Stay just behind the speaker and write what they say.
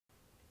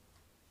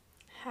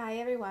Hi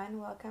everyone,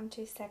 welcome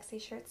to Sexy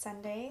Shirt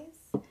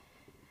Sundays.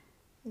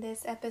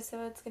 This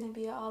episode's going to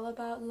be all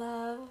about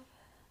love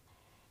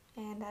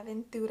and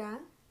Aventura.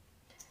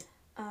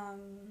 I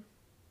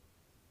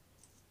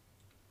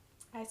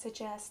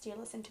suggest you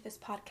listen to this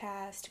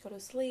podcast to go to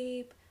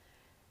sleep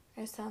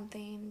or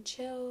something,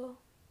 chill.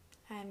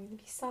 I'm going to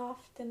be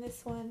soft in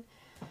this one.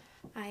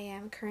 I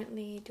am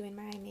currently doing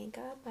my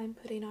makeup. I'm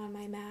putting on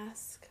my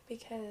mask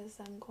because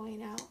I'm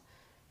going out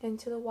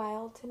into the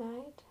wild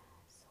tonight.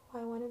 So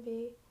I want to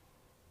be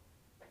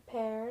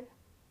prepared.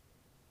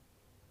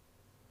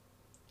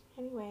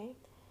 Anyway,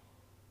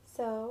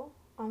 so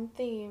on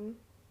theme,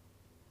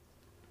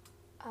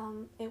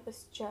 it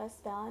was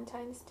just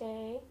Valentine's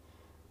Day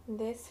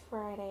this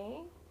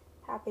Friday.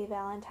 Happy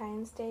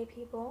Valentine's Day,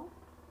 people.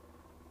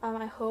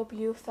 I hope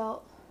you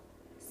felt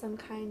some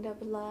kind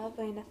of love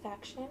and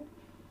affection.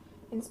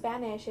 In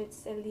Spanish,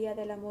 it's El Día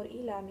del Amor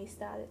y la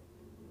Amistad.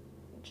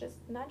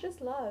 Not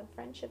just love,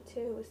 friendship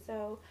too.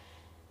 So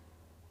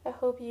I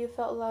hope you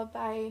felt loved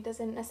by,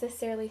 doesn't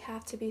necessarily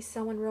have to be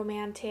someone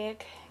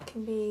romantic. It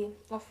can be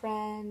a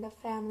friend, a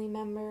family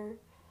member.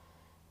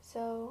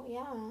 So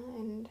yeah,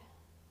 and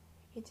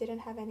if you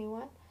didn't have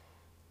anyone,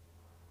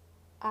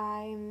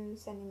 I'm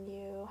sending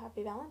you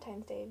Happy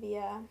Valentine's Day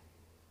via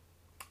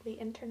the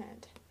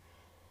internet.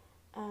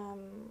 I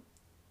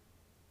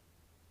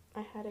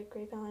had a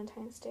great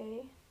Valentine's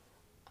Day.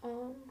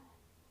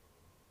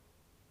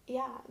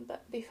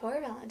 But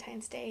before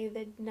Valentine's Day,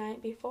 the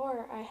night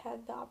before, I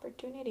had the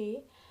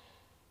opportunity,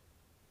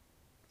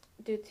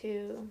 due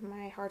to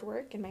my hard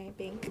work and my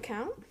bank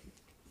account,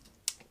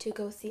 to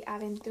go see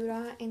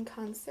Aventura in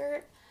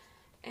concert,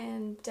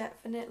 and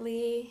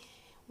definitely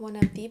one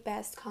of the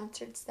best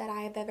concerts that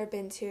I have ever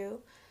been to.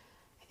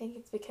 I think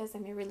it's because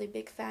I'm a really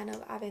big fan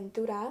of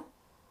Aventura,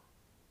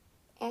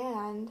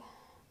 and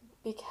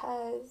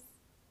because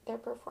their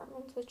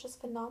performance was just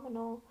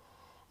phenomenal.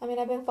 I mean,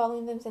 I've been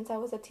following them since I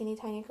was a teeny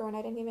tiny girl, and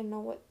I didn't even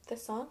know what the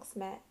songs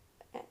meant.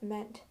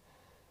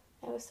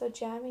 I was so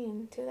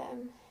jamming to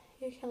them.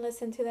 You can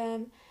listen to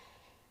them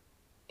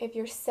if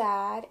you're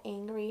sad,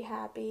 angry,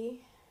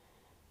 happy,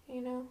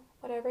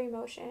 whatever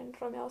emotion.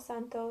 Romeo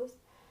Santos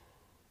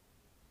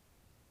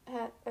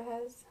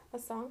has a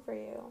song for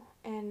you,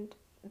 and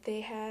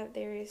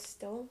there is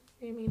still,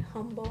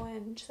 humble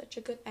and such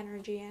a good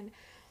energy. And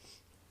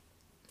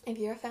if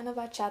you're a fan of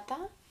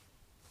bachata,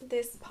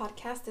 this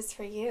podcast is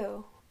for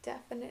you.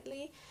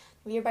 Definitely.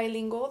 If you're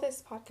bilingual,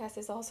 this podcast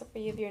is also for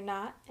you. If you're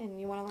not and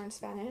you want to learn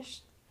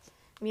Spanish,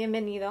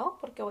 bienvenido,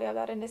 porque voy a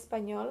hablar en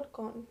español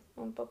con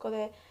un poco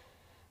de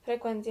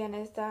frecuencia en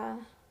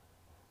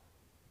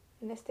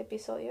este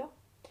episodio.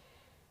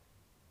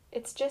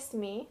 It's just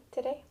me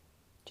today.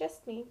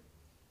 Just me.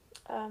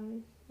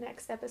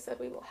 Next episode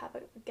we will have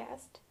a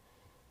guest.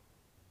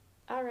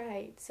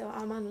 Alright, so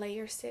I'm on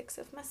layer 6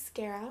 of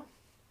mascara.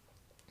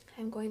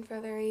 I'm going for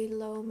a very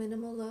low,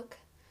 minimal look.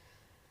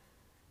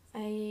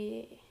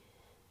 I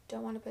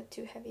don't want to put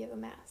too heavy of a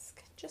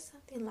mask. Just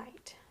something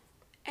light.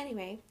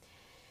 Anyway,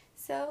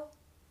 so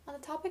on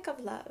the topic of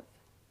love,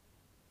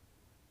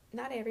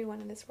 not everyone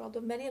in this world,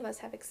 but many of us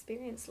have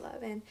experienced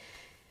love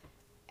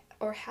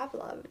or have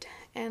loved.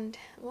 And,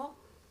 well,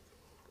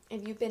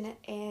 if you've been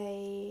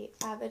a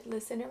avid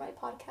listener to my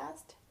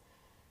podcast,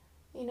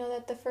 you know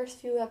that the first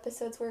few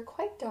episodes were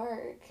quite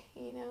dark,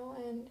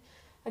 and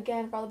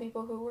again, for all the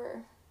people who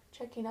were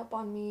checking up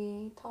on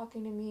me,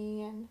 talking to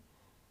me, and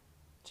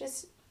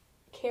just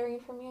caring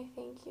for me, I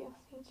thank you.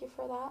 Thank you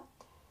for that.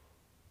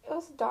 It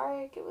was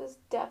dark. It was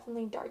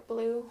definitely dark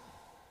blue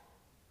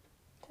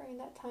during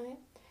that time.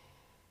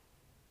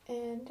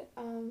 And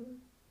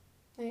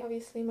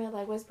obviously my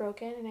leg was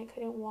broken and I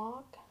couldn't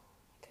walk.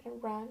 I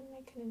couldn't run.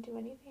 I couldn't do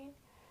anything.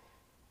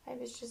 I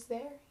was just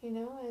there,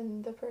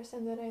 and the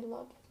person that I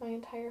loved with my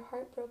entire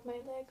heart broke my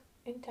leg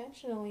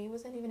intentionally. It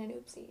wasn't even an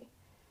oopsie.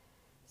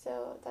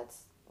 So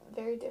that's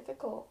very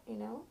difficult,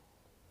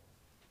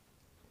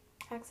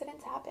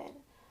 Accidents happen,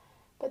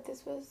 but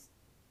this was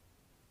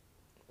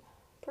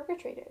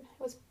perpetrated. It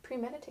was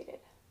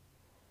premeditated.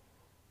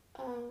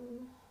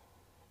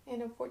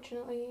 And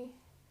unfortunately,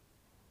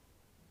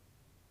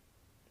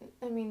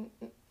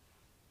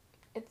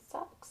 it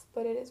sucks,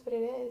 but it is what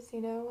it is,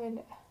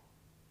 and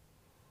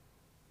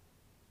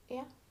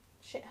yeah,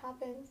 shit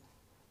happens.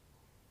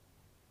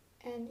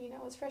 And, I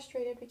was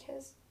frustrated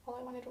because all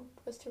I wanted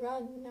was to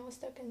run, and I was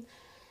stuck in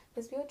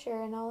this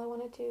wheelchair, and all I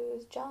wanted to do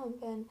was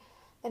jump, and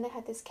then I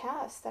had this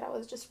cast that I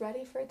was just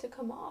ready for it to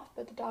come off,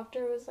 but the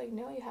doctor was like,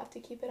 no, you have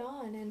to keep it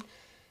on, and it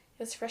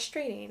was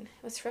frustrating.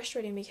 It was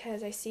frustrating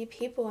because I see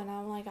people, and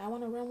I'm like, I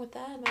want to run with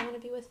them, I want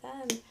to be with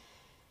them,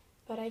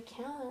 but I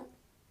can't.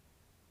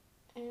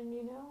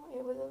 And,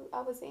 I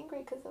was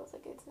angry because I was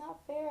like, it's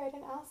not fair, I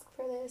didn't ask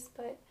for this,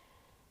 but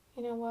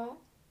you know what?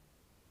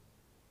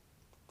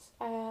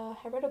 I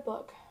read a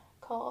book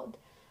called,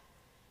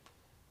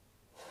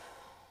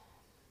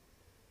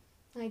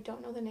 I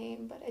don't know the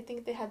name, but I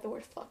think they had the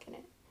word fuck in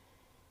it.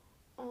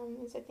 I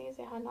think it's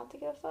How Not to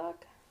Give a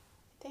Fuck,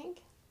 I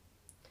think.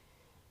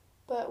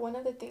 But one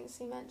of the things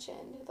he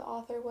mentioned, the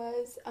author,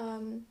 was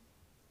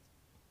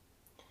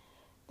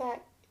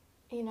that,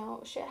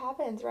 shit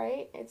happens,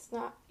 right? It's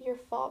not your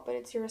fault, but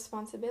it's your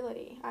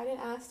responsibility. I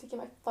didn't ask to get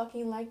my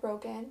fucking leg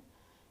broken,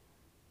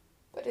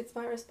 but it's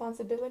my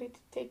responsibility to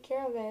take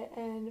care of it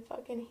and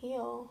fucking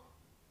heal,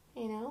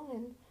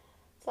 and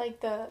it's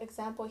like the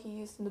example he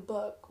used in the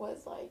book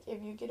was like,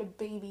 if you get a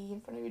baby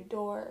in front of your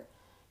door,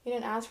 you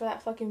didn't ask for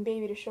that fucking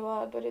baby to show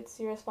up, but it's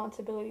your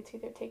responsibility to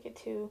either take it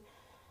to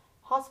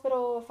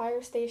hospital, a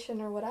fire station,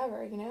 or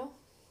whatever,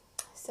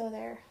 So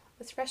there. I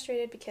was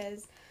frustrated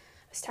because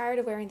I was tired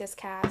of wearing this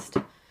cast.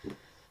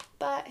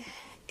 But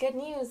good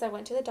news, I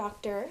went to the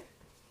doctor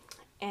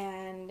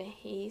and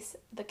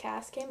the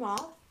cast came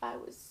off. I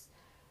was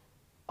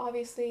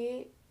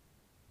obviously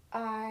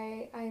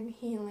I'm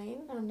healing.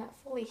 I'm not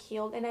fully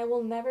healed, and I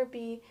will never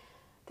be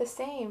the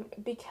same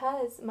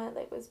because my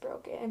leg was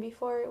broken, and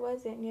before it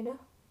wasn't,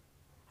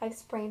 I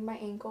sprained my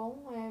ankle.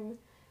 I've,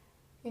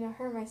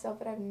 hurt myself,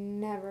 but I've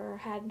never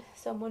had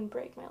someone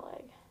break my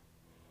leg.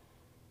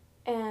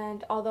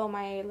 And although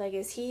my leg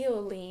is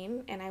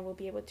healing and I will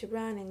be able to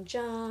run and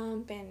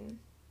jump and,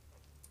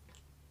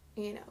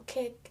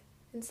 kick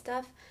and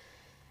stuff,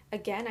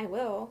 again, I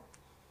will,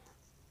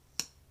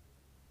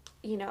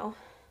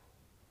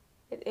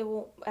 it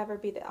won't ever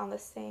be on the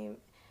same.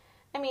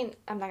 I mean,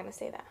 I'm not going to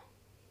say that.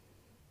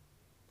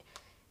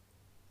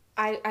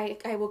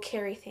 I will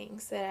carry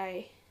things that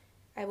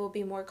I will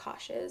be more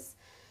cautious.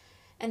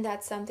 And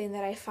that's something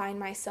that I find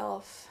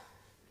myself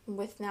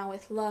with now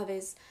with love,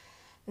 is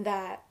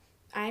that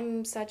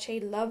I'm such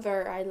a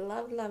lover. I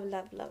love.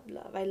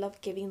 I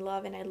love giving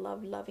love, and I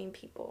love loving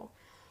people.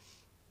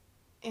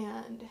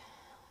 And,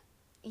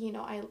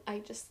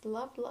 I just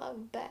love,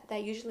 but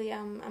that usually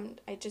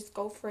I just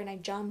go for it, and I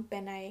jump,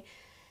 and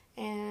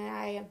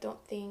I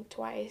don't think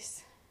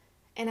twice.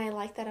 And I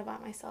like that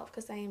about myself,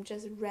 because I am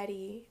just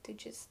ready to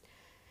just,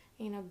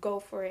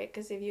 go for it.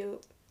 Because if you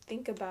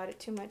think about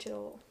it too much,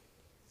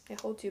 it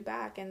holds you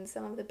back. And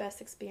some of the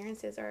best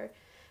experiences are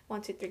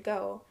 1, 2, 3,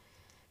 go.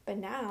 But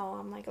now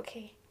I'm like,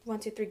 okay, 1,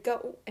 2, 3,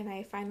 go. And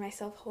I find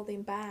myself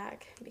holding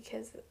back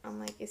because I'm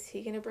like, is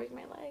he going to break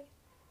my leg?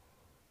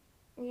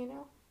 I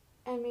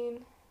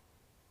mean,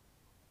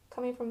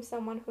 coming from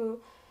someone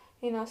who,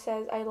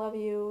 says, I love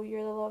you,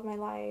 you're the love of my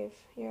life,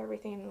 you're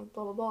everything,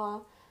 blah, blah,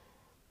 blah.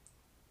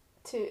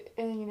 To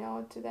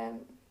them,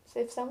 so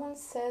if someone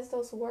says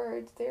those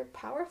words, they're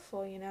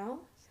powerful,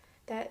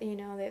 that,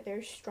 that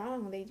they're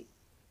strong,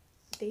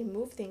 they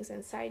move things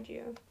inside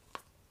you.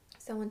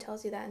 Someone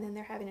tells you that and then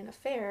they're having an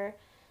affair,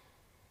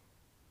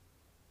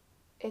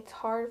 it's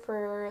hard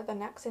for the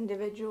next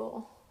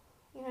individual,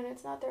 and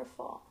it's not their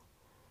fault.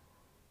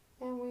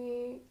 And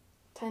we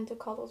tend to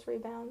call those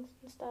rebounds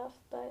and stuff,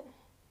 but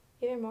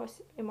even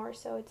more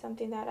so, it's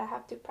something that I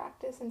have to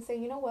practice and say,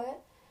 you know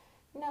what?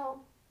 No.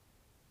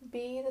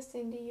 Be the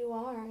Cindy you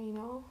are,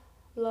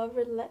 Love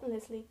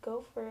relentlessly.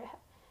 Go for it.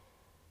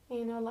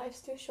 Life's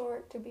too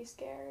short to be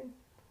scared,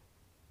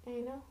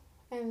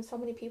 And so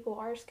many people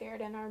are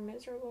scared and are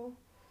miserable.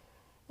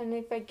 And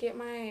if I get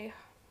my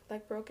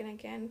leg broken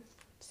again,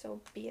 so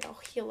be it. I'll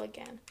heal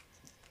again.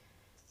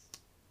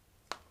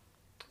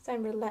 So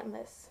I'm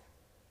relentless.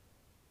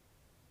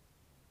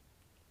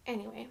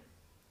 Anyway,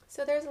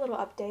 so there's a little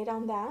update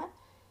on that.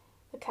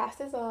 The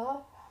cast is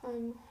off.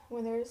 And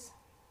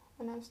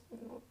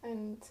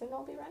soon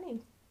I'll be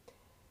running.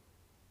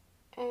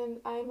 And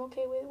I'm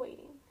okay with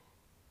waiting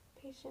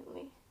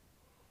patiently.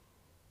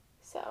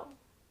 So,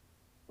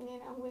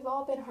 we've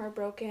all been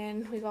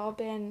heartbroken. We've all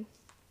been,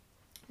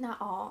 not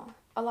all,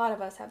 a lot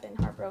of us have been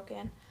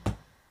heartbroken.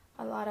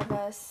 A lot of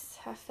us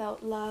have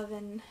felt love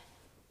and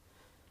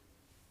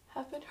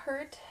have been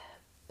hurt,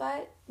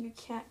 but you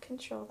can't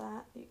control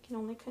that. You can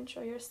only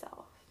control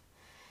yourself.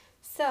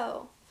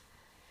 So,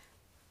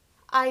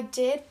 I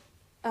did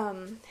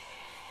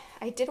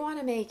want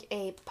to make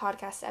a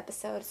podcast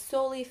episode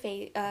solely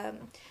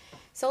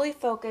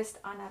focused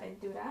on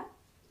Aventura.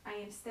 I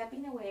am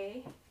stepping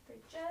away for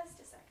just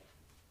a second.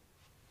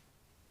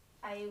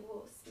 I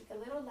will speak a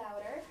little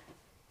louder.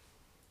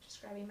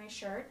 Just grabbing my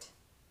shirt.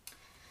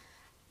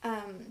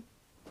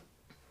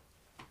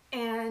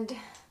 And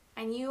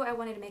I knew I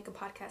wanted to make a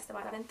podcast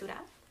about Aventura.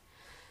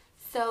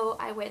 So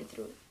I went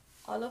through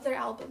all of their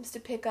albums to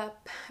pick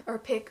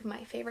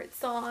my favorite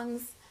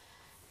songs,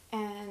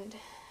 and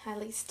at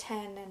least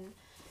 10, and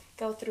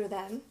go through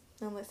them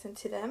and listen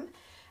to them.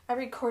 I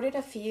recorded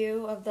a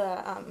few of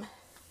the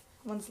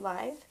ones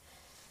live,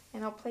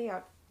 and I'll play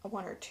out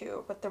 1 or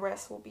 2, but the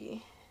rest will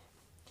be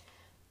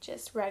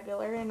just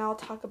regular, and I'll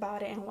talk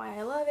about it and why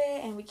I love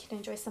it, and we can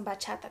enjoy some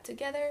bachata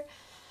together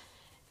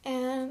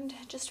and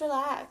just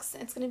relax.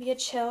 It's going to be a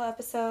chill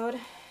episode.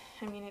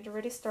 I mean, it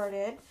already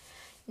started.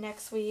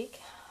 Next week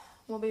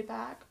we'll be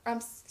back.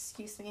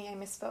 Excuse me, I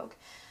misspoke.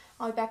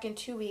 I'll be back in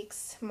 2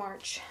 weeks,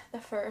 March the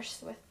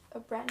 1st, with a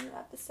brand new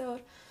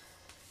episode.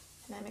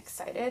 And I'm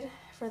excited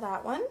for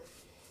that one.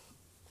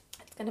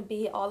 It's going to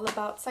be all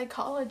about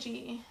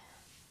psychology.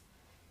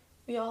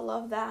 We all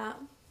love that.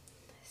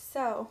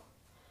 So,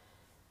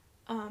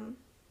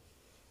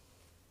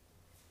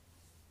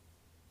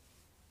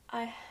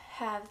 I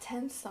have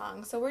 10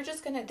 songs. So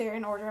they're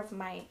in order of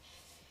my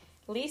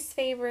least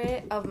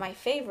favorite of my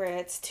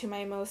favorites to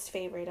my most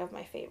favorite of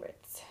my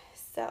favorites.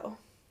 So,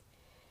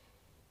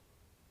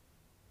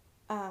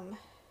 we'll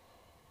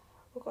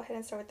go ahead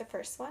and start with the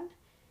first one.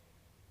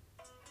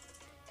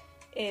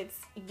 It's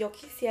Yo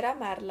Quisiera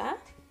Amarla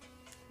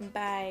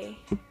by,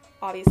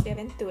 obviously,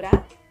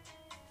 Aventura.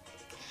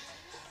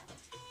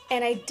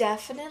 And I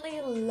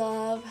definitely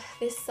love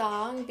this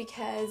song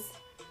because,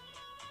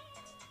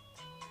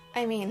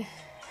 I mean,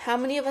 how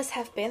many of us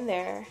have been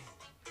there?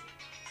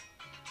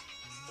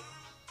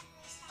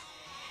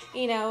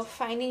 You know,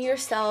 finding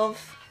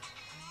yourself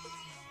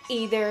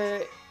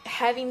either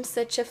having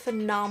such a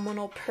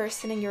phenomenal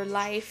person in your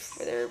life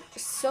where they're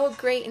so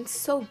great and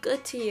so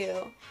good to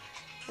you,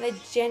 and they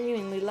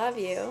genuinely love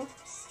you,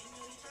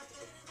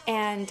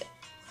 and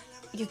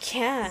you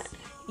can't,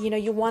 you know,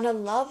 you want to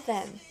love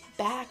them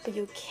back, but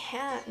you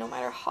can't, no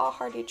matter how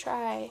hard you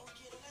try.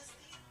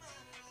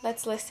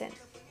 Let's listen.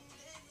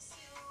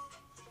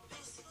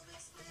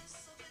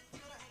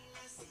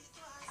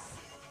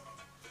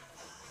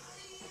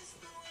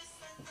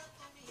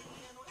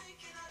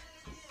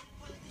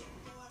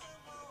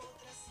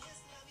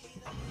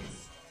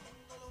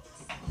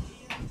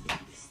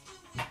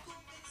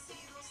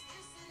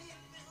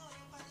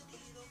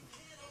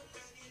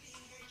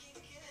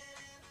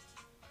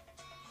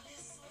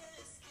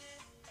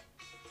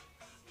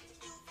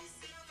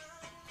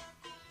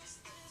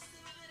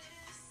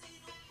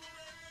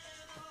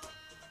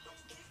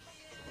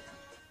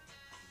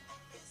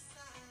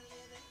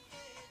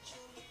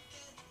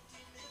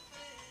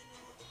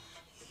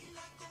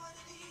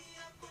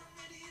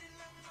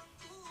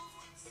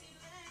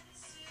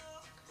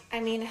 I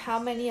mean, how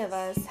many of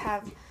us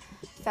have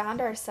found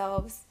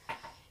ourselves,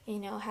 you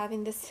know,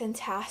 having this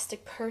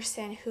fantastic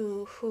person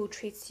who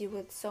treats you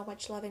with so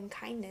much love and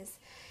kindness,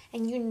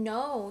 and you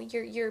know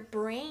your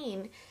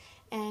brain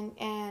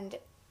and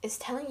is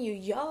telling you,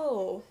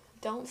 yo,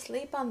 don't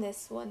sleep on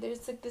this one.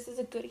 This is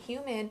a good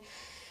human,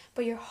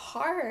 but your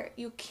heart,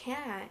 you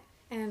can't.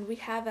 And we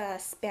have a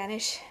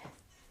Spanish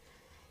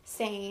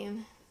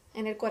saying,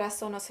 "En el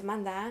corazón no se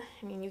manda."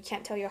 I mean, you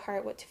can't tell your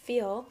heart what to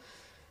feel.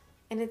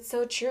 And it's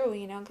so true,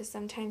 you know, because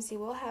sometimes you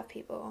will have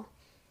people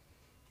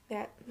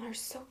that are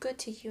so good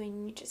to you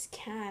and you just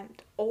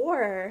can't.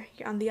 Or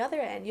on the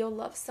other end, you'll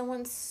love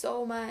someone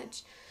so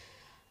much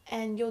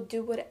and you'll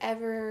do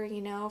whatever,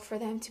 you know, for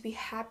them to be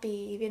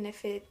happy, even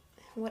if it,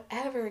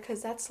 whatever,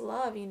 because that's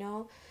love, you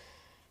know.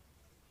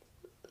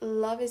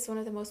 Love is one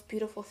of the most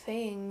beautiful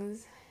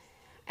things,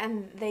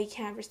 and they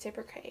can't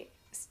reciprocate.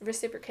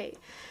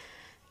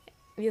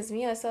 Dios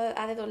mío, eso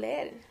ha de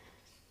doler.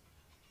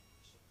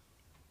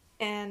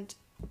 And,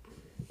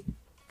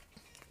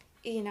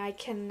 you know, I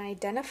can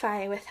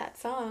identify with that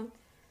song.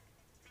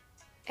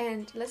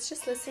 And let's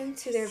just listen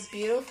to their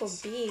beautiful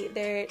beat,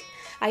 their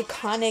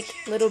iconic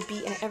little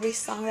beat in every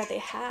song that they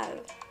have.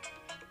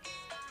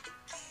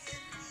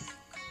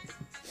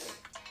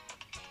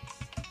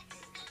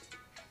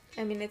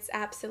 I mean, it's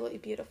absolutely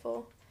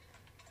beautiful.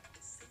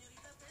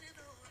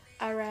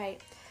 All right.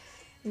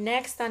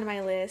 Next on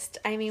my list,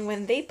 I mean,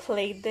 when they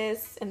played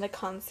this in the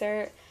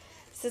concert,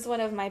 this is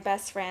one of my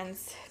best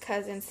friend's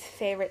cousin's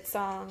favorite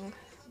song,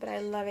 but I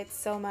love it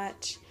so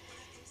much.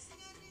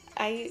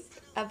 I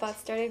about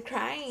started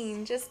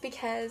crying just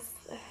because.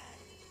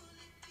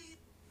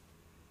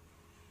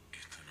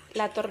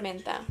 La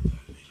Tormenta.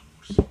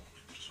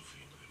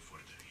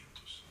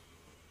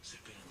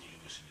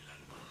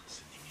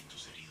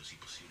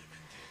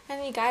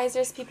 And you guys,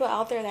 there's people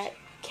out there that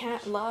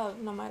can't love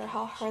no matter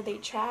how hard they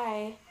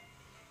try.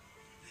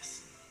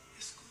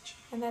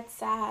 And that's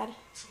sad.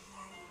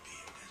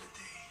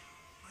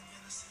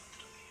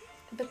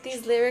 But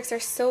these lyrics are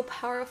so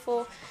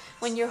powerful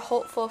when you're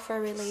hopeful for a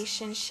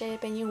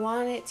relationship and you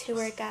want it to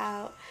work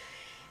out.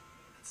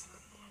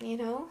 You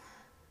know?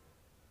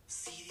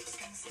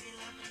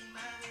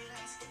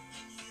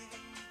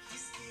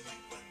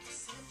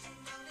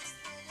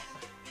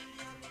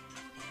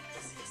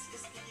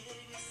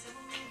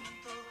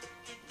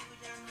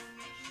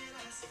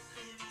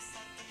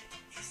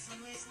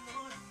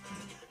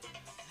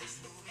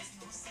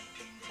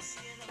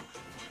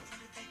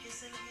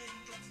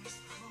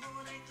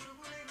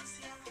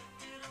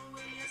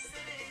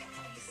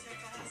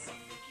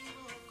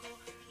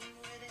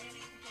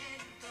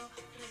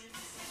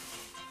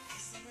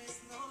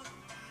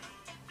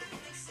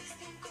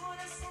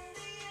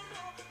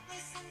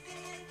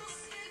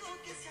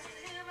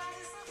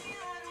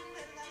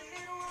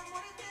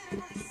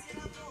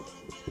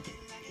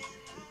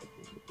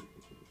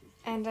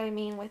 And I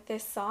mean, with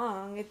this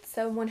song, it's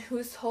someone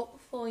who's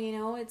hopeful, you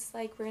know? It's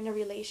like we're in a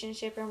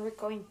relationship and we're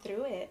going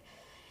through it,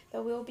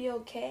 but we'll be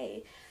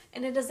okay.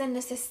 And it doesn't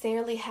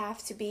necessarily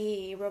have to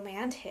be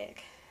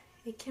romantic.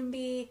 It can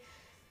be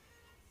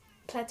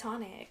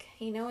platonic,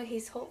 you know?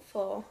 He's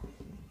hopeful.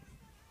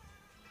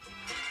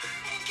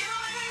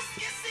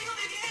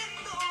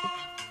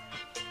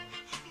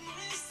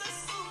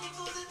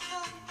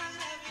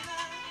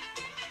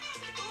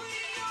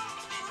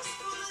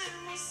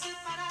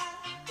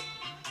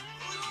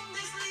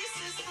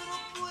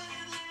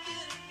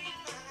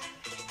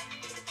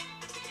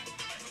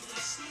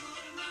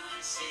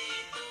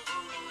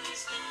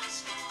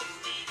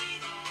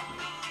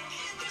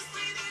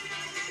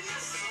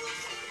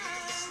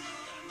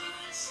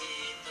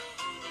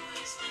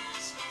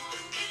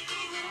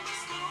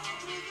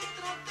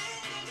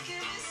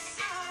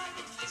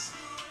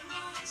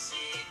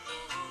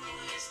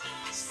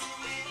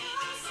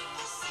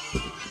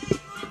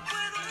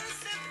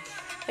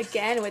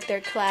 again with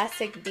their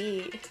classic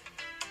beat.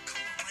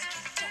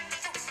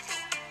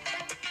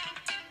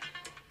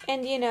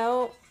 And you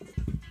know,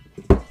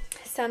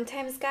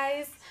 sometimes,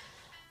 guys,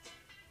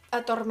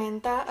 a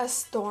tormenta, a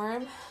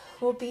storm,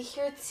 will be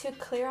here to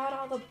clear out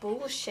all the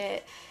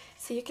bullshit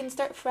so you can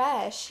start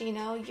fresh. You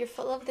know, you're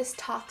full of this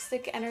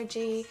toxic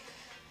energy,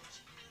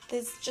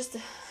 this just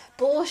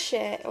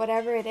bullshit,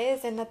 whatever it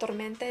is, and the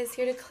tormenta is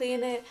here to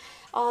clean it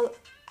all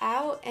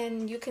out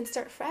and you can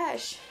start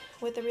fresh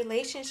with a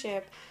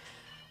relationship.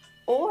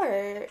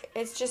 Or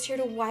it's just here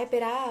to wipe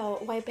it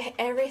out, wipe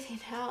everything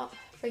out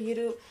for you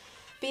to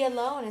be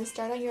alone and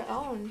start on your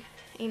own.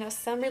 You know,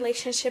 some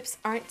relationships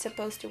aren't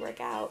supposed to work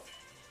out.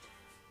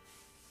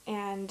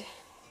 And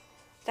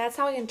that's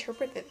how I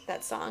interpreted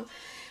that song.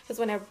 Was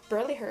when I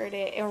barely heard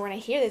it, or when I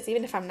hear this,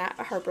 even if I'm not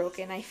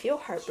heartbroken, I feel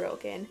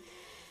heartbroken.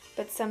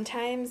 But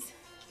sometimes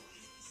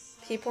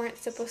people aren't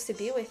supposed to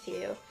be with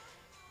you.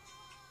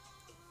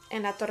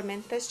 And La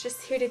Tormenta is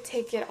just here to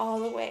take it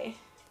all away.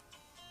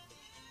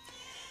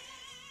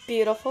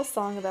 Beautiful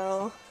song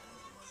though.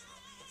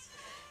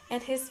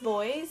 And his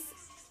voice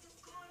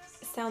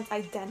sounds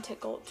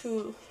identical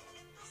to,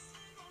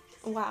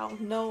 wow,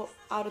 no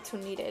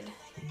autotune needed.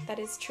 That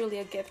is truly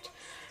a gift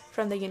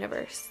from the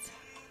universe.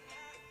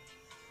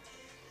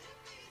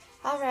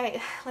 Alright,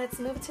 let's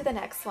move to the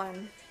next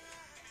one.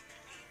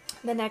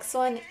 The next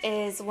one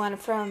is one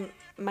from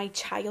my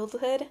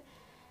childhood.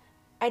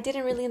 I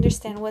didn't really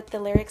understand what the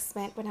lyrics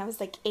meant when I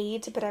was like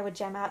 8, but I would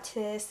jam out to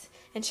this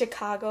in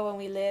Chicago when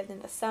we lived in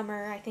the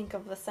summer. I think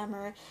of the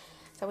summer,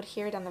 so I would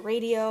hear it on the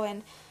radio,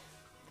 and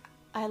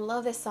I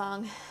love this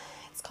song.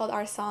 It's called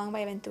Our Song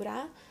by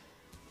Aventura.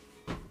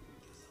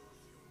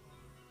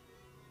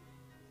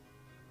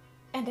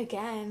 And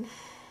again,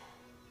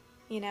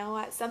 you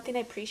know, something I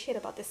appreciate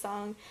about this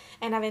song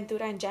and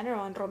Aventura in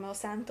general and Romeo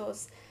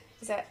Santos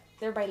is that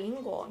they're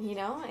bilingual, you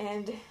know,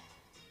 and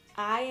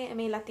I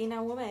am a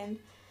Latina woman,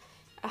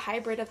 a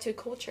hybrid of two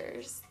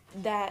cultures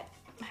that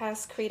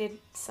has created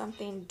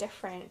something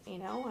different, you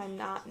know. I'm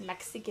not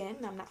Mexican,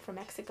 I'm not from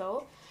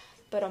Mexico,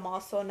 but I'm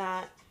also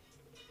not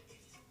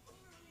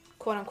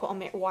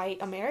quote-unquote white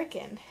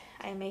American.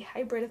 I'm a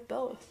hybrid of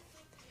both.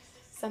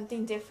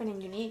 Something different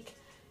and unique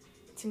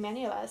to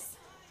many of us,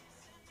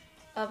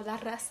 of la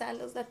raza,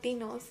 los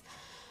Latinos.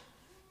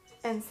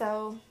 And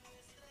so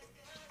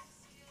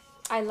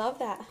I love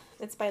that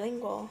it's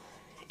bilingual.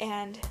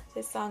 And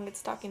this song,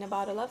 it's talking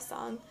about a love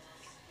song.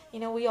 You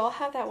know, we all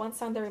have that one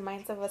song that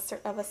reminds us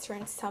of a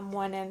certain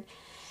someone. And,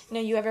 you know,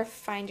 you ever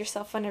find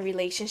yourself in a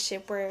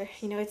relationship where,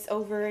 you know, it's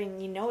over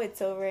and you know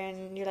it's over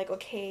and you're like,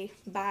 okay,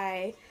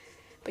 bye.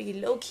 But you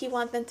low-key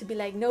want them to be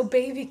like, no,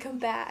 baby, come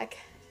back.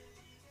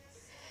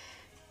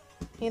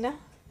 You know?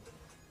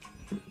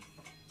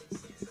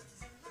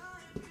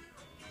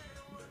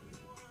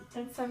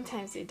 And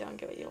sometimes you don't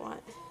get what you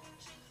want.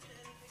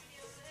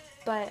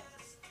 But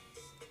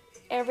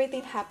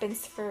everything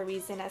happens for a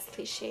reason, as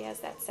cliche as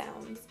that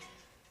sounds.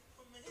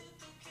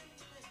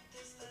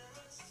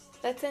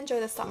 Let's enjoy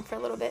the song for a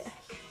little bit.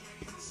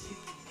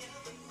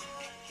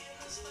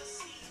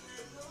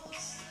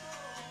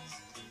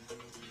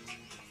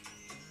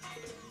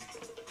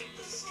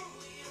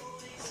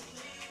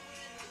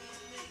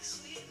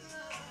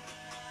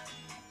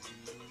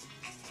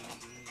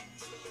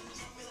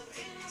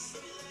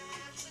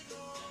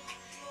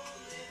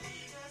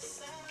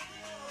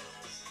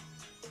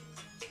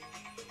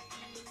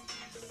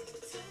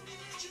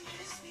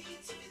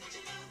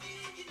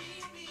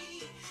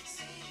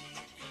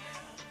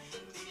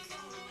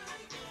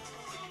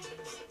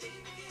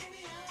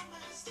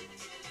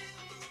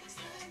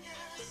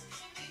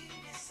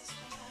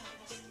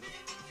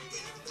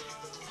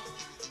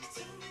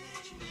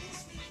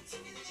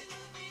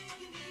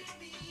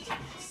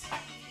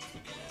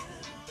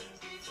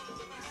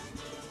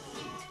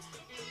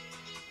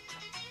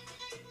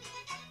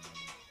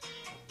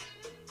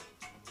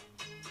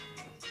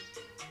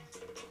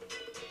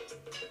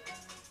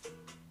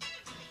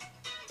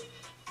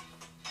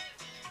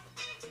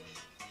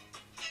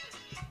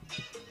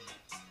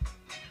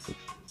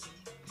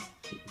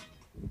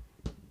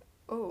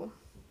 Oh,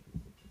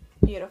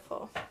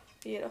 beautiful,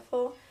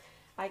 beautiful,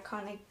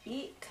 iconic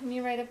beat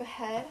coming right up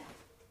ahead.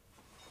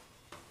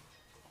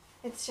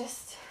 It's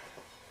just,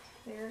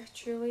 they're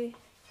truly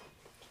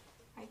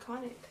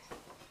iconic.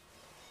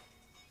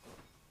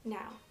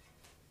 Now,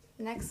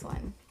 next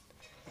one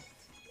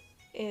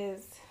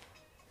is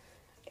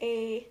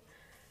a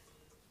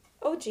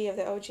OG of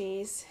the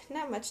OGs.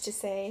 Not much to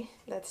say.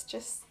 Let's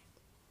just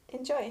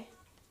enjoy.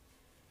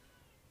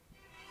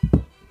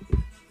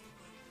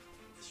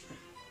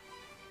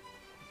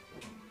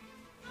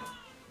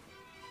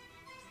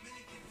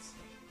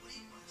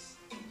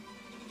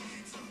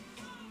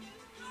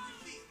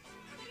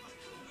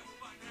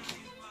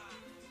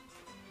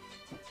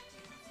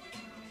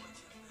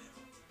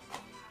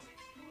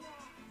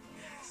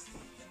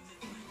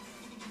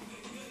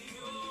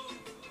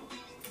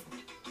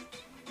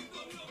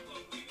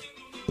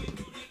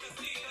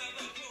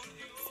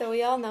 So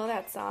we all know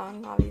that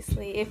song,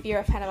 obviously, if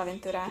you're a fan of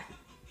Aventura.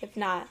 If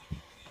not,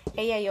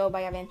 Ella y Yo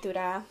by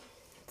Aventura.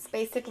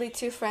 basically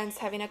two friends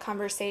having a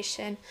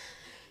conversation.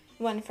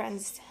 One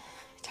friend's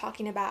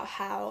talking about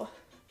how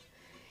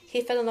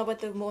he fell in love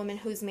with the woman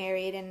who's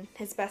married, and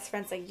his best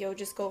friend's like, yo,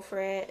 just go for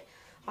it.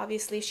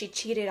 Obviously, if she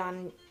cheated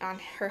on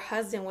her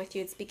husband with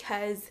you, it's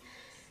because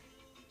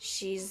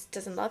she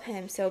doesn't love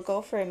him, so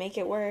go for it, make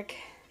it work.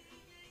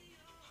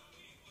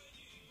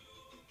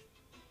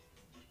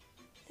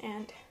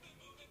 And,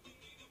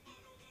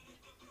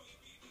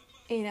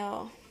 you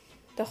know,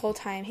 the whole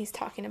time he's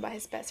talking about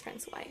his best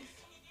friend's wife.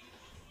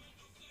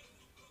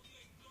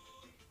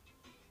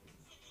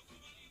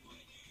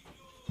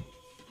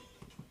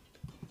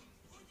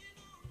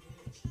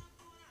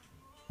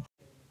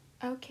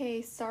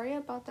 Okay, sorry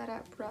about that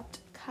abrupt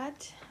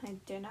cut. I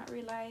did not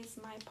realize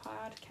my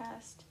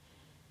podcast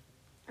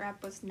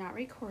app was not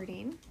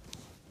recording.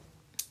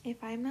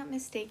 If I'm not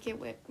mistaken,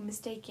 we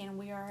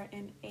are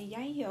in Ella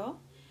y Yo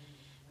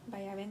by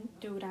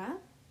Aventura.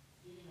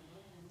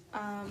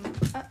 I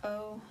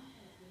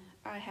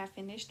have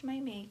finished my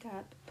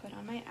makeup, put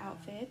on my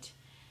outfit,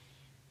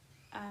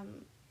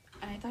 and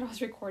I thought I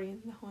was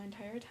recording the whole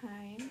entire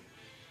time,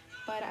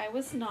 but I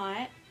was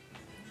not,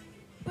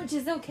 which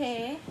is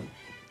okay.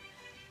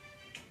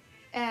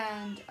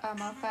 And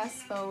I'll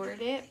fast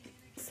forward it.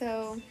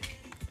 So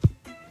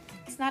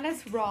it's not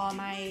as raw.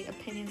 My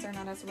opinions are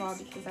not as raw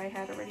because I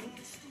had already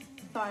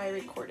thought I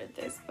recorded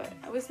this, but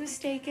I was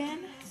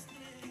mistaken.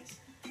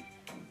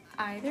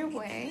 Either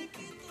way.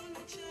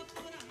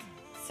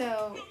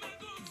 So,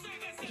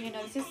 you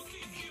know, this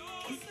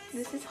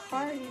is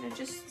hard. You know,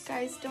 just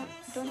guys,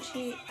 don't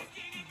cheat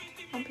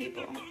on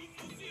people.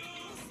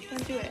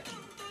 Don't do it.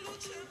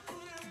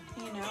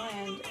 You know,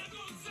 and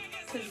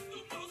because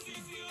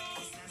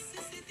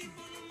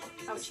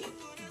I would cheat.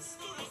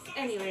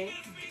 Anyway,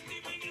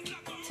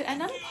 to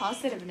end on a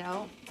positive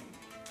note,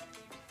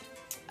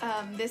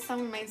 this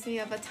song reminds me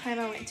of a time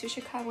I went to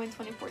Chicago in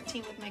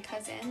 2014 with my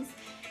cousins.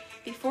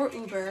 Before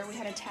Uber, we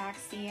had a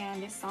taxi,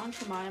 and this song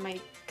came on, and my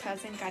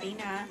cousin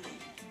Karina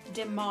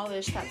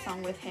demolished that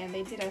song with him.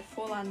 They did a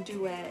full-on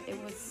duet.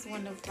 It was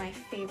one of my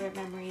favorite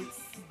memories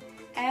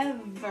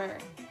ever.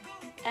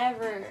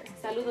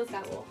 Saludos,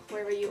 Gabo,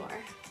 wherever you are.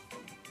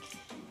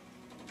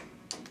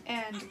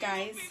 And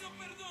guys,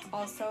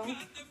 also,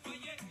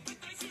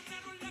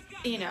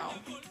 you know,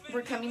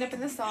 we're coming up in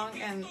the song,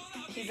 and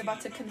he's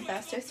about to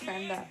confess to his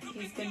friend that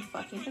he's been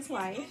fucking his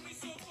wife.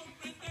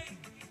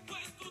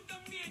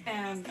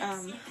 And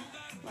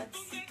let's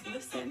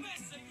listen.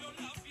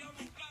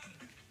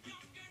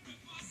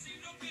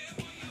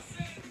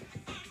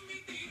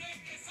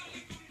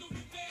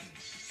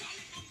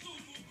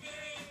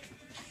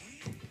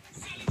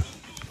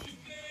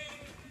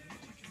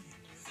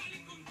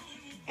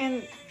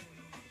 And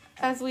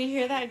as we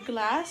hear that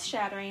glass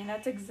shattering,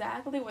 that's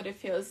exactly what it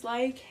feels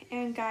like.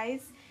 And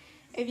guys,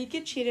 if you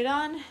get cheated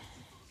on,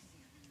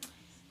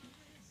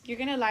 you're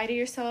gonna lie to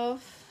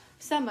yourself.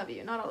 Some of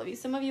you, not all of you.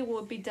 Some of you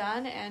will be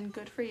done, and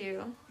good for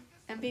you.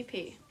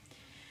 MVP.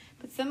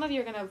 But some of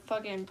you are gonna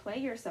fucking play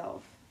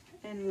yourself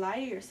and lie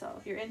to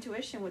yourself. Your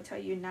intuition would tell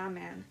you, nah,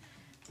 man,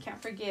 can't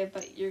forgive,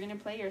 but you're gonna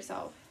play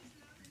yourself.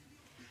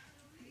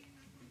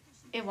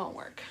 It won't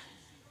work.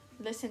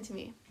 Listen to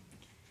me.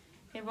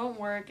 It won't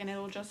work, and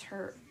it'll just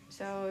hurt.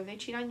 So if they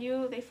cheat on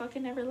you, they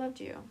fucking never loved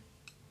you.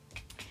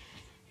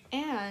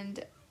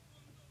 And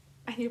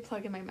I need to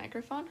plug in my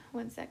microphone.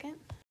 1 second.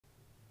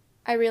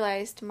 I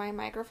realized my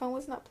microphone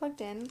was not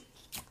plugged in.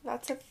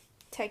 Lots of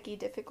techie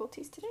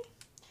difficulties today.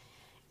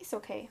 It's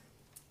okay.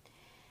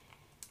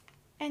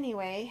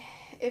 Anyway,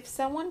 if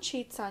someone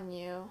cheats on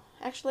you,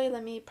 actually,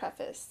 let me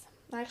preface.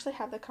 I actually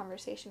have the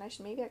conversation.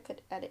 Maybe I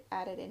could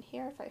add it in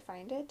here if I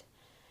find it.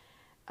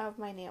 Of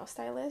my nail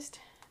stylist.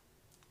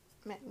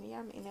 My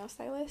nail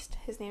stylist.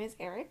 His name is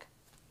Eric.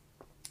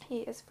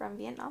 He is from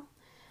Vietnam.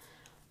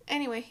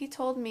 Anyway, he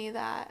told me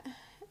that,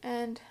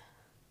 and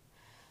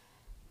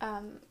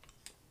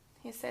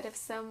he said if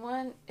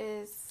someone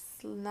is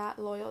not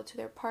loyal to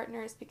their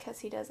partner, it's because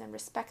he doesn't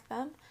respect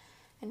them.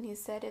 And he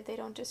said if they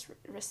don't just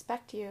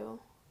respect you,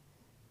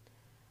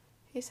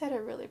 he said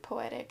it really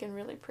poetic and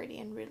really pretty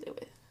and really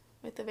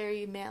with a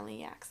very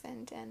manly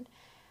accent. And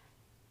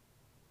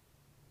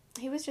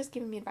he was just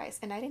giving me advice,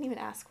 and I didn't even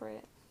ask for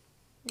it,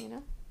 you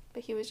know?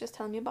 But he was just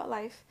telling me about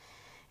life.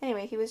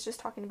 Anyway, he was just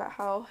talking about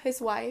how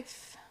his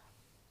wife...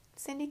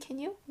 Cindy, can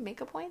you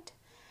make a point?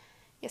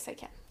 Yes, I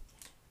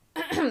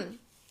can.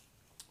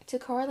 To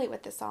correlate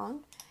with the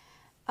song,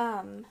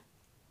 I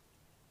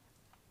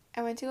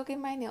went to go get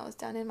my nails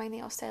done, and my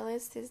nail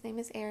stylist, his name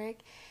is Eric.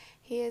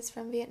 He is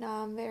from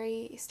Vietnam.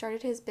 He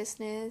started his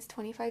business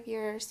 25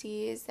 years.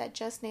 He is at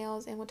Just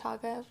Nails in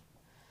Watauga,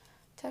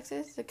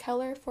 Texas, the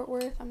Keller, Fort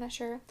Worth, I'm not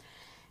sure.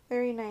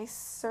 Very nice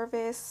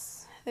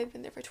service. They've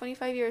been there for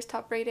 25 years,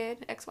 top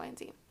rated, X, Y, and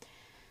Z.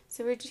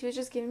 So he was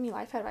just giving me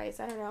life advice,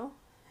 I don't know.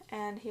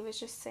 And he was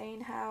just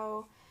saying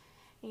how,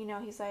 you know,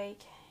 he's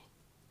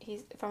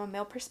from a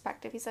male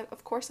perspective, he's like,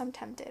 of course I'm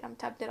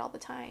tempted all the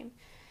time.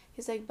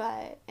 He's like,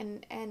 but,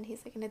 and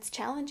he's like, and it's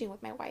challenging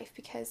with my wife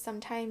because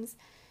sometimes,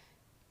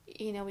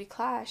 we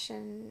clash,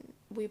 and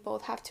we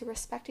both have to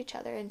respect each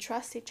other and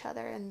trust each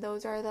other, and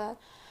those are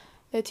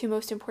the two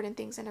most important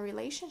things in a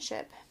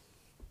relationship.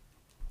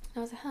 And I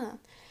was like, huh.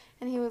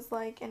 And he was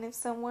like, and if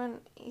someone,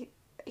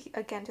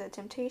 again, to the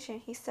temptation,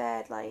 he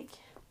said, like,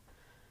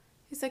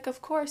 he's like,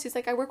 of course. He's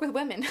like, I work with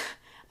women.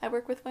 I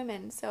work with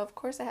women, so of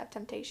course I have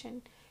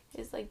temptation.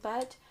 He's like,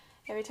 but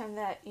every time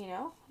that,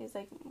 he's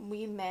like,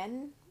 we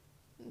men,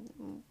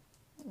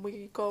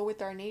 we go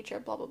with our nature,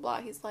 blah, blah,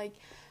 blah. He's like,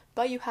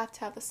 but you have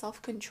to have the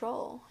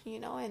self-control,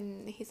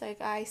 and he's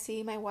like, I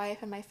see my wife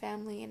and my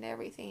family and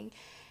everything.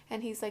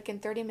 And he's like, in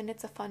 30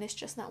 minutes of fun, it's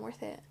just not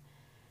worth it.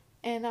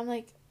 And I'm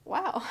like,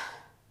 wow.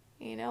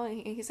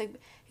 And he's like,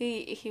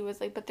 he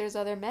was like, but there's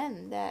other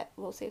men that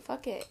will say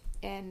fuck it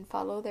and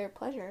follow their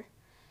pleasure.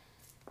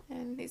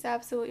 And he's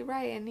absolutely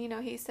right. And,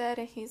 he said,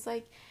 and he's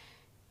like,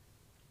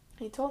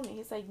 he told me,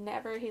 he's like,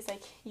 never, he's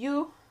like,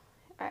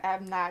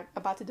 I'm not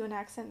about to do an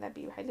accent that'd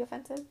be highly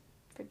offensive.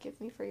 Forgive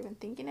me for even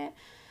thinking it.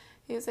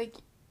 He's like,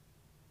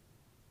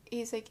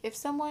 if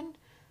someone,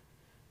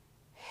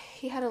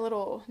 he had a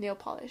little nail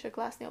polish, a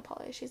glass nail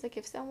polish. He's like,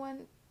 if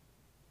someone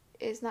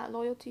is not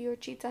loyal to you or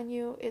cheats on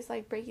you, it's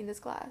like breaking this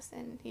glass.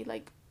 And he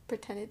like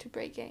pretended to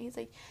break it. He's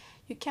like,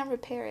 you can't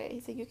repair it.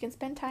 He's like, you can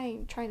spend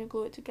time trying to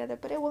glue it together,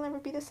 but it will never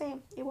be the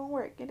same. It won't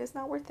work. It is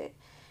not worth it.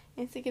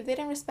 And it's like, if they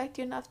didn't respect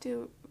you enough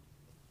to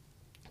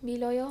be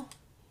loyal,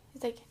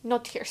 he's like, no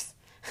tears.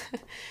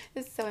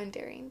 It's so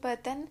endearing.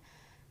 But then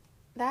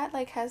that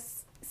like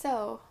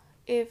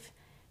if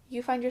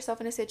you find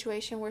yourself in a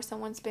situation where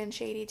someone's been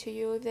shady to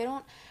you, if they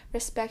don't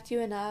respect you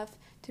enough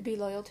to be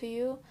loyal to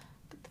you,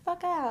 get the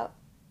fuck out.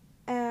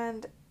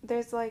 And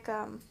there's like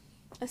a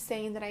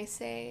saying that I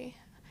say.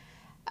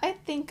 I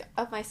think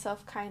of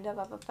myself kind of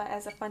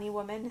as a funny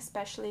woman,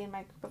 especially in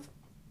my group of,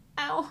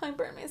 ow, I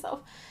burned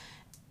myself,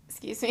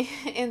 excuse me,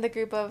 in the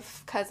group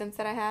of cousins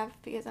that I have,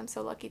 because I'm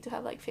so lucky to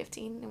have like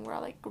 15 and we're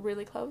all like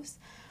really close.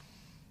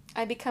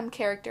 I become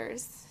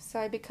characters. So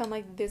I become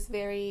like this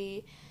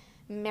very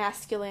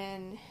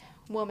masculine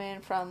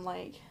woman from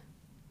like,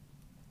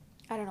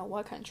 I don't know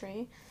what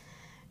country.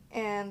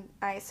 And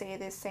I say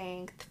this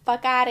saying, get the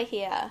fuck out of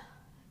here.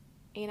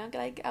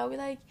 Like, I'll be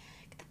like,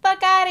 get the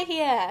fuck out of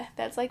here.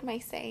 That's like my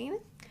saying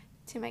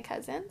to my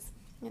cousins.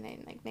 And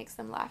it like makes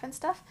them laugh and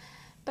stuff.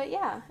 But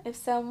yeah, if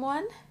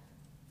someone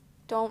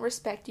don't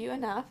respect you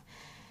enough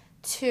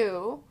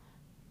to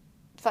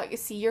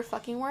see your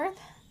fucking worth,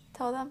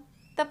 tell them,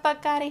 the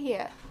fuck out of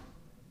here.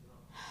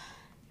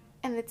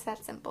 And it's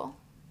that simple.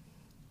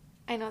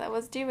 I know that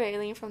was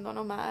derailing from Don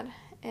Omar,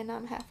 and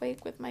I'm halfway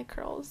with my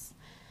curls.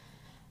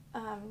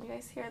 You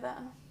guys hear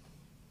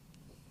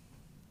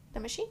the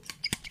machine?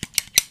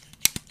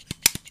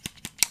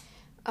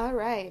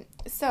 Alright,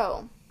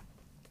 so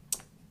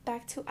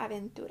back to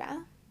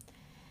Aventura.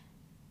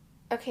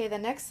 Okay, the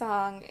next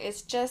song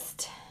is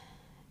just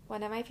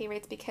one of my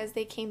favorites because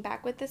they came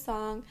back with the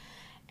song,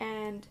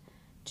 and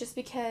just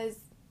because,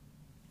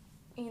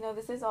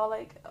 this is all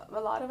like, a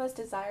lot of us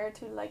desire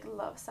to like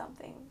love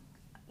something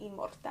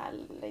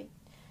immortal, like,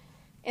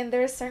 and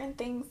there are certain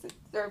things,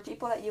 there are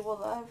people that you will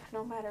love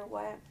no matter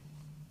what,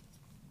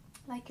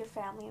 like your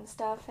family and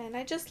stuff, and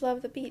I just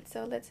love the beat,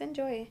 so let's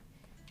enjoy.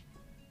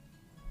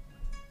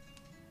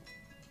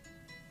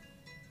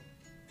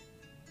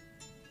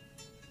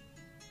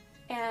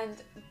 And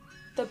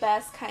the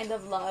best kind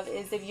of love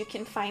is if you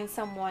can find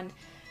someone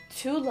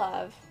to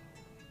love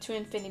to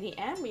infinity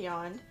and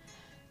beyond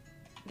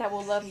that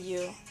will love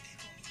you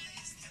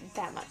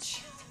that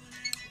much.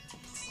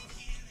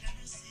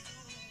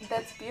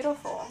 That's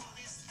beautiful.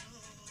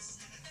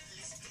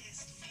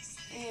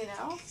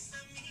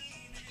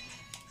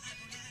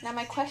 Now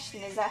my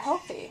question, is that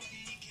healthy?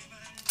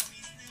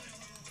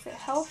 Is it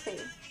healthy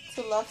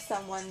to love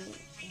someone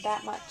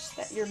that much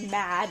that you're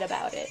mad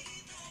about it?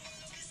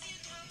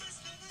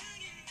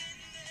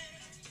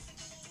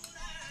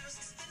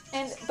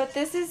 But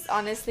this is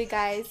honestly,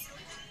 guys,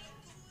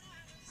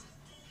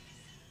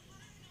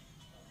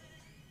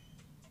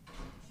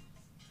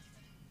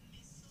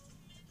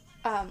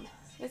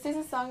 this is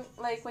a song,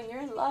 like, when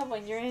you're in love,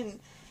 when you're in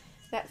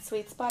that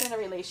sweet spot in a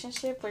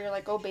relationship where you're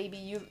like, oh baby,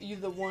 you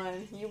the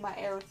one, you my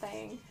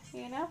everything,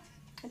 I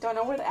don't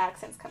know where the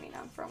accent's coming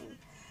on from,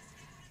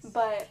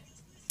 but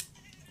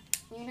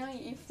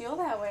you feel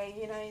that way,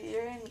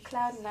 you're in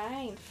cloud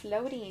 9,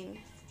 floating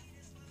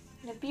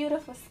in a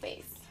beautiful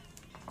space,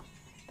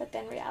 but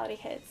then reality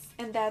hits,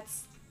 and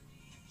that's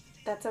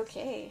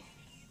okay,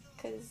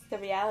 because the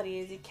reality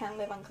is you can't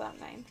live on cloud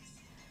 9.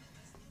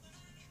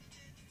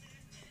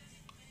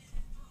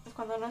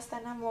 Cuando uno está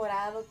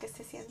enamorado, que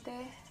se siente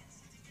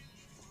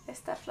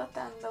estar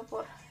flotando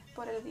por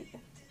el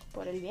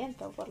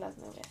viento, por las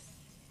nubes.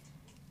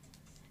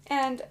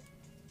 And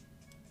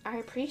I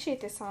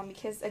appreciate this song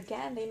because,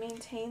 again, they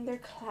maintain their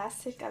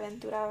classic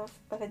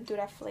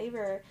Aventura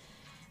flavor.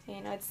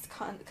 It's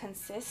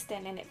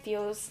consistent, and it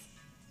feels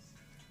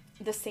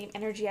the same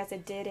energy as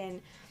it did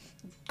in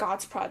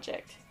God's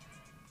Project.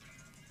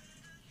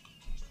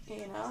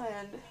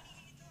 And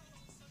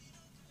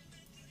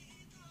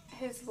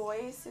his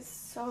voice is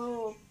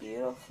so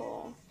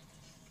beautiful.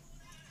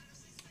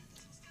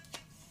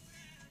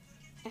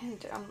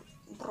 and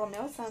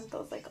Romeo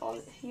Santos, like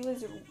he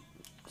was,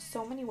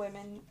 so many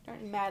women are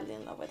madly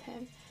in love with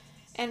him.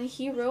 And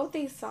he wrote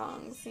these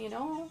songs, you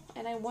know?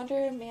 And I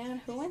wonder,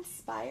 man, who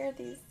inspired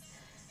these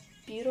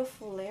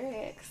beautiful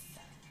lyrics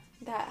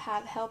that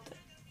have helped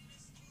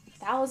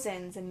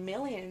thousands and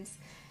millions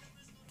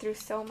through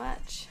so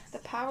much? The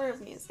power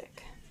of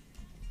music.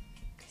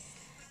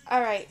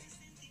 Alright,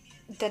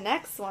 the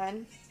next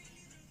one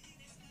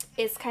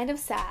is kind of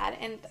sad.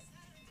 And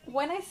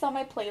when I saw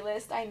my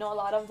playlist, I know a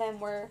lot of them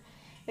were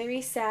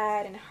very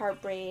sad and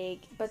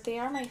heartbreak, but they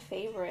are my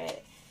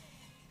favorite.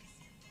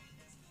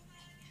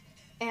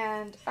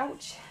 And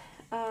ouch,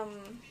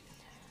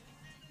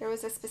 there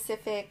was a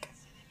specific,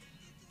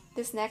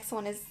 this next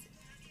one is,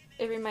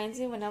 it reminds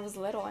me when I was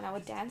little and I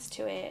would dance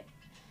to it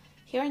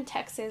here in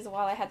Texas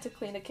while I had to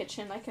clean the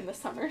kitchen, like in the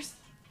summers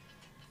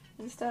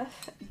and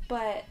stuff.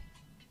 But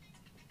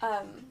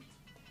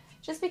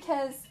just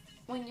because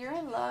when you're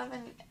in love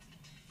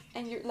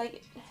and you're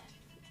like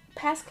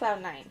past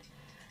cloud nine,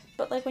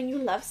 but like when you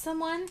love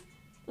someone,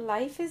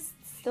 life is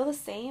still the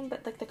same,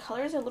 but like the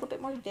colors are a little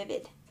bit more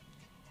vivid.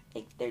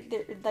 Like they're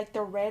like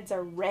the reds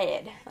are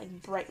red,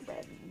 like bright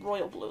red,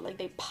 royal blue, like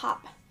they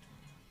pop.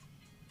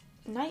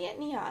 Not yet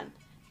neon,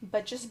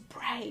 but just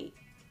bright.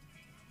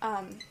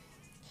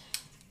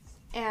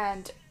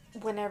 And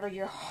whenever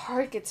your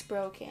heart gets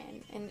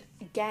broken, and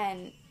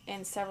again,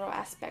 in several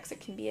aspects, it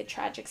can be a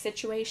tragic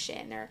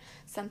situation or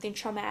something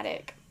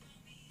traumatic,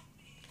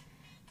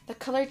 the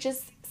color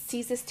just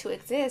ceases to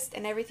exist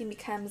and everything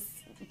becomes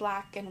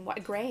black and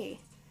white, gray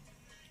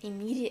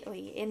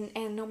immediately.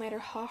 And no matter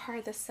how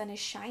hard the sun is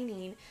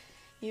shining,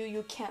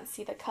 you can't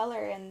see the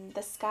color, and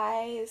the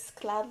sky is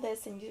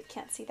cloudless and you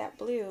can't see that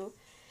blue.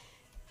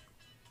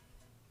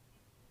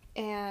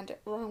 And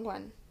wrong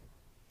one.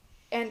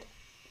 And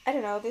I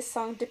don't know, this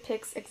song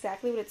depicts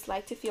exactly what it's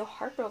like to feel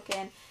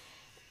heartbroken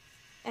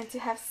and to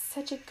have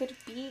such a good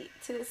beat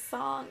to this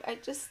song. I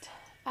just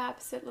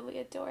absolutely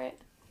adore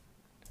it.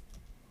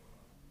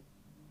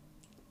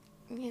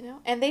 You know?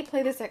 And they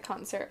play this at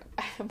concert.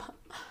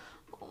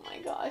 Oh my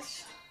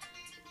gosh.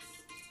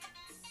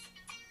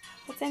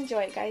 Let's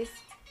enjoy it, guys.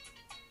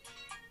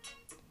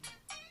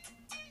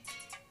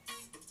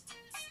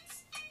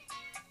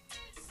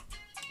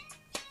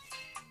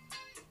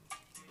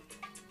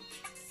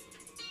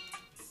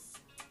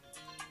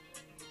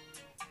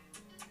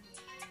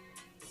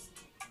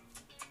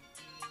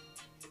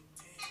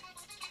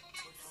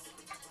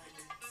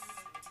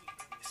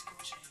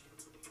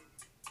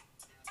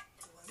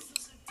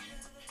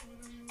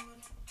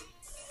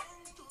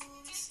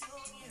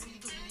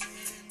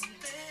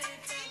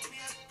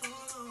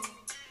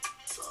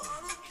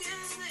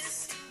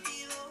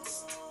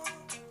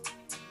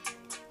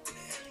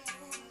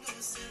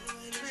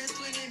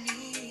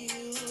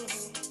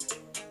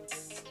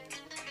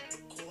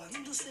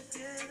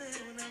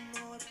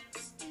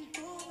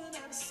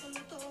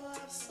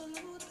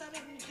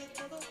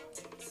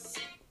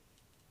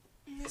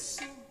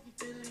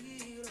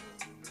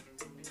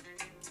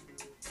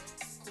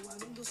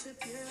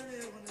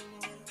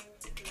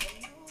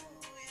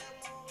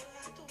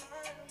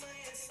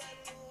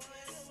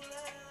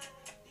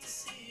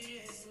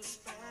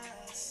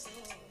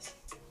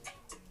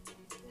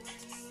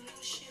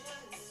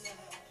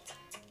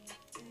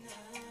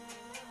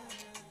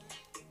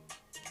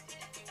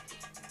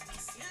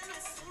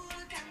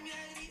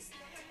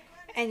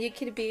 And you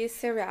could be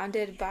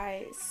surrounded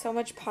by so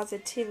much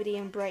positivity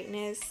and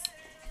brightness.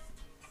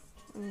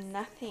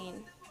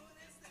 Nothing.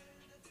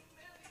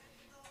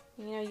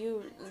 You know,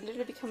 you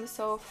literally become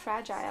so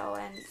fragile,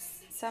 and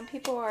some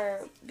people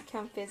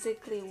become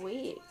physically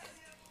weak.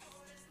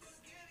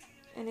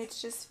 And it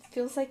just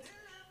feels like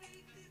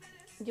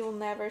you'll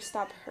never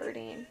stop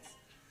hurting.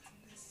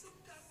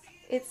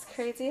 It's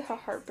crazy how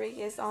heartbreak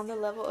is on the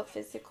level of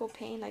physical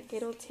pain. Like,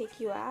 it'll take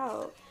you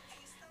out.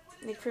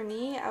 Like, for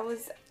me, I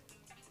was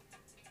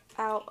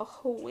out a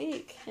whole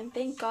week, and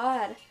thank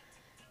God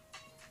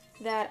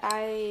that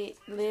I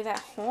live at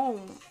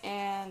home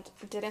and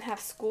didn't have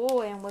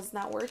school and was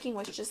not working,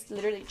 was just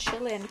literally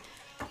chilling.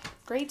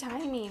 Great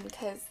timing,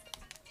 because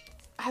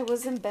I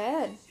was in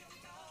bed,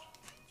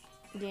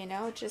 you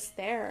know, just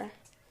there.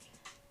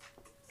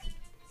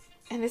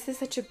 And this is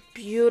such a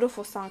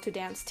beautiful song to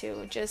dance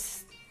to,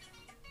 just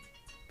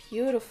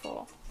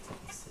beautiful.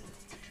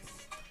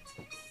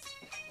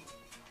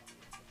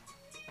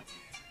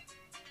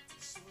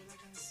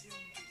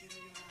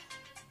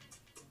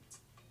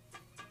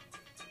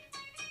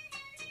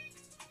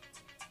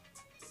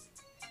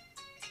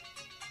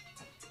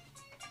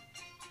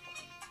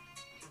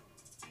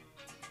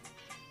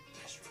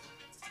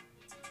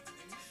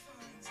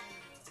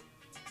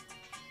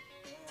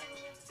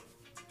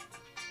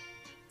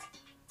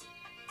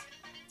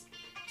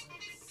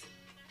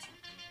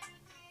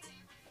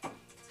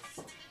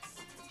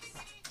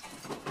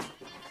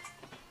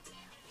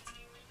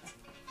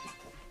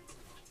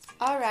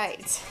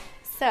 Alright,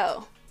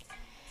 so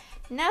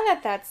now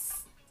that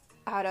that's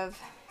out of,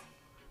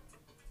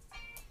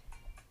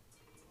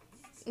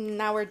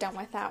 now we're done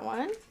with that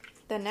one.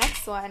 The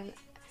next one,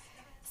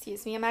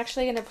 Excuse me, I'm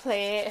actually gonna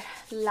play it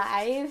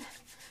live,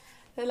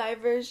 the live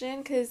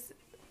version, because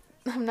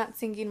I'm not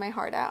singing my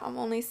heart out. I'm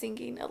only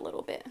singing a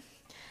little bit.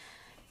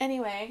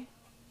 Anyway,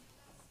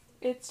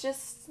 I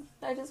just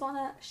want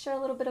to share a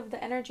little bit of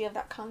the energy of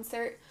that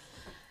concert.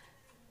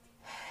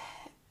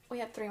 We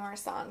have 3 more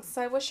songs,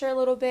 so I will share a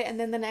little bit, and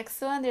then the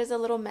next one, there's a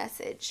little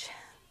message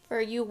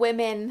for you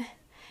women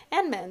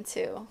and men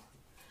too,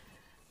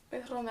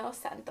 with Romeo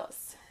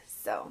Santos.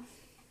 So,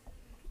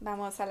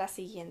 vamos a la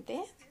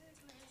siguiente.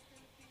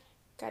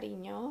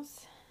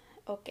 Cariños.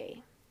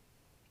 Okay.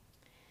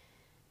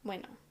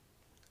 Bueno.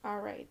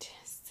 Alright.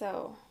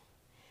 So,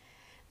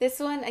 this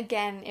one,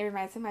 again, it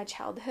reminds me of my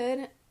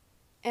childhood.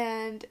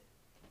 And,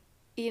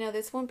 you know,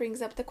 this one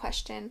brings up the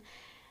question.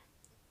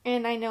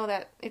 And I know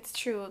that it's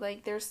true.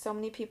 Like, there's so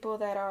many people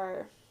that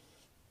are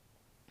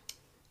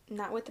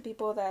not with the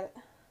people that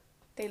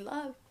they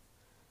love.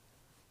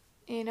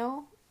 You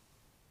know?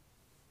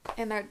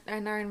 And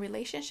are in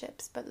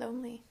relationships, but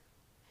lonely.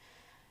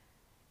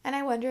 And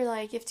I wonder,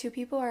 like, if 2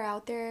 people are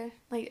out there,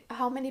 like,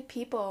 how many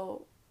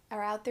people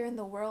are out there in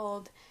the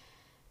world,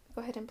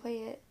 go ahead and play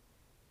it,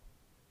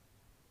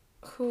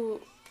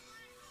 who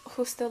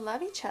still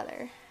love each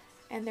other,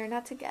 and they're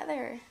not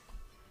together,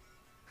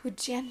 who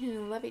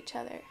genuinely love each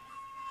other.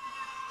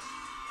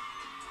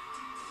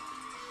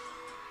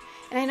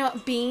 And I know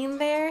being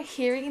there,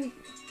 hearing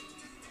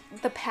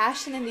the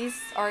passion in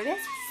these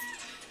artists,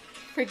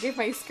 forgive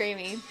my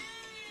screaming.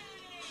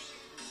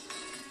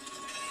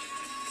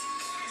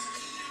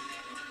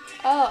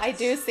 Oh, I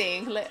do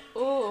sing.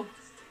 Ooh.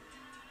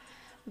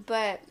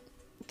 But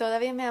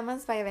Todavía Me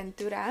Amas by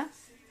Aventura.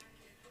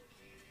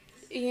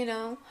 You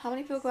know, how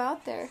many people go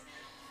out there?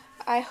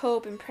 I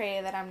hope and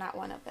pray that I'm not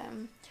one of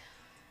them.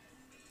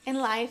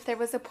 In life, there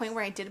was a point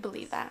where I did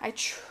believe that. I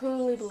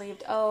truly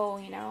believed,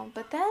 you know.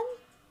 But then,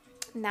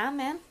 nah,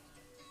 man.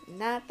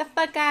 Not the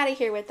fuck out of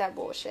here with that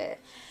bullshit.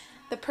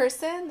 The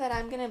person that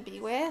I'm going to be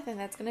with and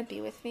that's going to be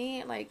with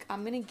me, like,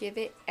 I'm going to give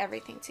it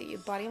everything to you.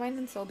 Body, mind,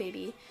 and soul,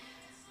 baby.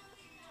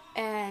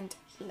 And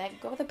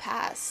let go of the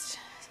past.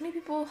 So many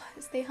people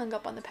stay hung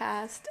up on the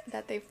past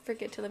that they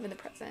forget to live in the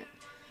present.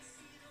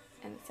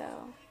 And so,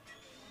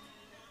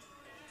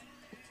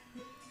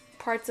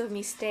 parts of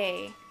me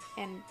stay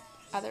and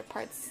other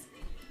parts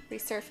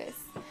resurface.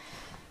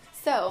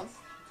 So,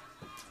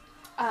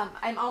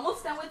 I'm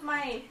almost done with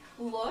my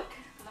look.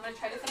 I'm going to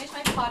try to finish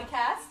my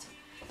podcast.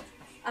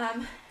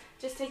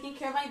 Just taking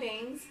care of my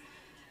bangs.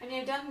 I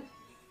mean, I've done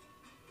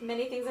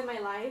many things in my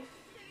life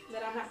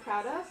that I'm not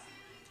proud of.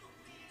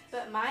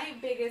 But my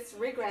biggest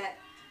regret,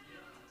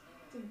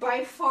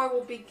 by far,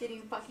 will be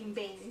getting fucking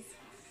bangs.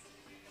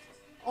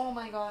 Oh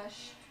my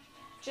gosh.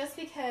 Just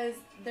because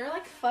they're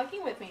like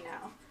fucking with me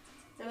now.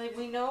 They're like,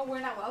 we know we're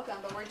not welcome,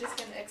 but we're just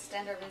going to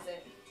extend our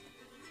visit.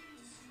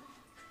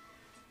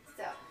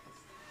 So,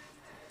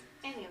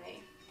 anyway.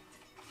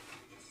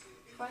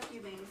 Fuck you,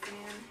 bangs,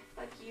 man.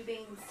 Fuck you,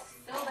 bangs.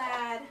 So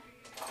bad.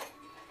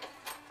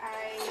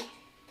 I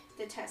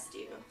detest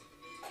you.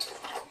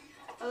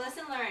 But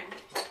lesson learned.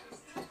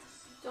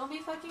 Don't be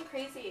fucking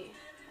crazy.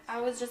 I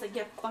was just like,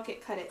 yeah, fuck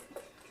it, cut it.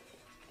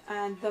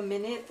 And the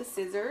minute the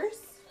scissors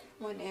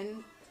went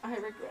in, I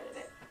regretted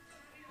it.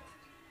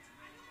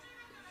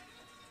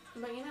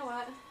 But you know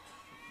what?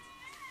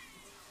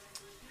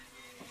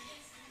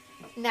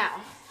 Now,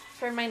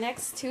 for my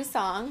next 2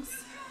 songs,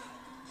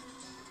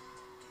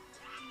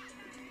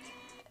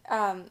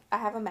 I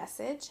have a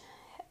message.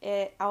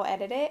 I'll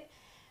edit it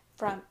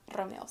from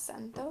Romeo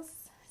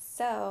Santos.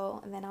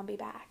 So, and then I'll be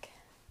back.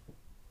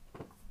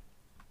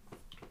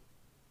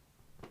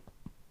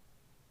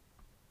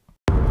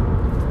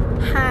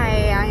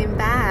 Hi, I am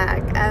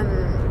back.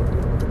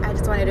 I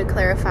just wanted to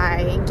clarify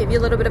and give you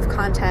a little bit of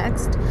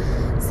context.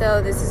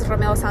 So this is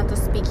Romeo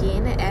Santos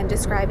speaking and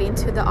describing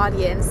to the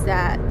audience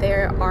that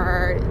there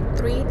are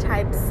 3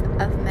 types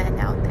of men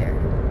out there.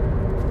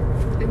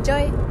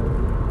 Enjoy.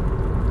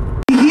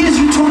 He hears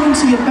you talking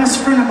to your best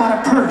friend about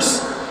a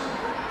purse.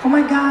 Oh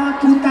my God,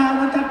 puta, I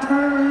want that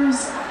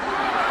purse.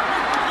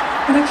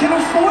 But I can't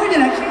afford it.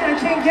 I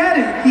can't get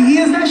it. He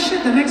hears that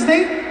shit the next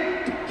day.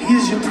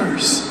 Here's your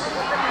purse.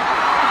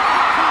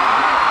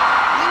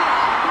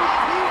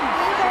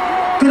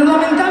 Pero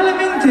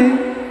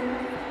lamentablemente,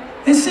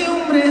 ese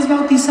hombre es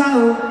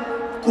bautizado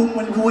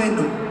como el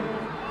bueno.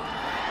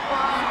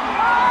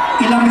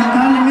 Y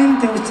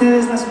lamentablemente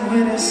ustedes, las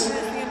mujeres,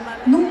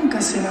 nunca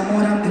se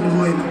enamoran del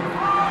bueno.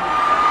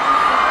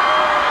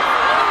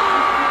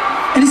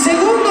 El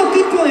segundo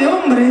tipo de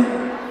hombre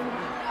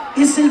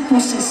es el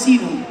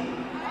posesivo.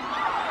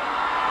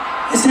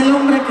 Es el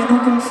hombre que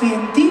no confía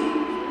en ti,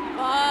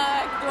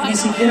 ni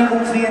siquiera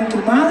confía en tu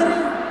madre,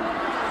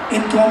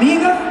 en tu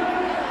amiga.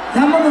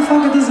 That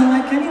motherfucker doesn't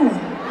like anyone.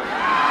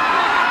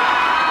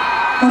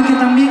 Porque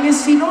también es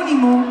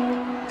sinónimo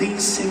de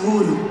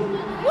inseguro.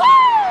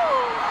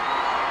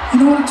 You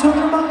know what I'm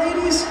talking about,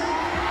 ladies?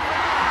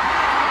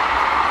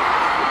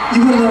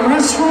 You go to the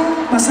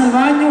restroom, vas al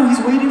baño,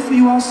 he's waiting for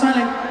you outside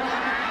like,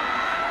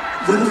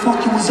 where the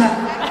fuck you was at?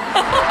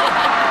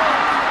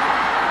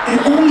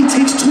 It only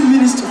takes 2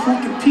 minutes to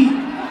fucking pee.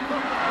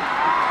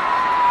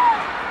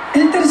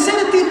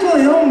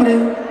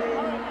 hombre,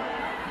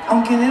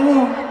 aunque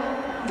debo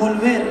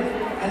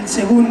volver al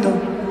segundo,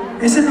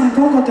 ese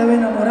tampoco te va a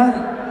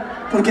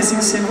enamorar, porque es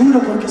inseguro,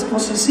 porque es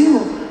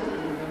posesivo.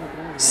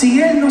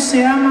 Si él no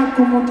se ama,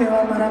 ¿cómo te va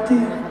a amar a ti?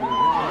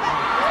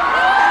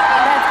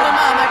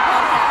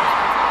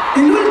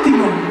 El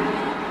último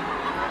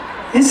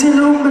es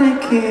el hombre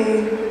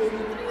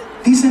que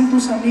dicen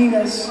tus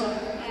amigas,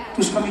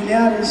 tus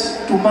familiares,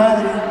 tu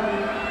madre,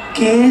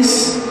 que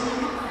es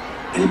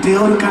el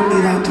peor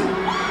candidato.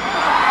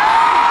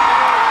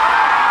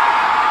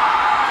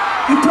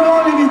 Es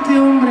probable que este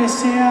hombre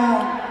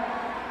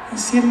sea, en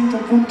cierto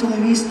punto de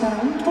vista,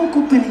 un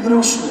poco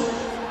peligroso.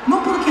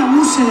 No porque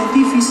abuse de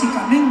ti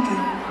físicamente,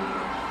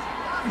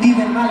 ni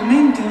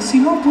verbalmente,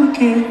 sino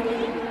porque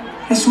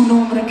es un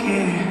hombre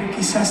que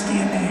quizás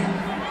tiene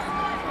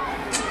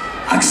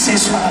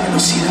acceso a la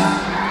velocidad,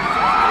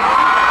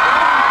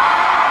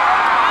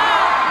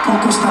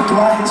 pocos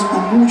tatuajes o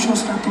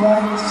muchos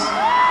tatuajes,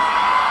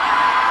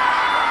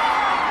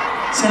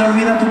 se le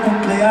olvida tu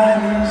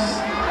cumpleaños,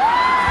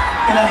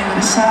 el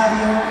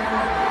aniversario,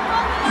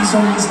 he's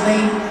always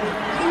late,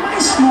 he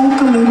might smoke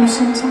a little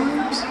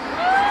sometimes,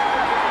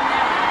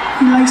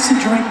 he likes to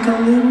drink a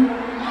little,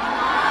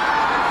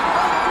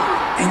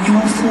 and you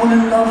will fall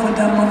in love with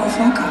that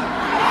motherfucker.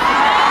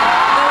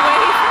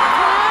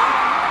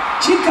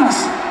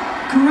 Chicas,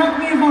 correct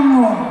me if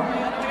I'm wrong.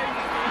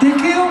 ¿De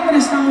qué hombre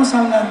estamos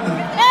hablando?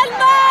 ¡El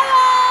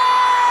malo!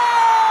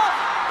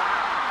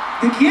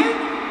 ¿De quién?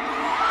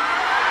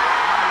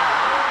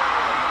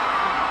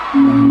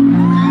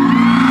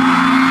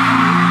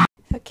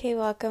 Okay,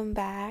 welcome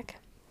back.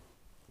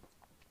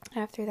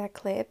 After that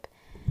clip,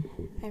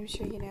 I'm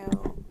sure you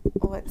know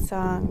what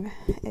song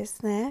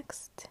is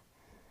next.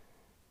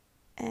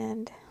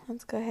 And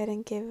let's go ahead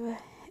and give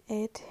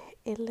it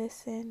a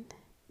listen.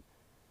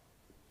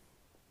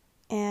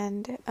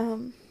 And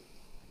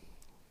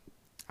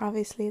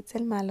obviously it's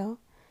El Malo.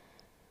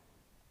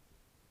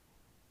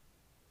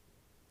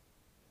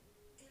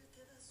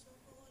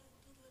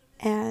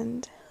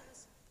 And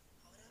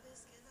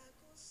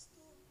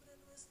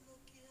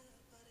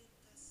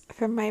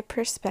from my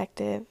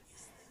perspective,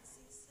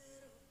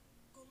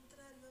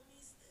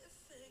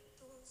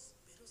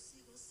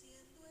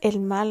 El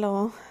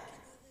Malo,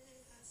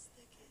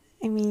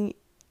 I mean,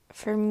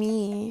 for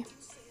me,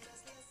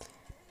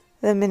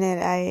 the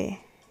minute I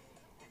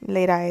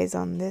laid eyes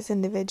on this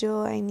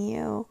individual, I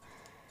knew,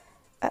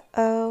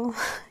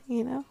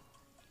 you know,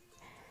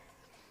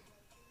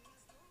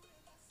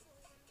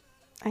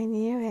 I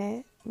knew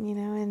it, you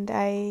know, and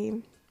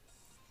I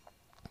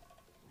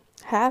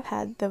have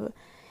had the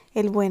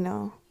el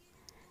bueno,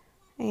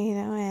 you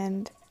know,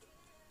 and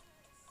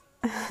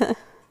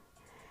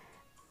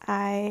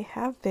I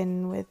have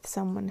been with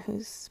someone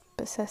who's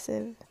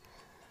possessive,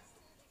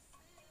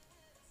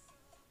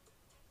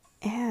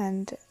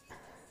 and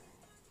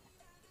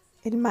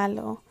el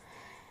malo,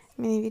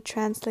 I mean, if you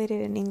translate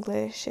it in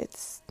English,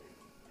 it's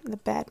the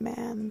bad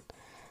man,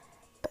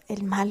 but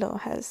el malo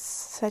has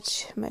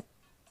such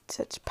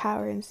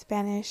power in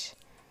Spanish.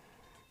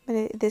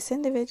 But this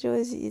individual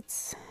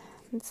it's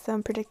the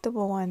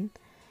unpredictable one.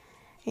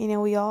 You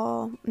know, we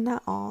all,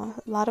 not all,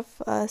 a lot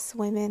of us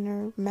women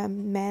or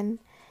men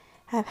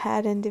have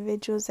had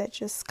individuals that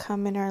just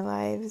come in our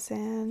lives,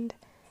 and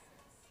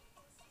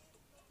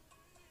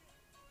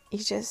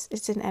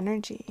it's an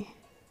energy.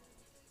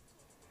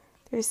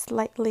 They're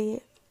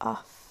slightly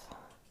off.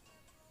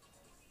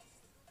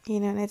 You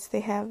know, and they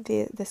have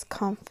this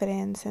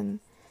confidence, and,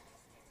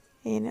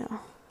 you know,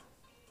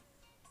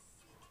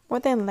 more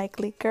than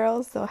likely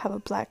girls, they'll have a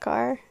black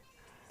car.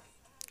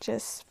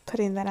 Just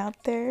putting that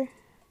out there.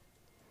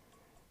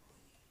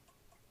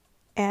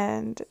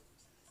 And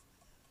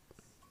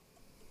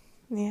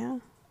yeah,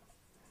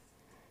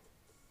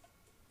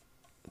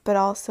 but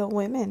also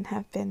women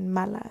have been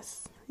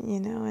malas, you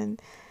know,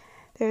 and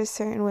there's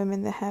certain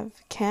women that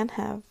can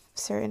have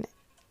certain,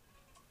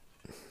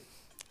 I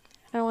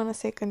don't want to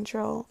say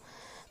control,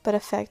 but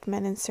affect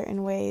men in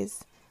certain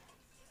ways.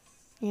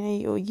 You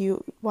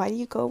know, why do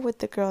you go with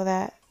the girl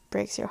that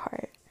breaks your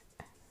heart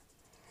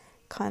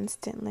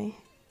constantly?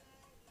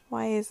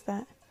 Why is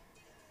that?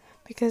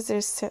 Because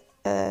there's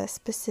a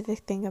specific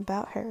thing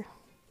about her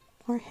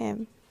or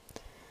him.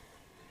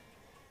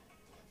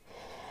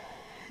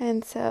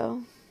 And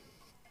so,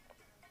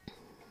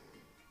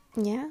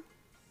 yeah,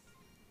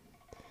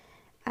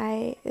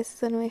 this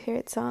is one of my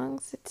favorite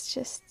songs. It's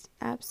just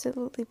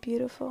absolutely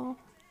beautiful.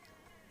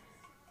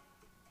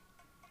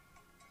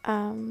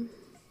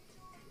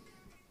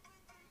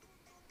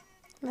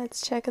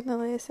 Let's check on the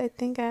list. I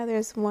think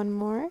there's one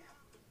more.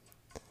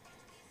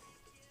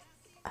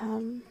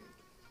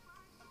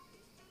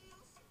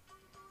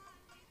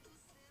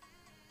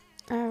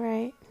 All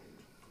right.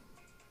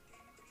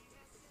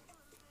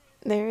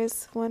 There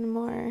is one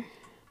more.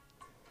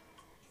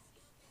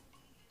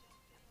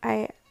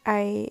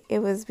 It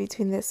was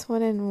between this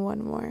one and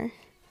one more.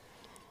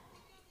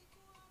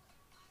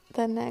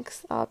 The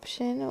next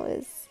option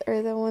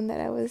or the one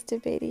that I was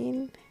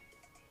debating,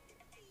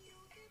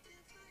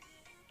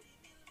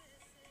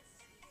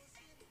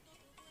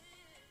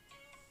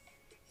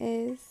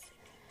 is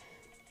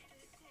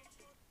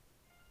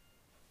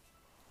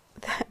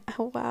that,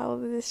 wow,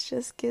 this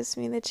just gives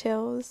me the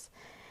chills.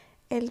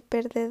 El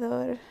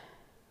perdedor.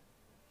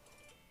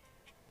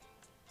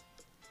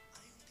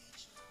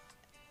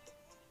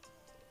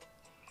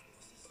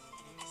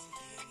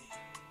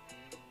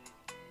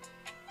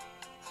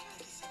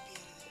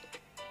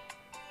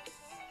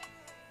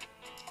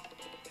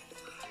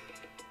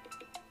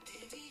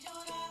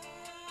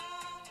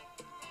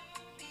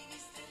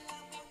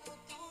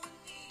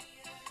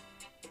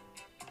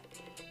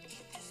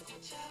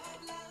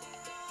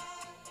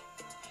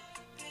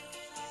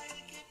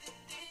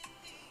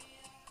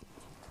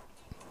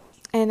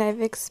 And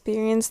I've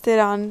experienced it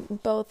on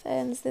both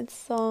ends. This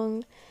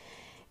song,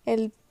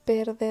 El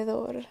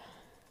Perdedor.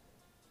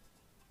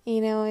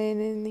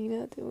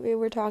 And we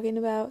were talking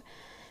about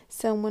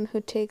someone who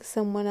takes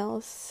someone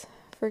else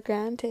for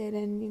granted.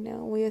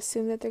 And, we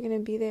assume that they're going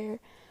to be there.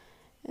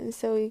 And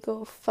so we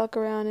go fuck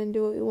around and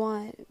do what we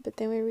want. But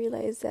then we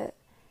realize that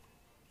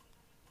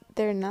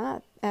they're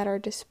not at our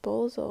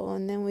disposal.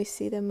 And then we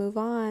see them move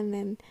on.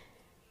 And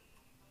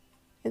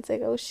it's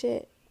like, oh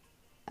shit.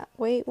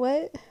 Wait,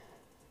 what?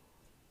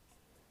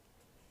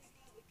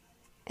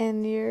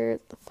 And you're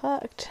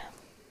fucked.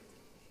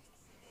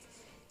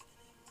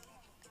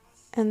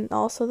 And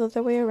also the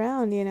other way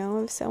around,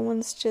 if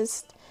someone's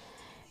just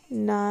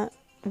not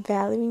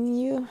valuing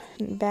you,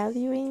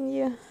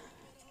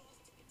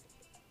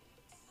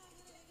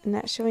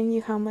 not showing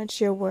you how much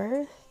you're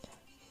worth,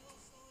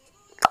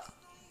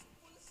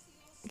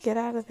 get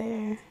out of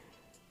there.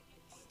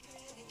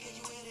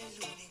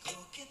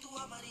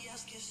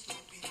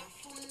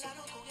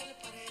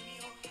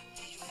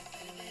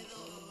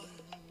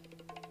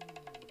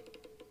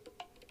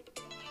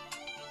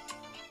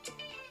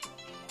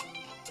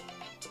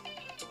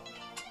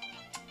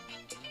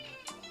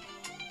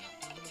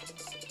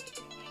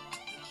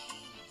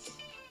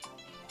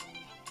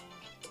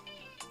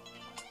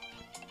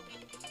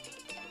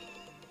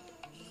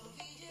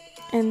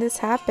 And this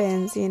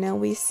happens,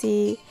 we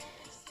see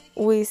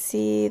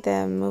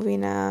them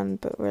moving on,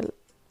 but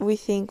we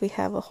think we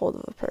have a hold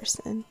of a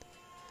person,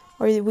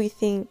 or they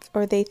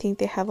think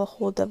they have a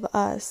hold of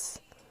us.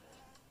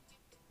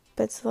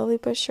 But slowly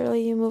but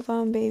surely you move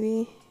on,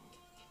 baby.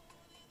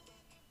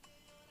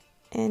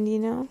 And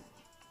you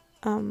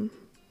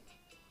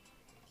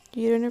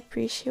don't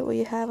appreciate what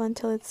you have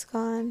until it's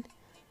gone.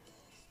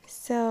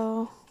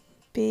 So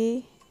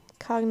be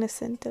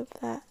cognizant of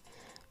that.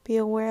 Be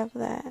aware of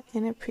that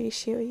and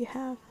appreciate what you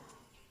have.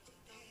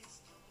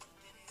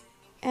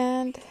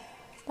 And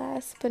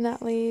last but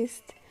not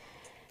least,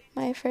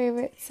 my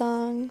favorite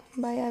song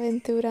by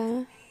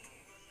Aventura.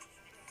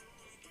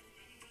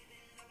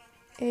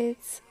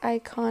 It's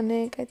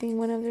iconic. I think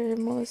one of their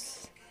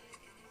most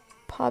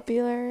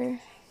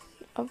popular,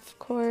 of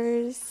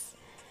course.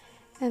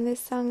 And this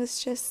song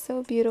is just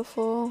so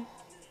beautiful.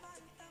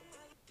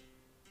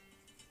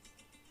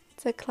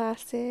 It's a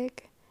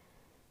classic.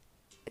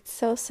 It's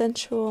so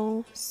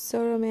sensual,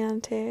 so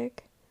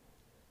romantic.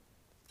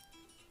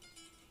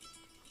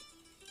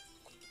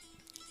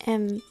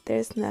 And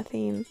there's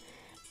nothing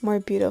more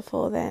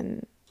beautiful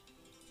than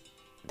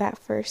that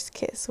first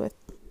kiss with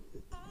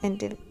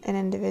an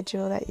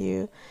individual that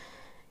you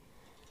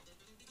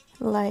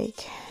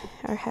like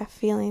or have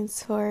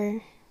feelings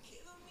for.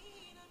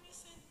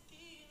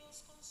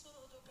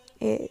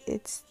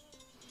 It's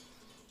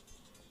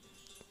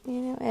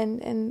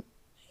and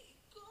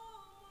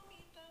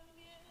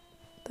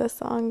the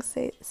song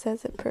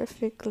says it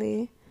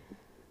perfectly.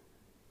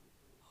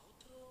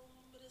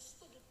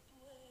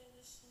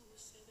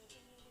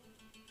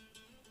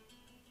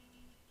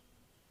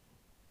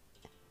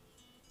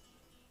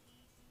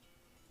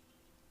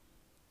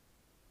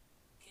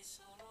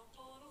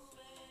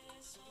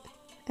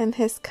 And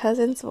his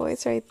cousin's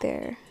voice right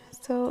there.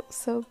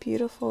 So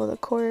beautiful, the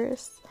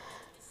chorus.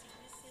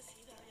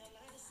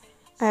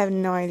 I have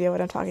no idea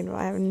what I'm talking about.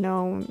 I have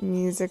no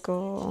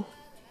musical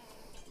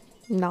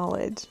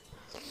knowledge.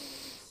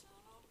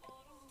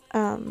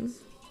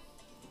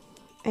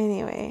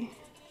 Anyway,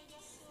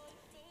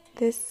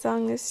 this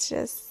song is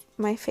just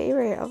my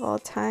favorite of all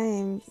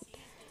time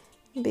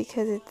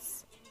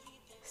because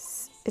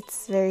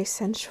it's very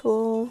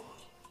sensual.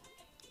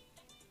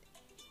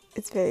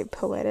 It's very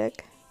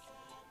poetic.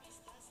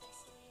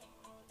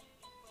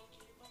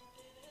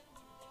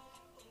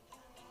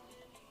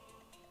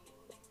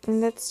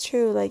 And that's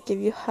true. Like if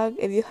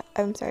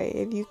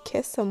you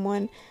kiss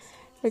someone,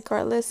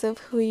 regardless of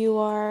who you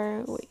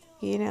are,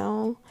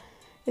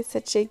 it's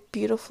such a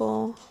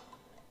beautiful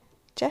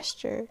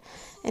gesture.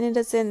 And it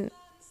doesn't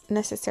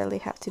necessarily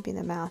have to be in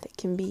the mouth. It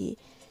can be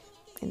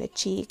in the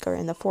cheek or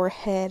in the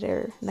forehead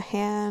or the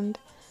hand.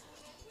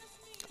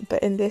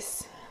 But in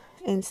this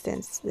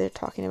instance, they're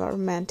talking about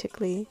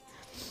romantically.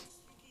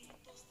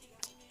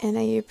 And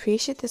I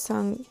appreciate the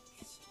song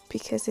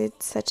because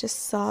it's such a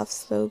soft,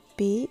 slow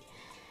beat.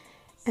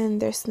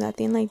 And there's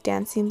nothing like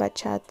dancing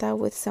bachata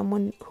with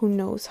someone who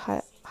knows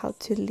how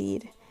to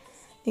lead.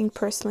 I think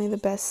personally the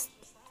best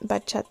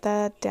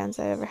bachata dance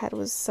I ever had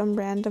was some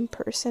random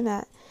person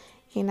at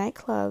a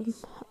nightclub,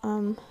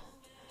 like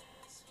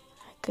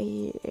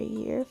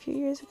a few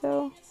years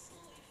ago.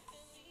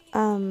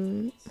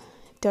 Don't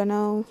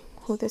know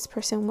who this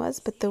person was,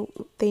 but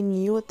they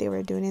knew what they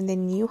were doing and they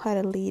knew how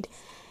to lead,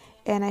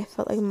 and I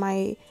felt like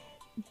my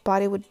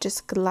body would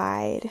just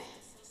glide.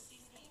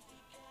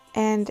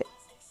 And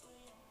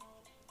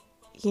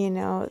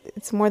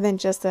it's more than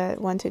just a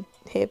 1-2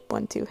 hip,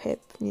 1-2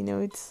 hip.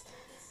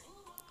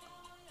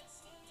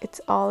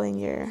 It's all in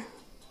your,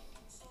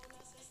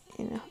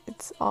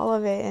 it's all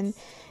of it. And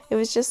it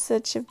was just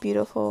such a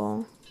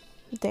beautiful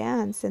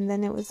dance. And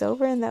then it was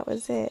over and that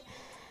was it.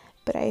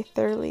 But I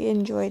thoroughly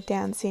enjoyed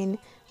dancing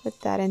with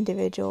that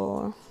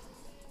individual,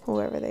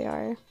 whoever they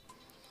are.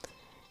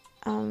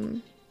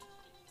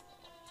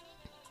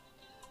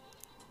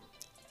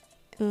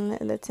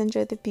 Let's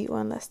enjoy the beat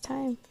one last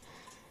time.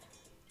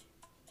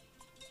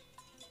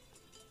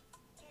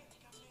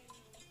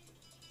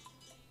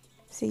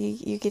 So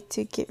you get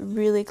to get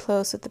really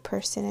close with the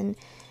person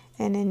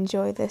and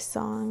enjoy this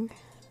song.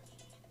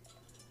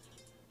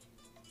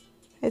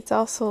 It's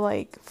also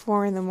like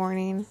 4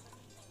 a.m.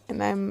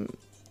 and I'm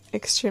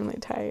extremely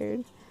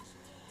tired.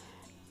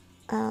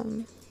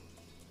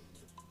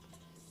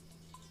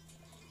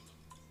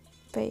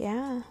 But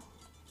yeah,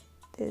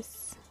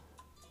 this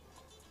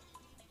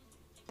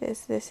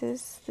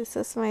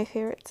is my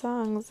favorite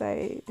songs.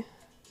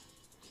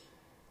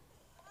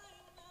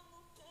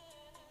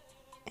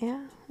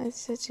 Yeah,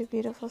 it's such a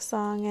beautiful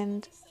song,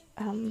 and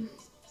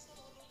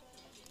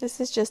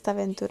this is just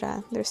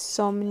Aventura. There's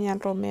so many on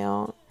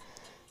Romeo,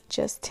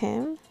 just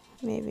him.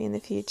 Maybe in the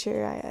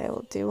future I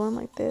will do one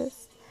like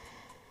this.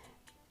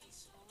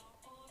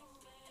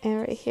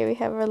 And right here we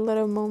have our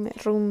little moment,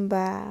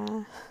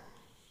 rumba.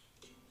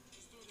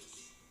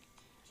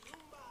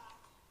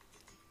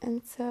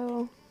 And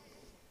so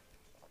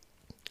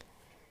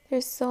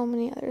there's so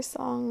many other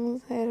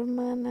songs.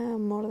 Hermana,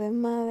 Amor de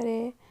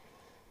Madre,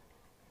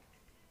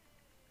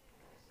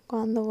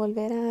 Cuando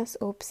Volverás,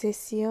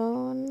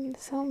 Obsesión,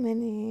 so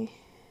many.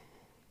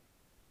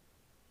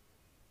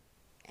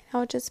 And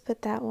I'll just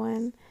put that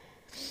one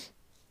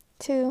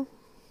to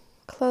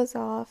close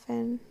off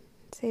and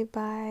say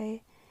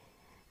bye.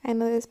 I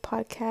know this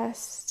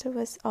podcast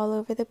was all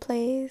over the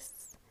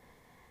place,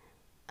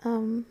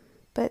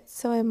 but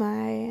so am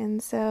I,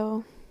 and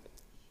so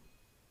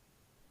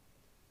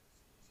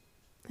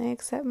I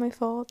accept my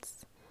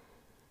faults.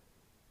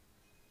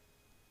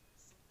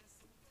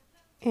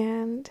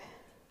 And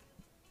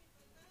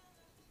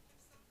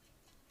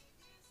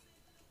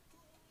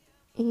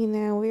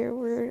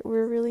we're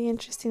really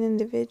interesting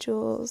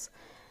individuals.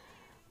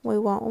 We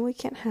want what we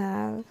can't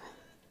have,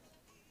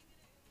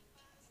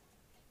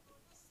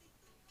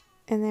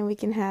 and then we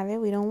can have it,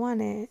 we don't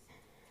want it.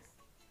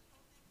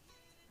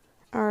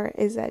 Or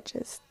is that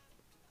just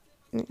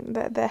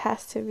that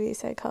has to be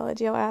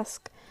psychology? I'll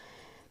ask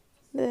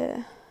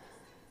the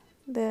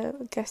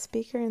guest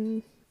speaker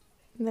in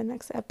the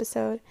next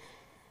episode.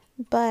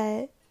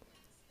 But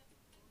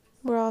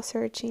we're all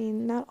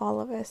searching. Not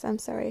all of us, I'm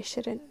sorry, I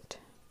shouldn't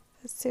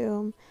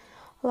assume.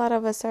 A lot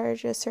of us are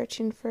just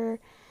searching for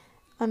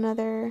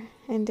another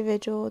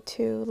individual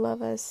to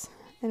love us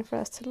and for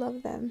us to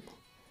love them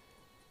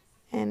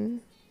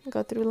and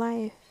go through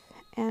life.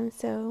 And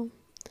so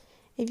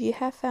if you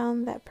have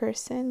found that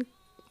person,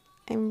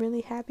 I'm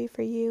really happy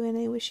for you and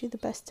I wish you the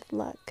best of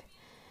luck.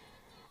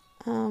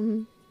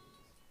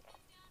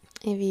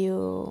 If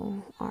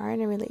you are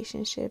in a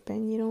relationship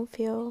and you don't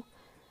feel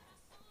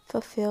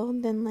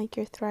fulfilled, then like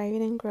you're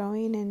thriving and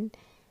growing, and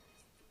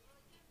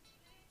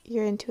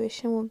your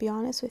intuition will be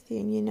honest with you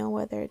and you know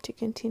whether to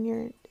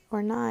continue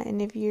or not. And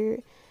if you're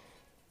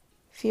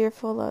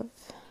fearful of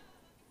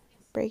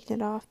breaking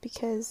it off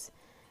because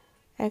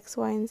X,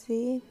 Y, and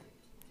Z,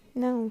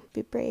 no,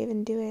 be brave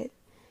and do it.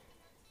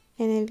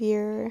 And if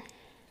you're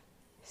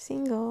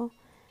single,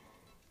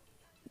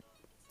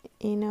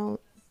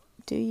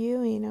 do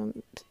you,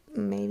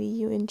 maybe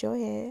you enjoy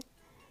it.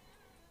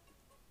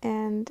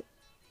 And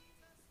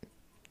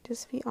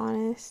just be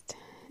honest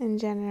in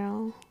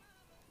general.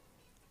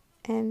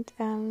 And,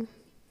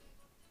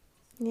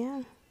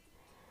 yeah.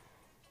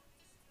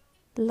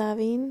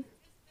 Loving,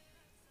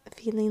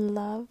 feeling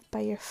loved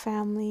by your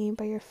family,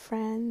 by your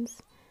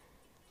friends,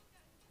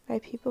 by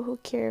people who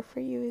care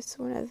for you is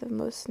one of the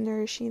most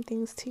nourishing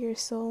things to your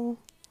soul.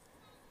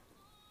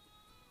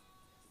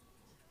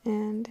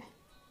 And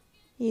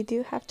you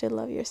do have to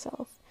love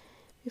yourself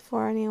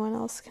before anyone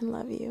else can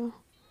love you.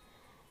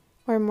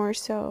 Or more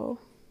so,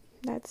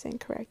 that's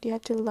incorrect. You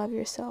have to love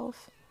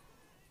yourself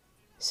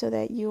so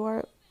that you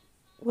are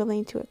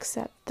willing to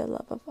accept the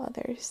love of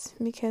others.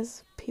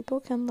 Because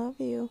people can love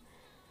you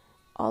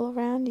all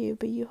around you,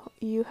 but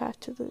you have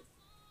to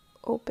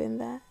open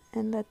that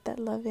and let that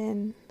love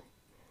in.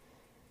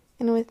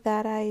 And with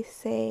that, I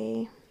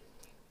say,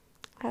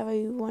 have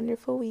a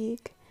wonderful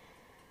week.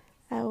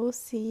 I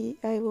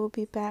will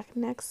be back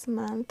next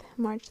month,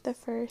 March the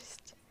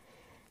 1st,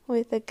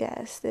 with a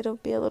guest. It'll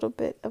be a little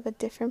bit of a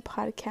different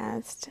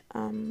podcast.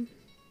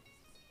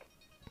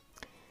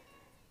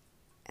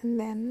 And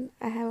then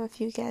I have a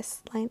few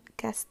guests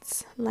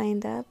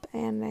lined up,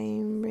 and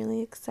I'm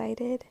really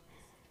excited.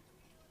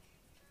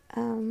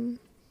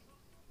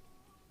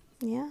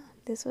 Yeah,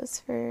 this was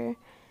for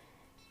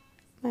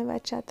my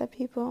bachata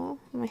people,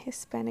 my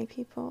Hispanic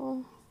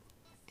people,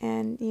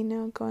 and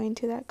going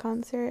to that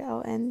concert.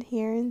 I'll end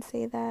here and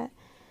say that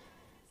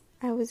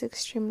I was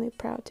extremely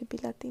proud to be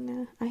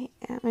Latina. I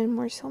am, and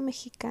more so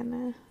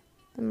Mexicana.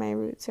 My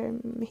roots are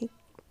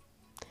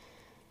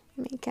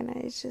Mexicana.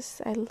 It's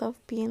just, I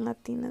love being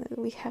Latina.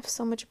 We have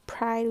so much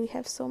pride. We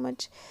have so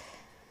much.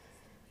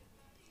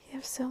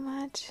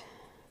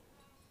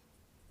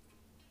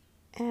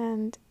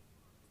 And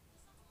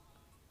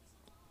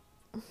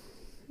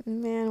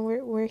man,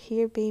 we're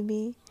here,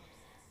 baby.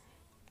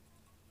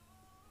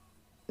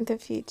 The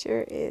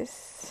future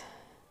is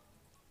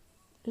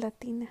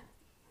Latina.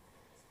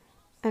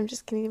 I'm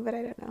just kidding, but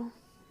I don't know.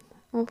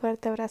 Un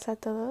fuerte abrazo a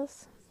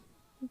todos.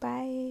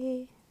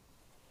 Bye.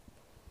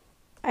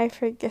 I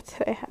forget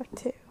that I have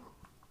to.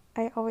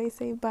 I always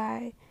say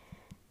bye,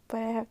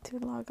 but I have to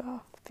log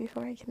off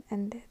before I can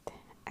end it.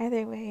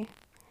 Either way,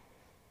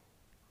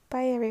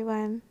 bye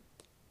everyone.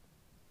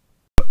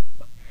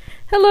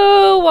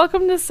 Hello,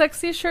 welcome to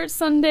Sexy Shirt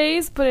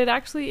Sundays, but it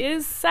actually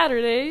is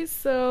Saturday,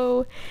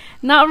 so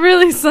not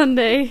really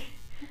Sunday.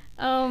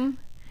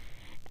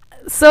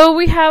 So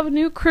we have a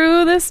new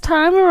crew this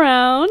time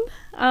around.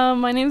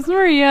 My name's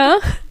Maria.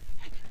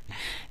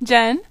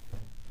 Jen.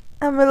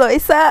 I'm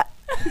Eloisa.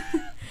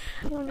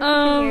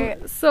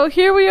 So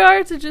here we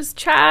are to just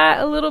chat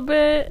a little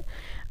bit.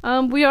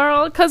 We are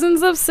all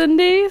cousins of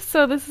Cindy,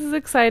 so this is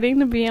exciting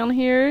to be on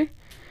here.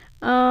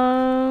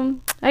 I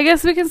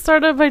guess we can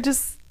start off by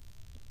just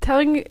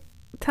telling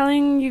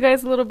you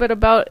guys a little bit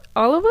about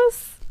all of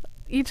us,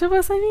 each of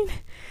us. I mean,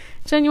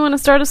 Jen, you want to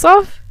start us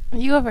off?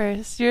 You go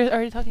first. You're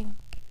already talking.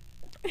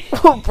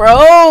 Oh,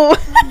 bro.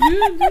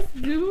 You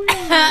just do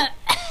it.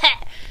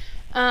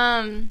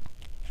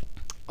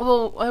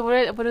 Well,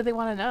 what do they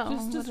want to know?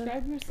 Just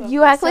describe yourself.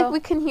 You act like we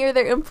can hear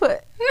their input.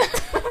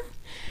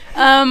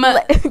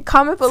 Comment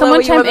Comment below someone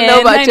what you want to chime know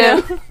in. about I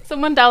Jen. know.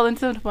 Someone dial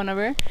into the phone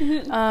number.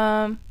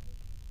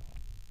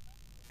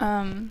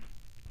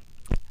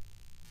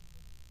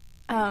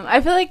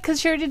 I feel like because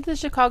she already did the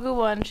Chicago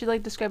one, she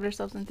like described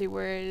herself in 3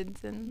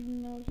 words,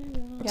 and No, she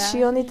didn't. Yeah.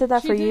 She only did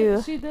that for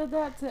you. She did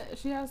that.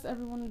 She asked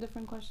everyone a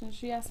different question.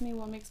 She asked me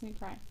what makes me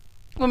cry.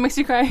 what makes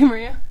you cry,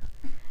 Maria?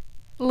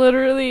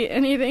 Literally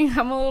anything.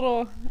 I'm a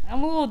little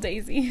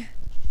Daisy.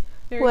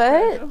 Very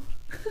What?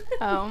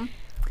 fragile.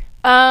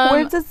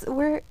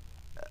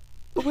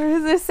 Where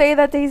does it say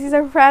that daisies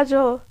are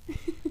fragile?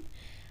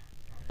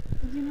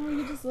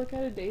 You just look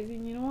at a daisy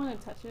and you don't want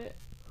to touch it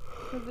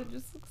because it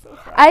just looks so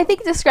fragile. I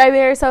think describing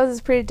ourselves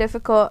is pretty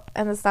difficult,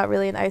 and it's not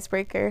really an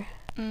icebreaker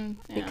Yeah.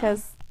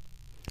 because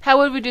How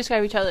would we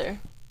describe each other?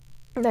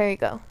 there you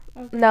go.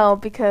 Okay. No,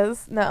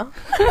 because no,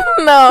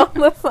 no,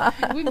 that's not.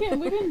 we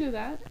can do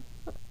that.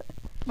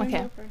 You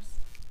Okay. go first.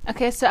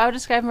 Okay, so I would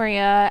describe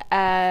Maria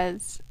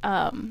as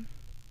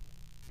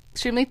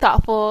extremely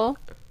thoughtful,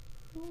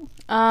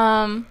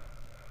 hard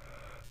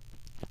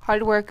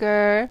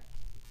worker,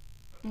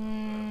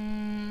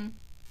 and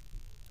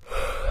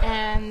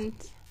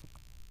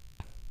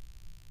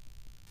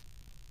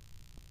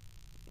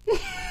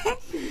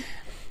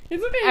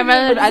It's okay. I'm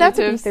running out of It have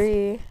to be adjectives.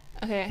 3.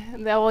 Okay,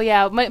 well,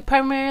 yeah,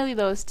 primarily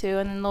those 2,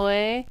 and then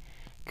Loy,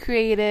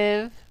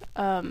 creative,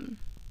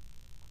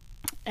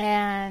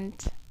 and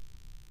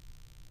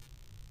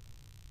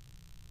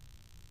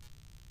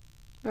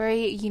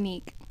very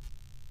unique.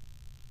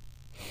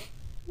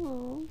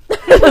 Aw.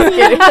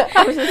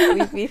 I was just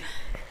sleepy.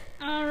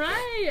 All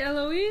right,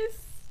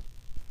 Eloise.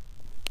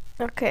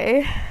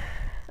 Okay.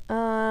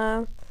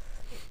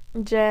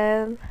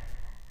 Jen.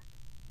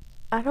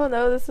 I don't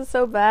know. This is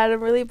so bad.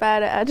 I'm really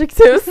bad at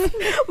adjectives.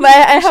 But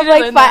I have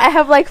like I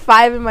have like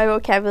 5 in my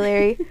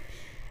vocabulary.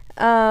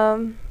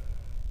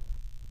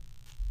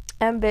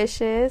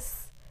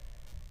 Ambitious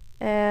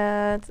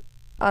and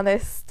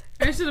honest.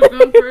 I should have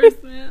gone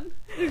first, man.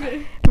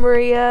 Okay.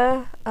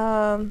 Maria,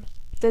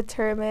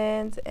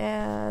 determined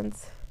and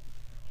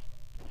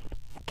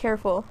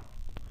careful.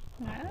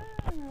 Wow.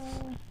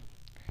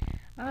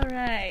 All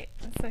right.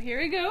 So here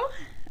we go.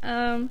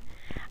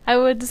 I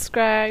would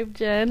describe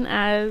Jen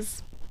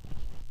as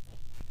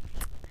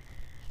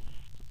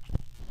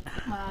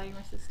Wow, you're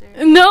my sister.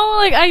 no,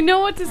 like I know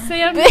what to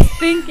say. I'm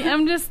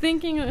just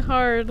thinking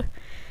hard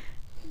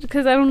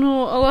because I don't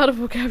know a lot of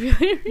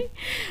vocabulary.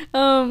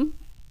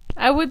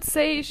 I would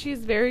say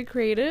she's very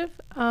creative.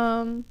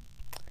 I'm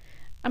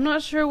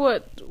not sure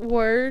what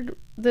word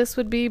this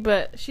would be,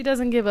 but she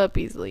doesn't give up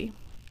easily.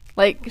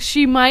 Like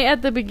she might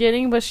at the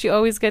beginning, but she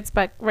always gets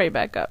right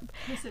back up.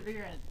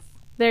 Perseverance.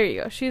 There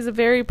you go. She's a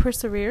very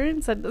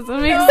perseverance. That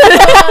doesn't make No, sense.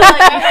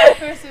 like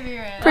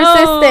perseverance.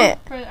 Persistent.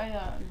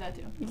 That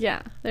too.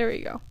 Yeah, there we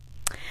go.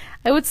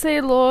 I would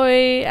say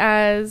Loy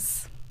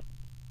as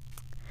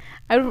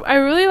I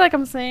really like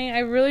I'm saying I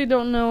really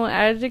don't know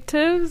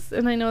adjectives,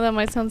 and I know that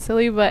might sound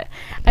silly, but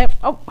I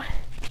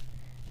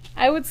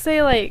would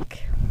say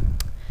like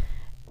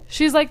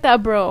she's like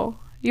that bro.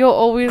 You'll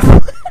always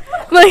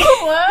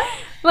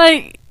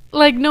like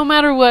no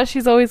matter what,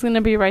 she's always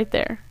gonna be right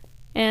there.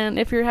 And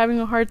if you're having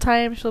a hard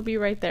time, she'll be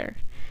right there.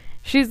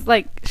 She's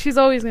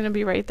always gonna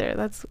be right there.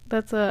 That's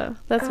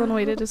one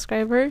way to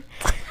describe her.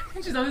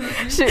 She's always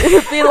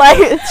she'd be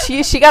like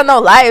she got no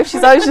life.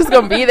 She's always just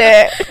gonna be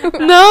there.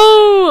 No,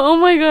 oh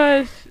my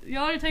gosh,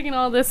 y'all are taking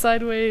all this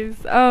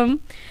sideways.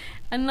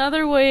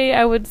 Another way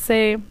I would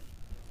say,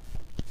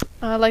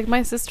 like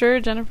my sister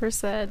Jennifer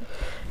said,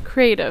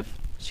 creative.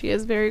 She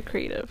is very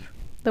creative.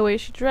 The way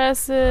she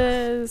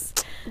dresses.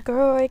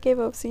 Girl, I gave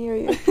up senior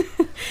year.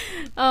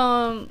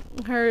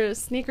 Her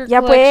sneaker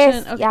Yeah,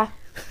 collection. pues. Okay. Yeah.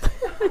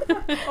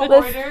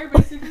 Order,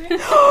 basically.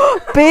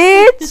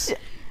 Bitch!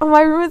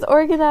 My room is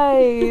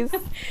organized.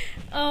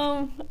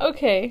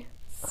 Okay.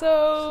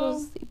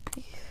 So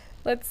sleepy.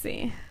 let's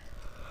see.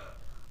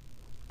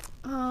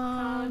 Be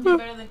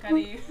better than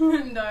Kari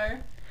and Dar.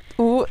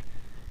 Ooh.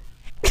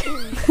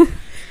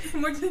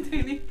 More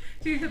tiny.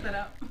 She can cut that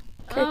out.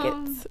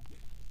 Crickets.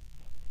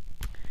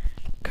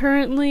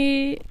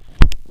 Currently,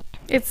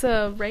 it's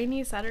a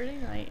rainy Saturday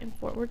night in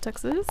Fort Worth,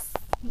 Texas.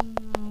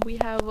 We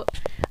have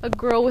a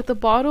girl with a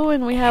bottle,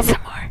 and we have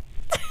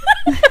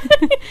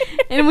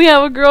and we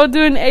have a girl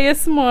doing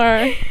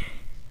ASMR.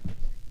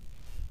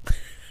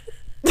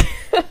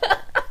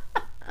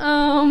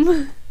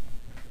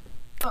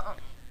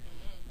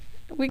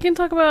 We can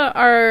talk about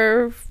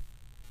our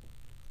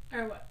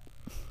what?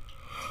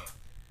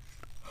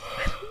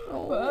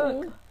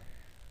 Oh.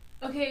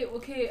 Okay.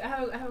 I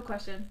have a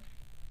question.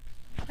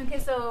 Okay,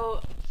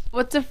 so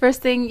what's the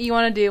first thing you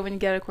want to do when you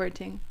get out of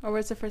quarantine? Or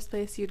what's the first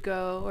place you'd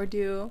go or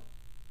do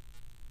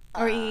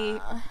or eat?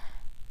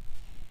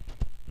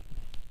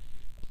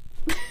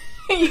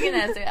 You can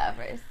answer that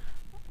first.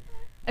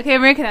 Okay,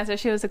 Maria can answer.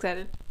 She was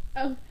excited.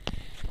 Oh.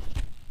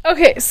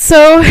 Okay,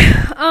 so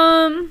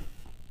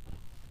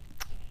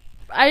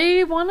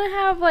I want to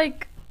have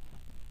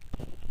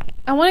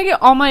I want to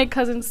get all my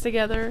cousins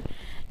together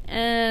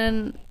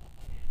and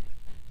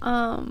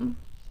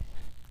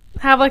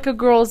have a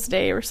girls'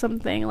 day or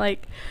something,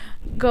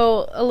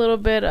 go a little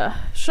bit of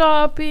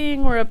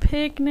shopping or a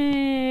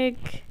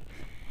picnic.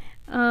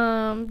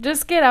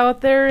 Just get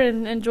out there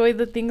and enjoy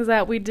the things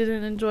that we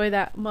didn't enjoy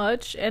that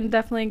much, and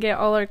definitely get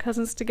all our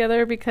cousins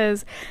together,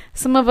 because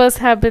some of us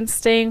have been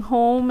staying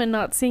home and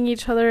not seeing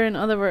each other, and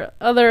the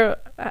other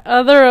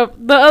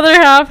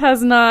half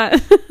has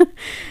not.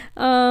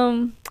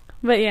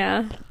 But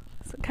yeah,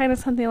 so kind of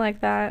something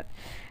like that.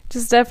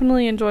 Just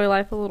definitely enjoy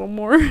life a little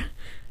more.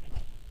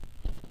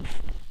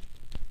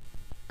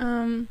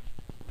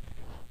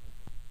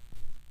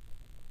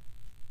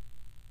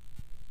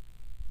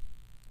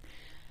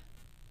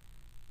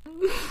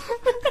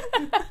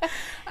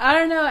 I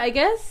don't know. I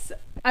guess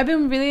I've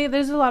been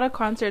there's a lot of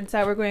concerts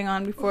that were going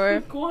on before.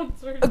 Girl,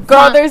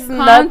 there's Concerts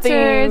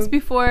nothing.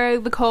 before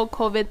the whole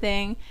COVID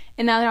thing,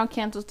 and now they're all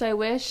canceled. So I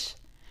wish,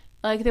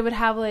 they would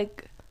have a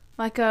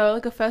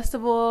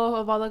festival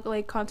of all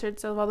the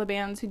concerts of all the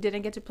bands who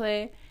didn't get to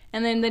play,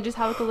 and then they just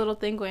have a little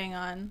thing going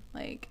on.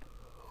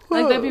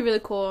 That'd be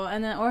really cool.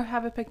 And then or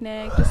have a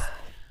picnic, just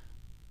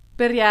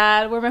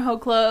yeah, wear my whole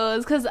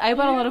clothes, because I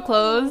bought a lot of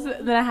clothes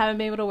that I haven't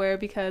been able to wear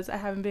because I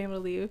haven't been able to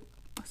leave.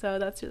 So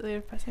that's really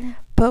depressing.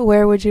 But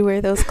where would you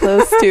wear those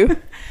clothes to?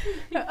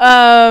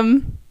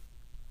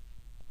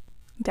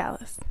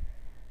 Dallas.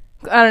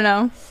 I don't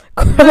know.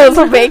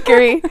 Carl's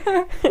Bakery.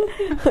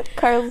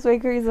 Carl's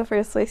Bakery is the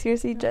first place you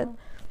see Jen.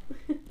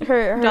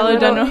 Her Dollar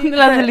General.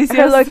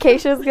 Her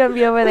location's gonna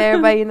be over there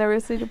by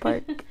University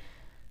Park.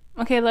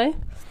 Okay, Lay.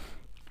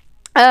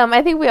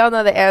 I think we all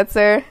know the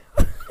answer.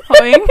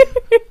 Hoeing?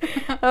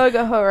 I'm gonna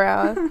go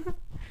around.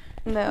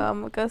 No, I'm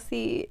gonna go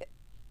see.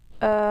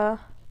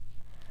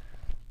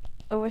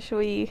 What should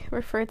we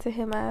refer to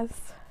him as?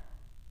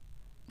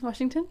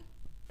 Washington?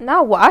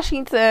 Not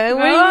Washington.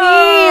 What do you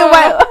mean?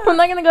 Why? I'm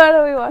not gonna go all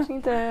the way to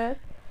Washington.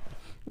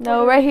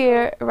 No, right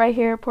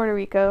here, Puerto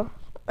Rico.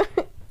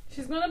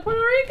 She's going to Puerto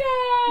Rico!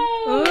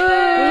 Ooh.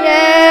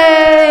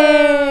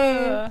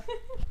 Yay!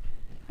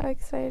 How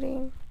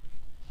exciting.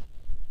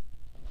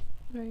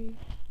 Right.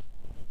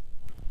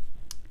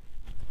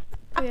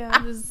 Yeah,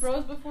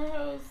 Bros before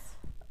hoes.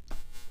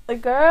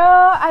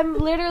 Girl, I'm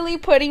literally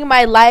putting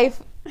my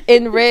life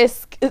in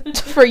risk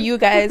for you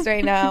guys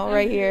right now,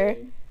 right here.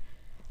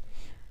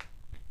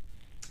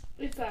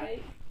 It's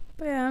alright.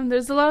 But yeah,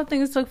 there's a lot of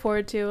things to look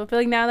forward to. I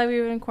feel now that we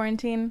were in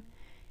quarantine,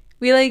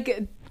 we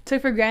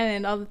took for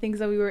granted all the things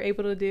that we were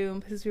able to do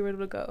and places we were able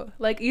to go.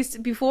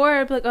 Before,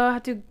 I'd be oh, I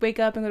have to wake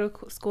up and go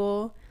to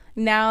school.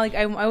 Now,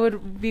 I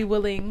would be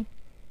willing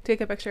to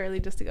wake up extra early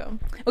just to go.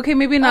 Okay,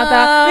 maybe not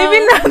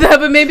that,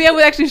 but maybe I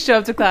would actually show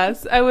up to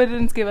class. I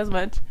wouldn't skip as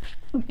much.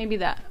 Maybe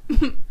that.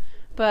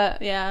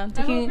 But yeah,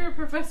 I hope your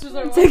professors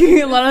are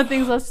taking a lot of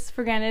things less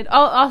for granted.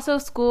 Also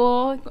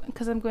school,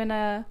 because I'm going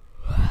to.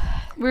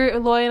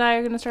 Loy and I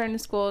are going to start new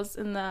schools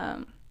in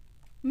the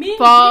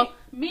fall.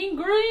 Mean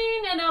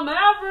Green and a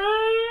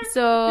Maverick.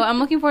 So I'm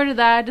looking forward to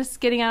that. Just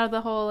getting out of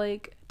the whole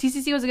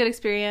TCC was a good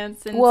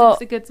experience, and Well,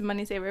 it's a good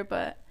money saver,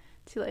 but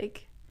to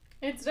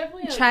It's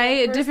definitely try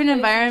a different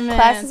environment.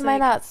 Classes might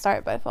not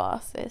start by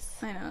fall, sis.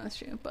 I know, that's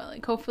true. But,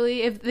 like,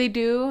 hopefully, if they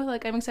do,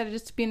 like, I'm excited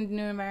just to be in a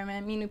new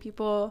environment, meet new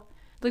people.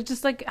 Like,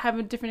 just, like, have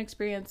a different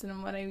experience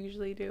than what I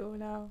usually do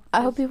now.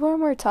 I hope people are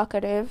more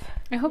talkative.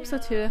 I hope so,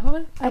 too. I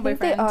hope I think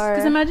they are.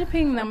 Because imagine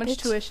paying that much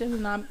Bitch. tuition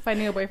and not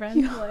finding a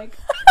boyfriend. Like,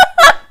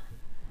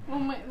 Oh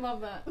my,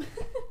 love that.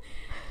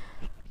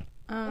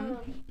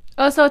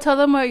 so tell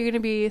them what you're going to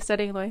be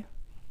studying, Loy.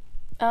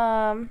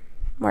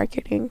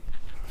 Marketing.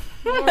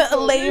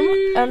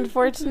 Lame,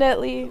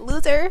 unfortunately.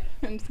 Loser.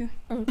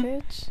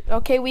 Bitch.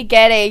 Okay, we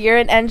get it. You're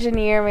an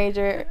engineer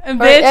major.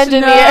 Bitch,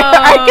 engineer. no.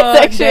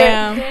 Architecture.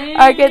 Damn.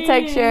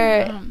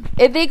 Architecture.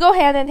 If they go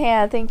hand in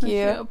hand, thank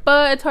you.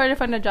 But it's hard to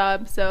find a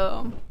job,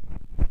 so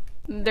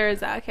there's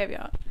that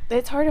caveat.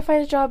 It's hard to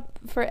find a job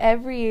for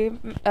every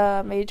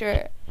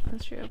major.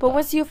 That's true. But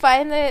once you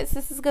find it,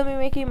 sis is gonna be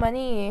making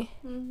money.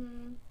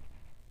 Me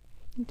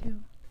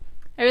too.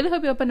 I really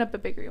hope you open up a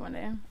bakery one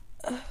day.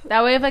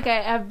 That way, if like I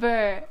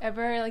ever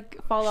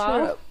like fall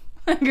off,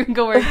 I can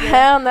go work there.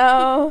 Hell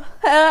no.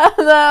 Hell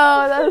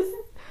no. That's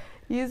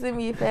using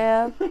me,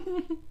 fam.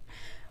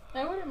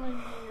 I wouldn't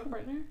mind being your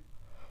partner.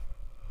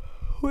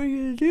 What are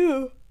you gonna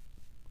do?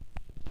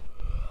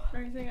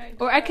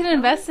 Or I can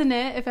invest in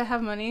it if I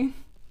have money.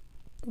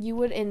 You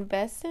would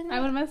invest in it? I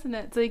would invest in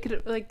it so you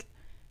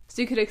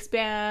could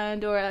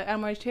expand or add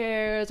more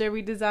chairs or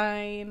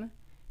redesign.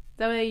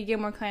 That way you get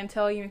more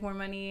clientele, you make more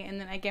money,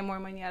 and then I get more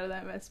money out of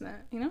that investment,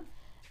 you know?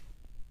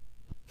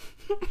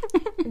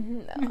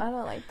 No, I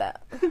don't like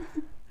that.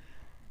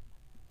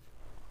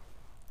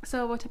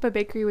 So what type of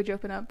bakery would you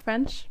open up?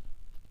 French?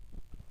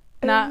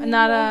 Not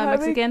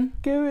Mexican?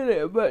 Given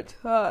it much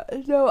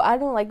thought. No, I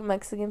don't like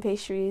Mexican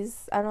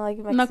pastries. I don't like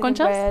Mexican No conchas?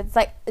 breads.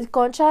 Like,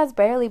 conchas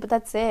barely, but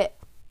that's it.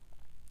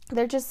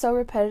 They're just so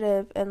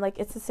repetitive, and, like,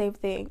 it's the same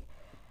thing.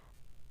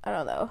 I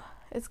don't know.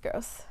 It's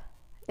gross.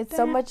 It's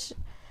so much...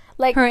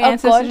 Like, her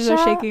ancestors concha,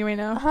 are shaking right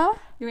now. Huh?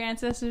 Your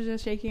ancestors are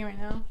shaking right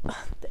now.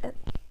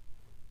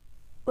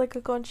 Like,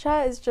 a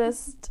concha is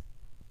just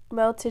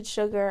melted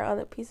sugar on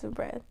a piece of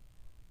bread.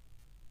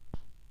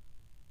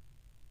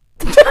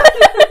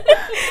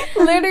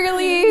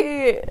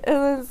 Literally. And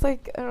then it's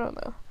like, I don't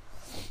know.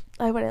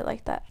 I wouldn't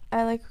like that.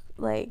 I like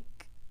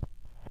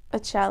a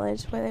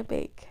challenge when I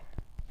bake.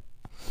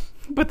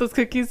 Put those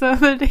cookies the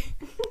other day.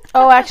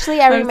 Oh,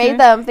 actually, I remade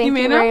them. Thank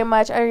you them? very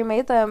much. I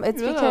remade them.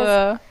 It's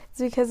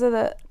because of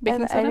the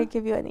baking soda? I didn't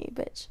give you any,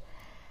 bitch.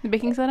 The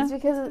baking soda? It's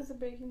because of the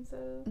baking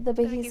soda. the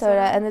baking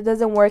soda, and it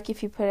doesn't work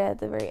if you put it at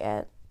the very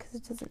end because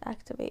it doesn't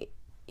activate.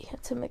 You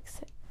have to mix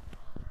it.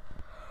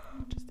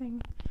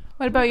 Interesting.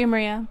 What about you,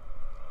 Maria?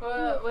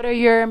 What are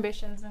your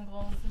ambitions and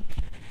goals?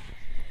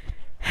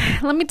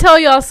 Let me tell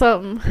y'all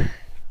something.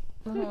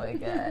 Oh my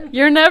god.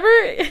 You're never...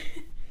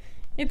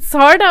 It's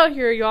hard out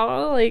here,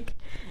 y'all. Like,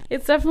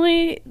 it's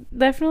definitely,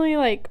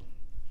 like...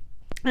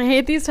 I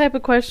hate these type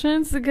of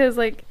questions because,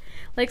 like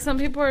some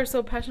people are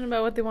so passionate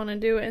about what they want to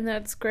do, and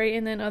that's great.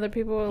 And then other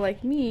people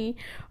like me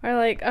are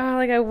like, oh,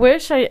 like I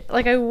wish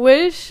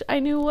I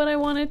knew what I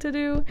wanted to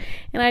do.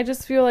 And I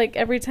just feel like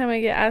every time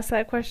I get asked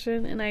that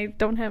question and I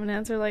don't have an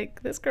answer,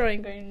 like, this girl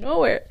ain't going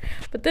nowhere.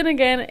 But then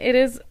again,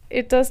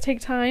 it does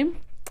take time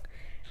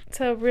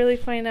to really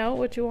find out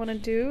what you want to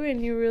do,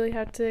 and you really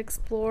have to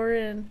explore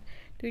and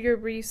do your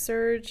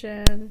research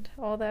and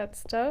all that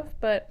stuff.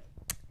 But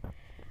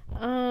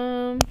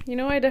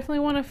I definitely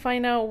want to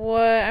find out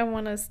what I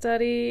want to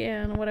study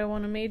and what I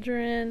want to major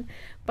in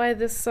by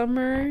this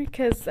summer,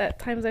 because at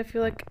times I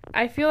feel like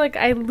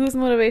I lose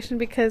motivation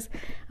because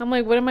I'm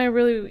like, what am I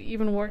really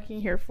even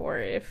working here for?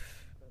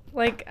 If,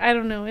 like, I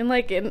don't know, and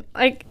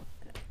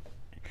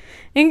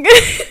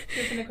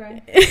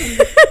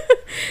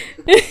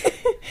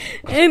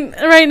and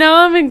right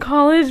now I'm in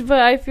college,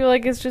 but I feel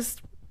like it's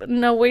just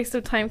no waste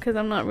of time because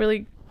I'm not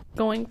really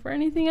going for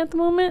anything at the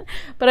moment.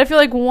 But I feel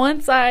like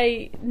once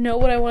I know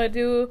what I want to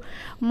do,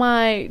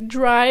 my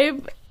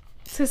drive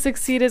to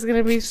succeed is going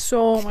to be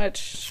so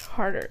much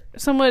harder,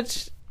 so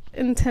much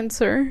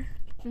intenser.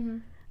 Mm-hmm.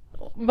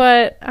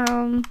 But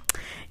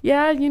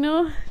yeah,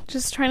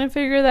 just trying to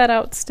figure that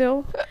out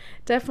still.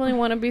 Definitely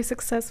want to be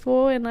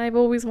successful, and I've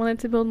always wanted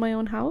to build my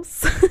own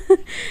house.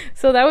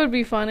 So that would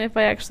be fun if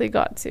I actually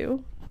got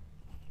to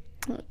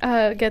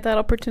get that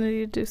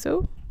opportunity to do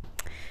so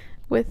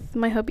with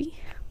my hubby.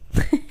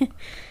 Do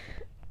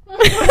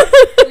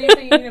you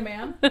think you need a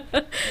man?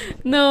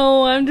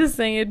 No, I'm just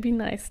saying it'd be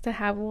nice to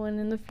have one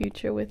in the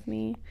future with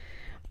me.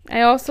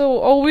 I also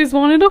always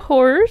wanted a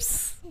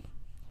horse.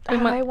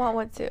 I want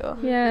one too.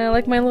 Yeah,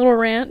 like my little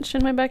ranch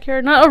in my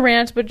backyard. Not a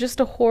ranch, but just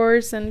a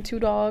horse and 2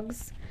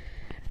 dogs.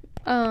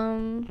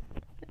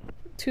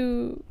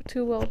 Two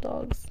wild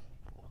dogs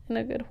and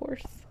a good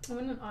horse. I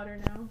want an otter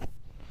now.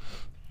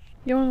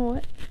 You want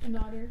what? An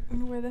otter.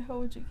 Where the hell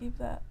would you keep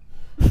that?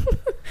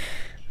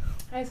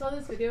 I saw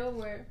this video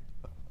where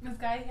this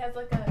guy has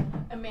like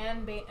a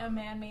man-made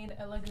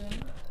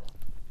lagoon.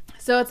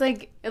 So it's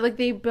like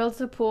they built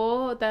a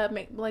pool that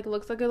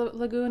looks like a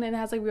lagoon, and it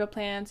has like real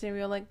plants and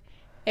real like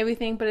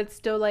everything, but it's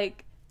still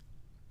like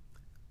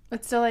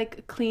it's still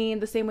like clean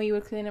the same way you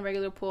would clean a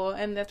regular pool,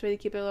 and that's where they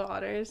keep their little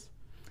otters.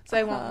 So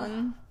I want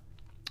one,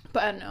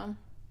 but I don't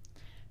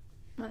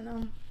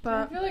know. But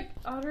I feel like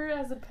otter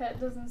as a pet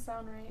doesn't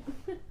sound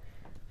right.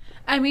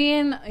 I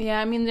mean,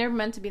 they're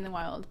meant to be in the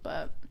wild,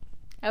 but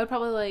I would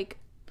probably like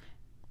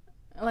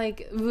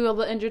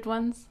the injured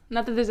ones.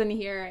 Not that there's any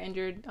here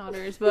injured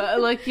otters, but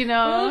like, you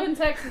know. We live in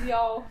Texas,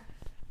 y'all.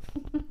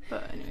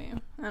 But anyway,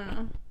 I don't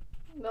know.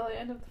 The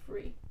land of the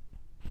free.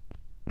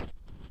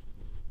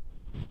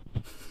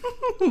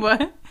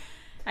 What?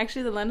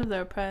 Actually, the land of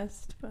the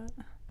oppressed, but.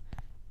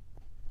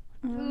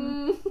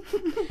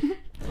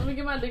 Let me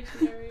get my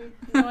dictionary.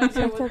 No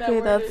idea It's what that okay.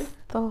 word That's is.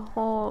 the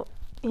whole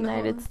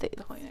United States.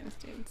 The whole United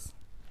States.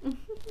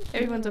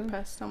 Everyone's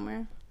oppressed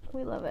somewhere.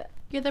 We love it.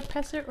 You're the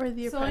oppressor or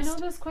the So I oppressed?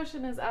 know this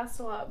question is asked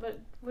a lot, but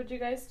would you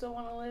guys still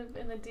want to live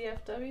in the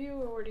DFW,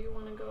 or where do you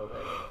want to go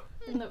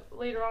live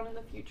later on in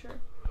the future?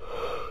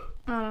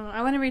 I don't know.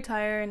 I want to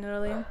retire in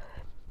Italy.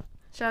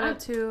 Shout out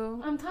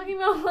to. I'm talking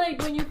about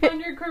like when you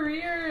found your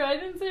career. I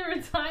didn't say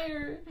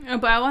retire.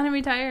 But I want to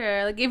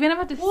retire. Like, even if I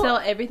have to sell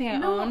everything I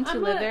own to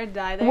live there,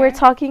 die there. We're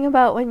talking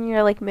about when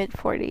you're like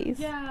mid-40s.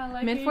 Yeah,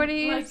 like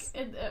mid-40s?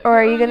 Or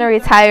are you gonna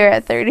retire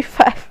at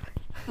 35?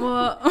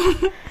 Well,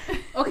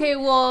 okay.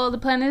 Well, the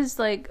plan is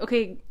like,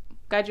 okay,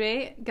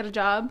 graduate, get a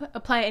job,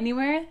 apply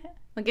anywhere,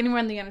 like anywhere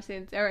in the United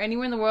States or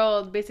anywhere in the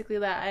world, basically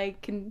that I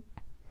can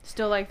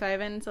still like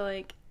thrive in. So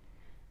like,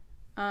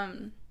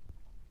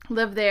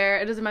 live there.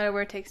 It doesn't matter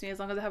where it takes me as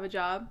long as I have a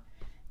job,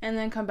 and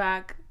then come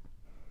back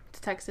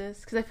to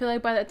Texas because I feel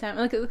like by that time,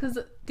 like, because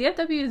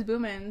DFW is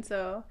booming,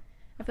 so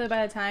I feel like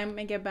by the time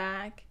I get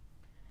back,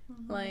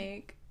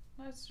 like,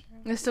 That's true.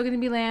 there's still gonna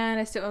be land.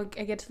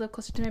 I get to live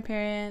closer to my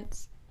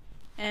parents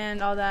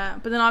and all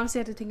that. But then obviously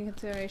I have to take into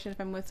consideration if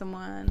I'm with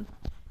someone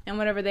and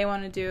whatever they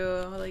want to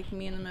do, like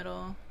me in the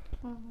middle.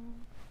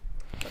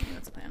 But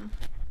that's the plan.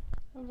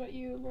 What about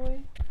you,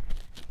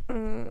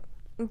 Lloyd?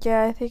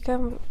 Yeah, I think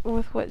I'm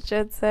with what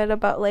Jed said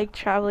about like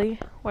traveling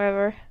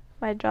wherever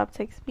my job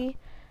takes me.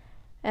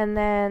 And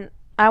then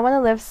I want to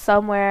live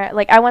somewhere,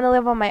 like I want to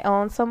live on my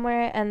own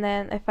somewhere, and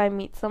then if I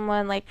meet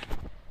someone, like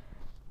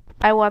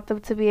I want them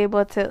to be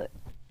able to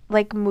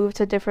like move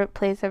to a different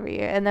place every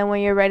year. And then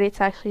when you're ready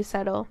to actually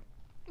settle,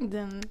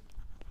 Then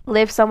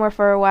live somewhere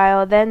for a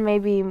while, then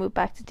maybe move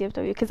back to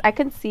DFW, because I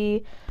can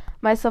see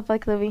myself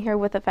like living here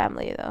with a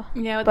family though.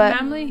 yeah, with But the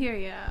family here,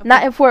 yeah.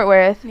 Not in Fort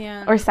Worth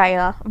Yeah. or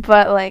Saginaw,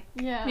 but like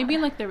Yeah. Maybe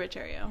in like the rich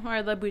area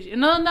or the bougie.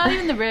 No, not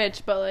even the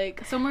rich, but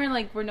like somewhere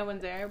like where no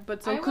one's there,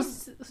 but so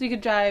close, so you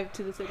could drive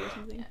to the city or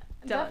something.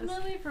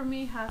 Definitely for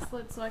me,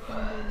 Haslett, so I can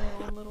do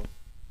my own little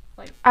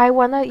like. I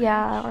wanna do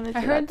I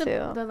heard that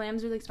too. the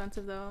land's really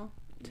expensive though.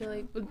 To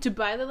like to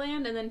buy the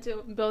land and then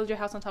to build your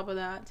house on top of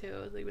that too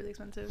is like really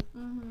expensive.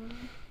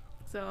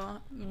 So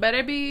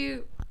better be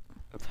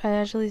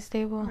Financially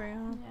stable.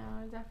 real.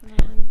 Yeah,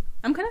 definitely.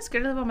 I'm kind of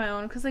scared to live on my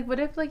own because like what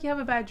if like you have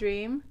a bad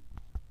dream,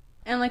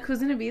 and like who's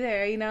gonna be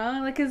there? You know,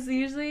 like because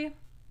usually,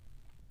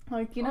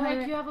 like you know, or how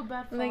like you have a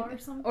bad fall like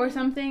or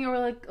something. or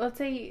like let's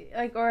say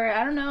like or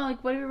I don't know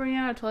like what if you're running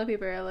out of toilet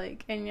paper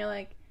like and you're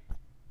like.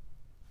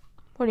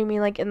 What do you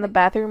mean, like in the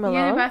bathroom alone?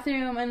 Yeah, in the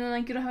bathroom, and then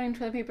like you don't have any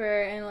toilet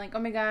paper, and like oh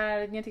my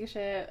god, you need to take a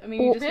shit. I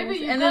mean, you just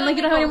Baby, and then like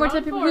you don't have any more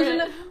run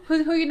toilet paper. for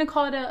Who are you gonna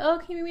call it? Oh,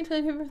 can you make me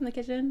toilet paper from the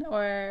kitchen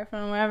or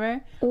from wherever?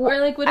 Or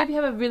like, what if you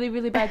have a really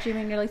really bad dream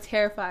and you're like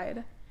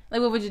terrified?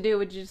 Like, what would you do?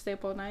 Would you just stay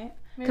up all night?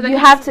 You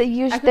have to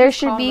use. There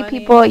should be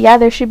people. Yeah,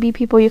 there should be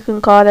people you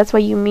can call. That's why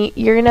you meet.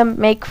 You're gonna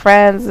make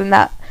friends and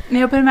that.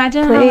 No, but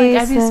imagine how like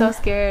I'd be so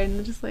scared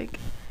and just like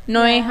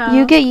knowing how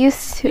you get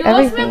used to You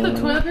everything. lost me at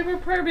the toilet paper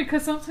part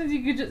because sometimes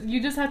you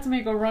just have to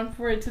make a run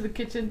for it to the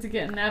kitchen to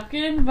get a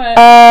napkin, but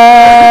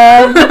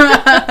I've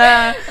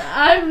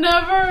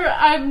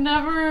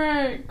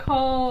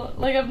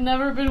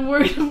never been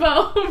worried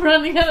about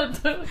running out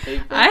of toilet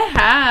paper. I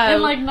have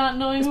And like not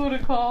knowing who to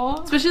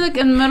call. especially like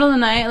in the middle of the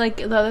night, like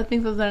the other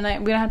things was the other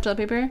night we didn't have toilet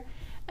paper.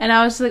 And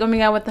I was just like, oh my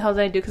god, what the hell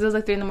did I do? Because it was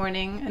like 3 a.m.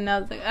 And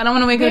I was like, I don't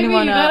want to wake Baby,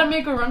 anyone you up. gotta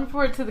make a run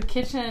for it to the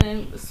kitchen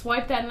and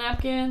swipe that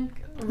napkin.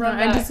 Run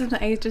I back. just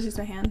use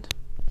my hand.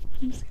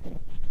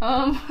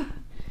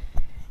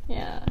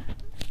 Yeah.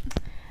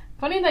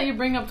 Funny that you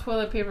bring up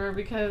toilet paper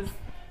because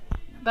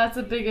that's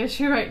a big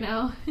issue right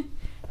now.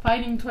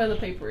 Finding toilet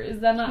paper. Is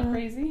that not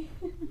crazy?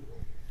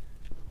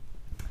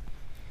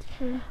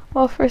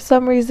 Well, for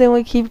some reason,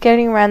 we keep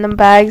getting random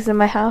bags in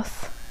my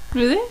house.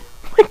 Really?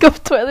 Like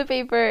of toilet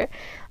paper.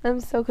 I'm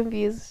so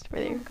confused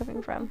where they're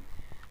coming from.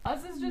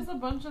 Us is just a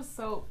bunch of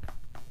soap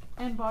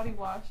and body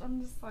wash.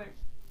 I'm just like.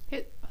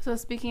 So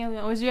speaking of,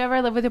 would you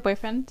ever live with your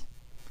boyfriend?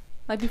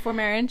 Like before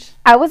marriage?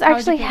 I was How would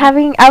actually you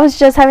feel? I was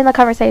just having the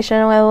conversation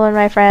with one of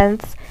my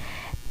friends.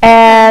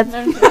 And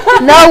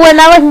no, we're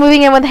not like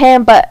moving in with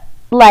him, but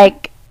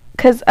like,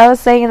 because I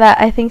was saying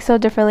that I think so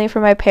differently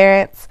from my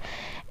parents.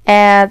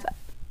 And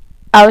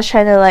I was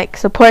trying to like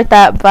support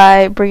that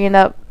by bringing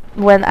up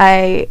when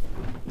I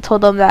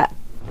told them that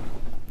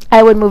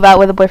I would move out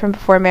with a boyfriend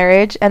before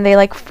marriage, and they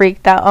like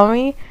freaked out on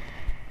me.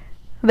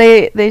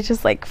 They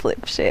just like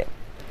flip shit.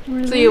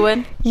 Really? So you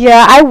would?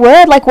 Yeah, I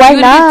would. Like, why You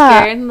would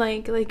not? get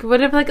scared? Like,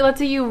 what if, like, let's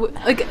say you,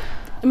 like,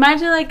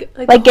 imagine, like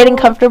Like the getting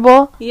whole-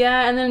 comfortable.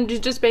 Yeah, and then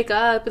just break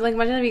up. And, like,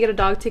 imagine if you get a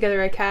dog together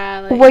or a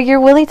cat. Like, Well, you're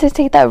willing to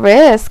take that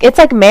risk. It's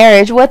like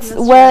marriage. That's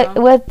true.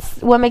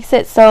 What makes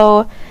it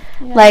so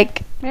Yeah.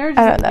 like Marriage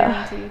I isn't don't know.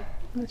 guaranteed,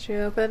 That's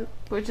true, but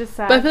which is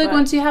sad. But I feel like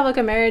once you have, like,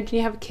 a marriage and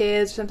you have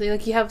kids or something,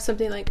 like, you have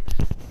something, like,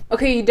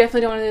 okay, you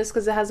definitely don't want to do this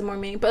because it has more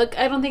meaning. But, like,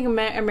 I don't think a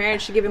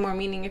marriage should give it more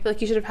meaning. I feel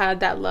like you should have had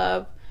that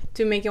love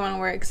to make it want to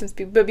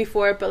work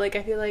before. But, like,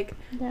 I feel like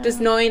just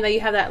knowing that you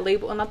have that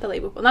label, not that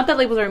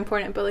labels are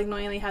important, but, like,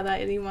 knowing that you have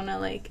that, you want to,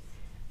 like,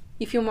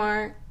 you feel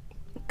more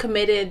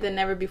committed than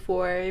ever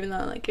before, even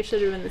though, like, it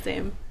should have been the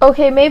same.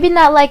 okay, maybe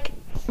not like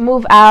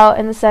move out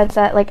in the sense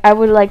that like I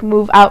would like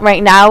move out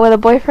right now with a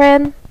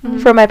boyfriend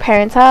from my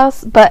parents'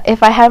 house, but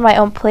if I had my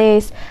own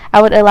place,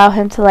 I would allow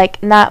him to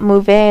like not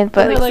move in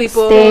but Like, like, sleep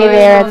stay over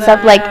there and and all stuff,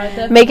 that. like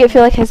Definitely. make it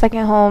feel like his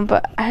second home.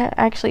 But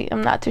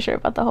I'm not too sure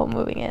about the whole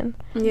moving in,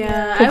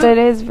 Yeah. because it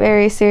is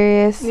very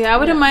serious. Yeah, I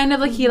wouldn't mind if,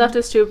 like, he left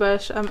his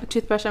toothbrush at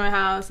my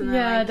house and then,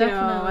 Yeah, like, you know,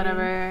 definitely.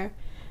 whatever,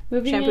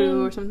 Moving shampoo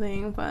in, or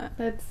something, but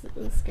that's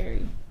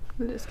scary.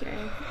 it's just scary.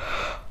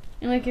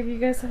 And like if you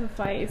guys have a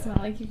fight, it's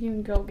not like you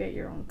can go get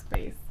your own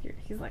space.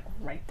 He's like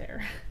right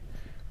there.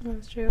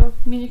 That's true.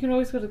 I mean, you can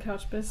always go to the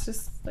couch, but it's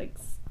just like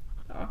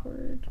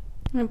awkward.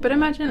 But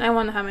imagine I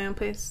want to have my own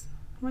place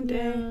one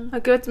day. Yeah.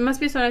 Like, it must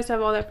be so nice to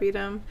have all that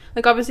freedom.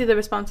 Like, obviously the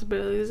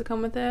responsibilities that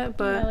come with it,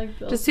 but Yeah, like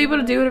bills just to be able to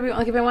and do whatever you want.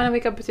 Like, if I want to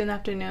wake up in the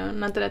afternoon,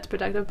 not that it's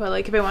productive, but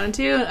like if I wanted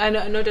to, I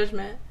know, no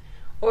judgment.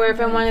 Or if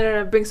I wanted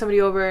to bring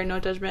somebody over, no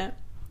judgment.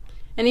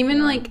 And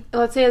even like,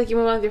 let's say like you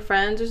move on with your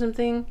friends or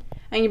something,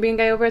 and you bring a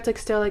guy over, it's like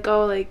still like,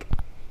 oh, like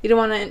you don't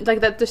want to, like,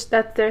 that's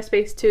their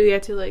space too. You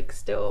have to like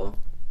still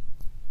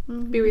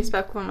be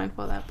respectful and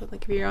mindful of that. But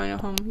like if you're on your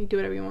home, you do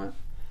whatever you want.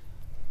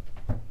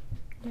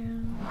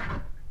 Yeah.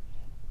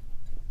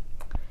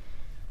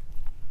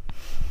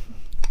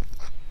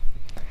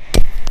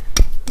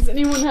 Does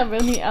anyone have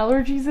any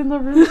allergies in the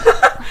room?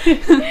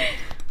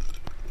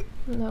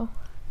 No,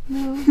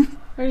 No.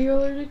 Are you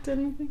allergic to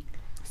anything?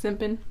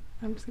 Simping.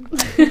 I'm just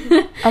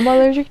kidding. I'm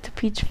allergic to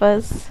peach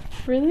fuzz.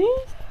 Really?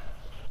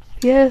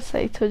 Yes,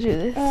 I told you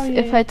this. Oh,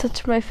 If yeah. I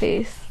touch my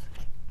face,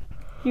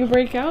 You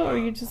break out or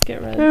you just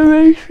get red? it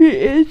makes me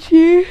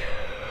itchy.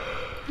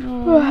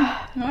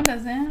 Oh. No, it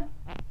doesn't.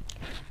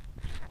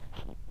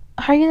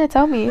 How are you gonna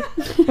tell me? Are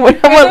you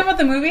talking about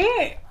the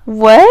movie?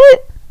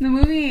 What? The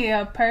movie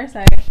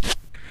Parasite.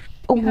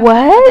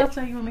 What? That's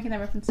why you were making that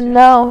reference to.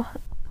 No.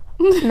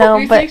 No,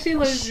 You're but actually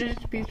allergic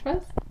to peach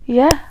fuzz?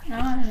 yeah.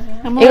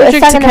 I'm It's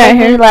allergic not to gonna cat make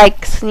me hair.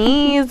 like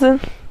sneeze,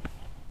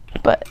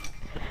 but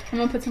I'm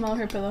gonna put some all over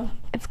her pillow.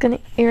 it's gonna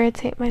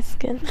irritate my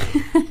skin.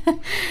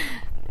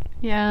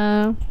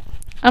 Yeah.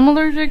 I'm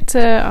allergic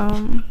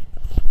to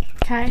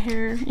cat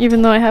hair,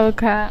 even though I have a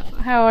cat.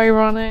 How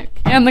ironic.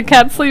 And the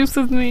cat sleeps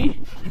with me.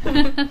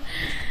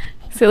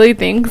 Silly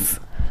things.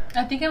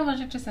 I think I'm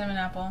allergic to cinnamon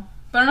apple.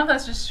 But I don't know if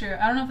that's just true.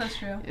 I don't know if that's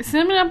true.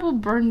 Cinnamon apple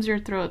burns your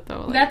throat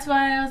though. Like, That's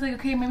why I was like,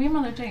 okay, maybe I'm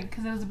allergic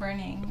because it was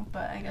burning,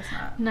 but I guess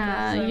not.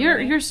 nah, So you're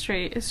maybe-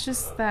 straight. It's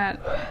just that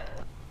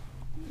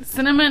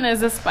cinnamon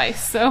is a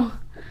spice, so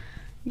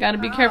you gotta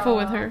be careful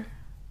with her.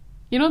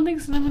 You don't think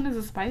cinnamon is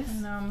a spice?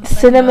 No, I'm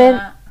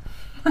Cinnamon-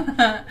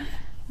 I'm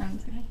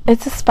just kidding.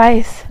 It's a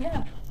spice.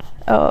 Yeah.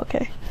 Oh,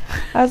 okay.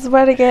 I was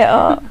about to get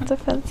all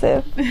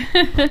defensive.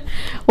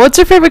 What's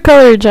your favorite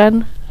color,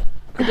 Jen?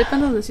 It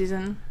depends on the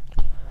season.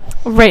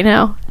 Right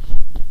now.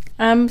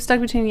 I'm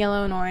stuck between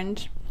yellow and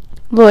orange.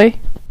 Loy.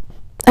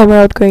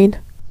 Emerald green.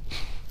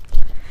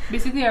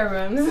 Basically, our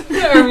rooms.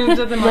 Our rooms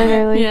at the moment.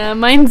 Literally. Yeah,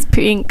 mine's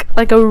pink.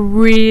 Like a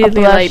really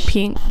blush. light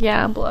pink.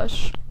 Yeah,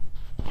 blush.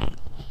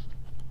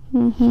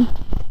 Mm-hmm.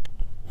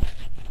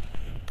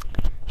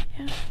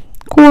 Yeah.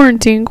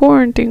 Quarantine.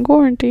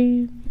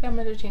 I'm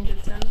gonna change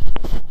it soon.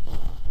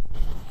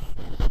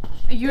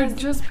 You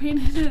just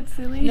painted it,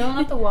 silly. No,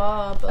 not the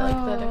wall, but like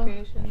the Oh.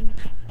 decoration.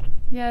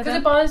 Yeah, Because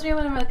it bothers me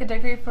when I'm like a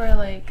decorate for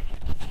like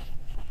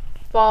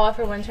fall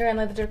for winter, and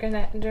like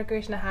the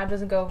decoration I have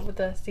doesn't go with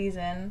the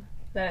season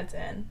that it's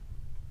in.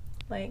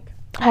 Like,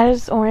 How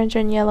does orange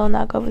and yellow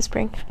not go with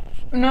spring?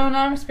 no,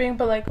 not in spring,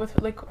 but like with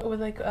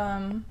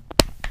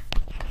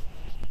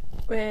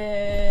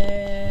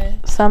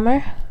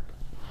Summer?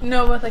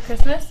 no, with like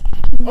Christmas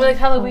or like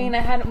Halloween. I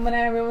had when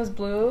my room was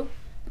blue,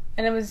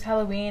 and it was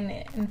Halloween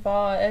in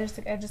fall. I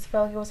just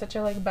felt like it was such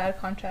a like bad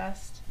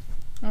contrast.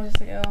 I was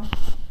just like, oh.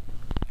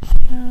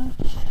 Yeah.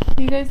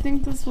 Do you guys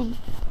think this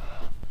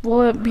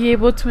will it be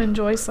able to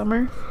enjoy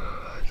summer?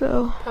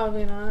 So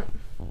Probably not.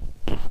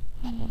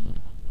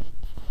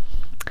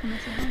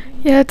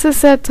 Yeah, it's a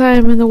sad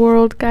time in the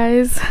world,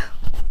 guys.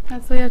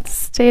 That's why we have to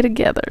stay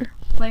together.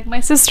 Like my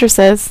sister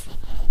says.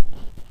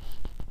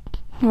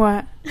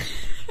 What?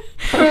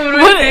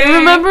 What?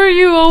 Remember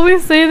you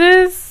always say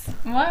this?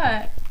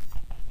 What?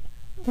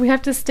 We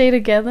have to stay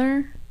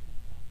together.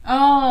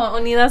 Oh,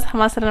 unidas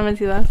jamás serán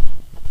vencidas.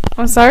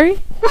 I'm sorry?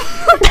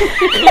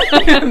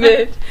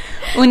 Bitch.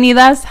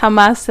 Unidas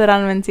jamás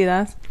serán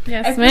vencidas.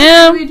 Yes, I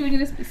ma'am. We do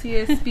need a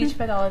speech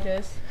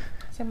pathologist.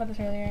 talking about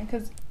this earlier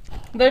because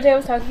the other day I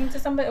was talking to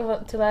somebody,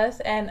 to Les,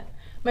 and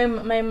my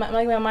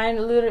mind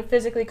literally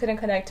physically couldn't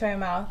connect to my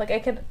mouth. Like I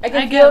could I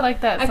feel get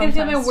like that. I could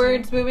feel my sometimes,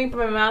 words too. moving, but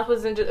my mouth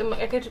wasn't.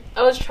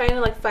 I was trying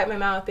to like fight my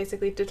mouth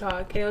basically to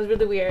talk, and it was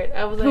really weird.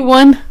 I was like, Who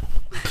won?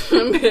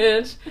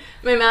 bitch,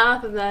 my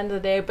mouth at the end of the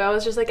day. But I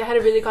was just like, I had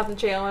to really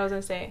concentrate on what I was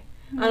gonna say,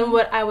 on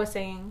what I was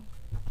saying.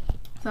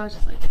 So I was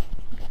just like.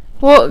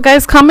 Well,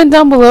 guys, comment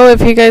down below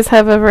if you guys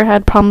have ever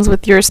had problems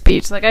with your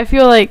speech. Like, I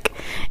feel like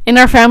in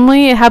our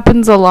family, it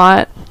happens a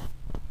lot.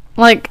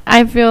 Like,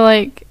 I feel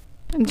like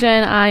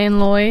Jen, I, and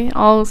Loy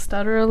all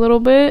stutter a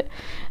little bit,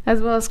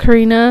 as well as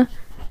Karina.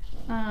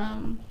 I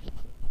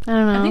don't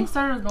know. I think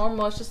stutter is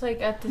normal. It's just like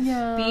at the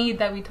speed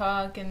that we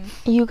talk and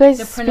You guys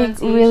the speak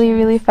pronunciation. really,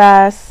 really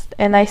fast,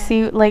 and I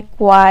see like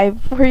why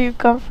where you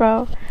come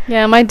from.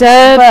 Yeah, my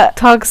dad But-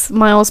 talks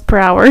miles per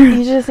hour.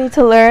 You just need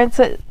to learn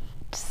to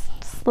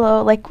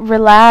slow, like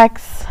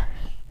relax,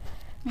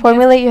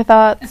 formulate your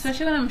thoughts.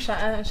 Especially when I'm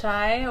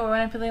shy or when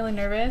I'm feeling really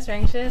nervous or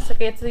anxious.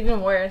 Like it's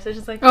even worse. It's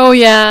just like Oh,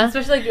 yeah.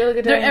 especially like really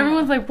good.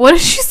 Everyone's like, what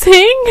is she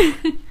saying?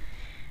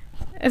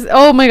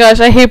 Oh my gosh,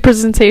 I hate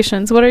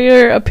presentations. What are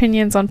your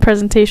opinions on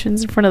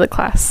presentations in front of the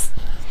class?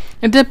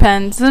 It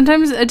depends.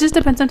 Sometimes it just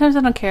depends. Sometimes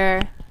I don't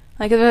care.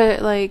 Like if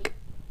it like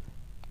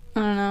I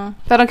don't know.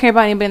 If I don't care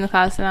about anybody in the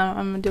class, then I'm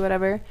gonna do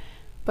whatever.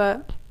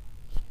 But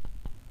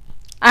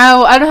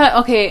I don't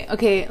have.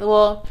 Okay.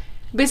 Well,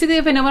 basically,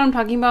 if I know what I'm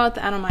talking about,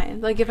 I don't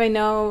mind. Like if I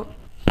know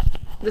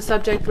the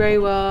subject very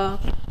well,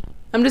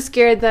 I'm just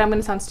scared that I'm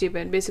gonna sound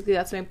stupid. Basically,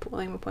 that's my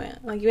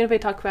point. Like even if I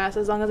talk fast,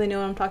 as long as I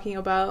know what I'm talking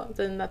about,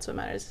 then that's what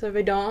matters. So if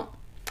I don't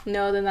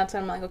know, then that's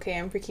when I'm like, okay,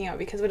 I'm freaking out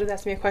because what if they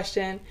ask me a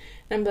question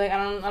and I'm like,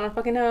 I don't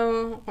fucking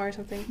know or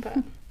something. But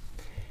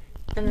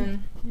and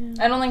then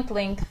I don't like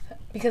length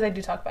because I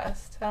do talk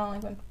fast. I don't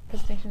like when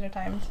presentations are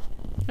timed.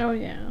 Oh,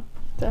 yeah.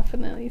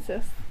 Definitely,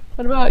 sis.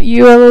 What about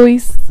you,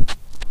 Eloise?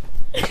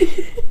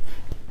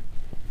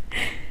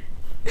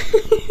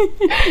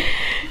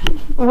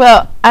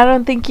 Well, I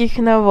don't think you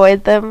can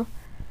avoid them,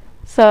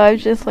 so I've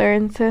just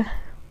learned to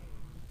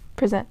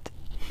present.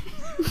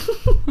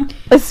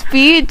 A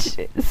speech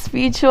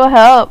will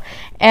help,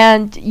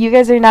 and you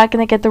guys are not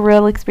gonna get the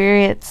real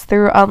experience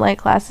through online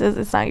classes.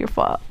 It's not your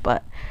fault,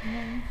 but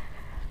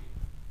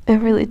it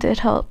really did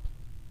help.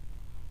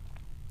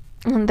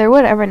 And they're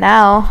whatever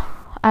now.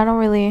 I don't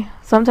really.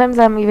 Sometimes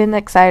I'm even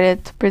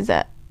excited to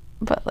present,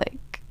 but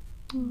like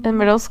in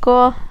middle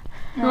school.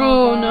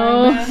 Oh,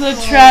 no. The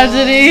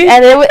tragedy.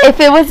 And if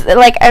it was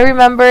like, I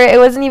remember it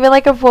wasn't even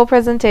like a full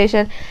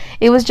presentation.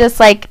 It was just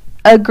like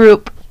a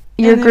group,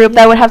 your group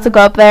that would have to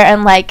go up there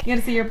and like, You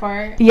gotta see your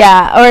part.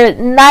 yeah, or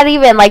not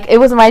even like, it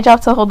was my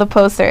job to hold the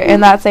poster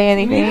and not say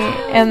anything.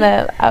 And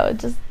then I would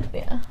just,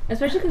 yeah.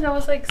 Especially because I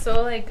was like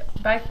so like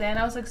back then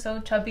I was like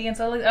so chubby and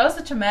so like I was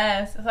such a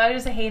mess. So I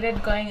just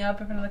hated going up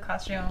in front of the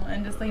classroom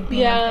and just like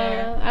being up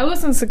there. I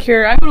was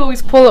insecure. I would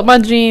always pull up my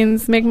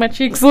jeans, make my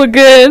cheeks look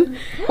good.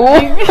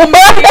 Literally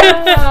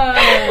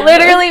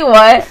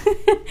what?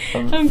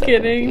 I'm so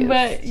kidding. confused.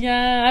 But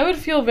yeah, I would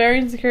feel very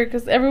insecure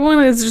because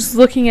everyone is just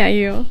looking at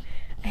you.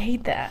 I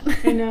hate that.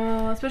 I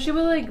know, especially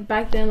with like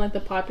back then, like the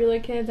popular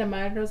kids that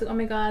mattered. I was like, oh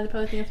my god, they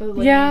probably think I'm so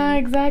lame. Yeah,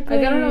 exactly.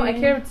 Like I don't know, I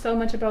cared so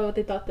much about what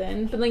they thought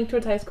then. But like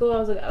towards high school, I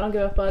was like, I don't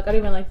give a fuck. I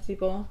don't even like these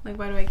people. Like,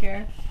 why do I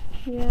care?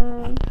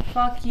 Yeah.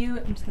 Fuck you.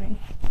 I'm just kidding.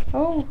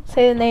 Oh.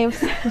 Say the names.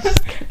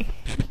 Just kidding.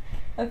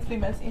 Let's be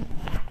messy.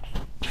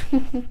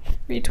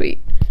 Retweet.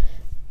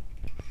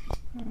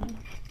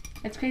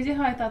 It's crazy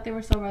how I thought they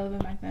were so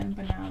relevant back then,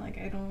 but now like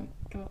I don't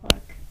give a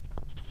fuck.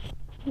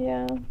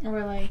 Yeah.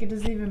 Or like it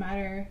doesn't even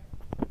matter.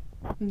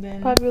 And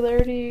then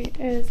Popularity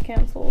is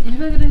canceled. I feel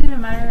like it doesn't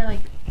even matter.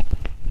 Like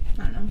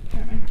I don't know.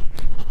 Never mind.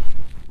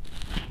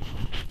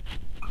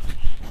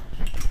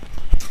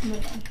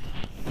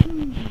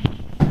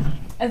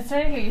 I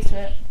started to get used to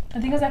it. I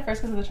think it was at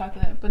first because of the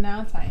chocolate, but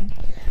now it's fine.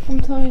 I'm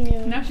telling you.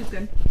 Now she's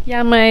good.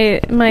 Yeah,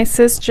 my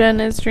sis Jen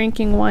is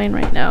drinking wine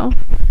right now.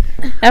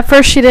 At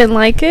first she didn't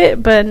like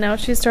it, but now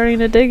she's starting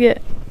to dig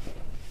it.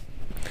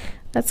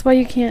 That's why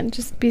you can't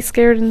just be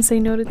scared and say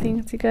no to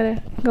things. You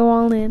gotta go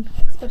all in.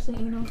 Especially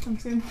anal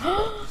soon.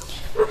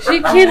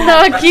 She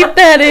cannot keep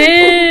that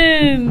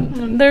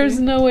in. There's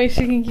no way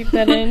she can keep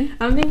that in.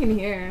 I'm thinking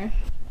here.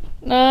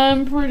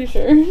 I'm pretty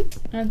sure. I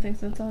don't think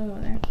so. It's all over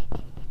there.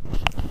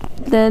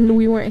 Then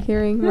we weren't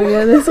hearing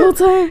Maria this whole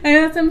time. I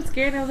know, I'm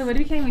scared. I was like, what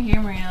if you can't even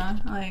hear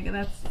Maria? Like,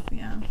 that's,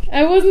 yeah.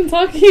 I wasn't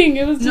talking.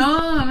 It was just... No,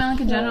 I mean, like,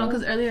 in general,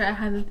 because earlier I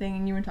had the thing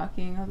and you were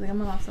talking. I was like, I'm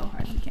gonna laugh so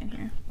hard you can't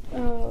hear.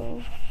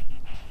 Oh.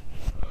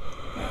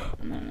 I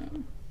don't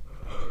know.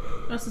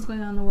 What else is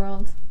going on in the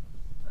world?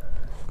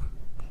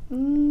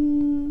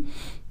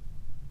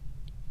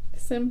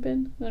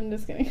 Simping. I'm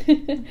just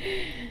kidding.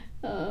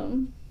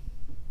 I'm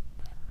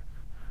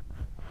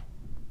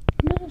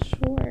not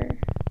sure.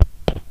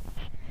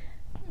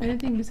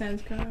 Anything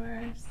besides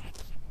coronavirus?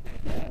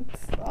 Yeah,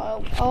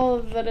 it's all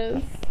of that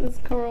is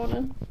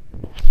Corona.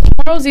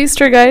 Tomorrow's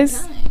Easter,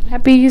 guys.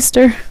 Happy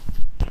Easter.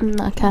 I'm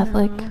not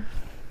Catholic.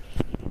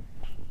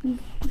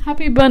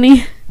 Happy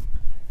Bunny.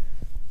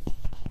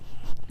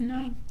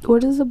 No.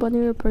 What does the bunny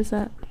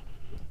represent?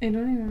 I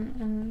don't even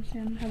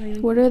understand how they.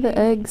 What are the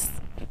eggs?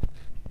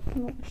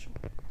 I'm not sure.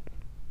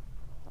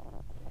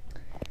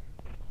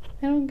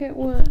 I don't get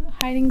what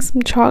hiding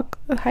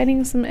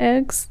some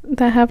eggs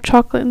that have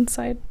chocolate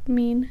inside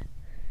mean.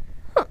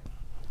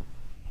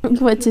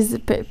 What is the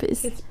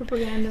purpose? It's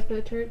propaganda for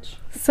the church.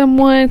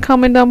 Someone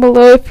comment down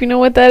below if you know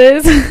what that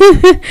is.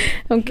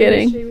 I'm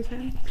kidding.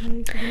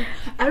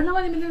 I don't know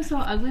why they made them so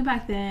ugly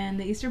back then.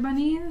 The Easter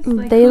bunnies.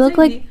 They look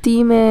like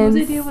demons.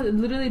 Whose idea was it?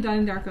 Literally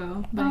Donnie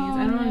Darko bunnies?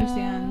 I don't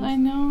understand. I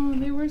know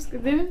they were.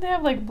 Didn't they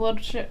have like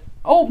bloodshot?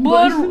 Oh,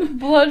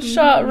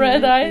 bloodshot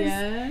red eyes.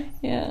 Yeah.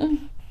 Yeah.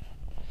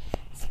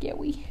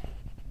 Scary.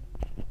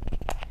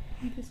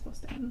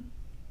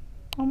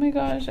 Oh my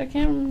gosh, I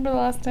can't remember the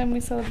last time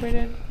we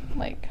celebrated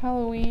like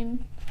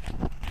Halloween.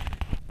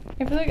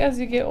 I feel like as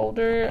you get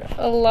older,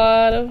 a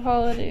lot of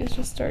holidays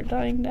just start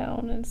dying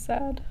down and it's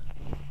sad.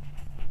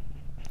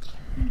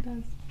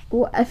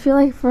 Well, I feel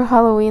like for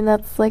Halloween,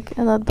 that's like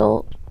an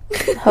adult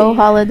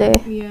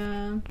holiday.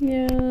 Yeah.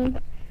 Yeah.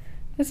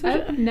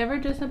 I've never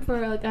dressed up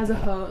for like as a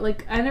hoe.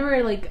 Like I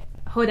never like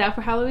hoed out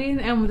for Halloween,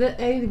 and I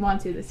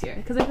want to this year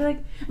because I feel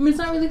like it's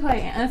not really who I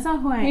am. That's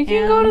not who I am. You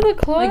can go to the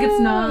club. Like it's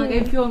not. Like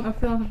I feel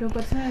uncomfortable,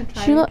 but I'm gonna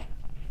try.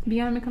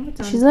 Beyond my comfort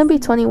zone. She's gonna be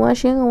 21.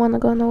 She ain't gonna want to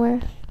go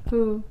nowhere.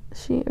 Who?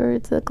 Or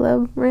to the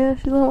club. Maria,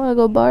 she don't want to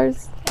go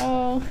bars.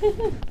 Oh.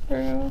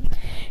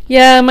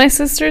 Yeah, my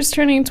sister's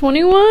turning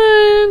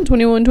 21.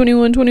 21. You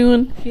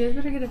guys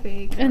better get a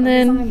fake. And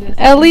then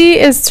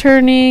Ellie is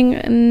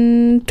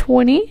turning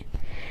 20.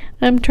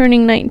 I'm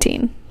turning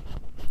 19.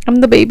 I'm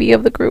the baby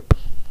of the group.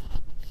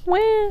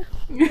 Wah.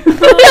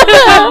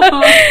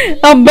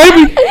 I'm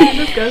baby.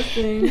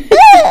 Disgusting.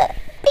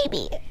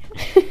 Baby.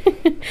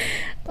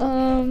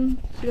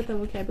 She got the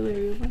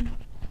vocabulary one.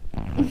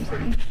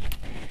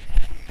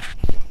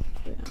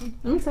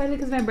 I'm excited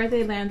because my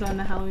birthday lands on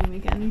the Halloween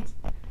weekend.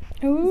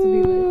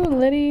 Ooh,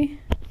 Liddy.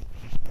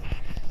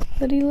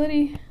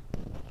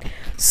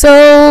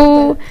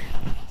 So,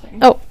 Sorry.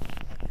 oh.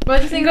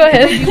 But just Go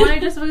ahead. Do you want to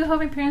just hope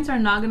my parents are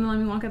not gonna let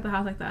me walk out the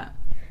house like that?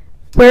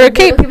 Wear a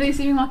cape. Like, if they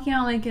see me walking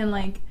out like in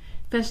like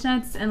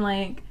fishnets and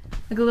like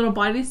a little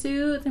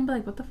bodysuit, they'd be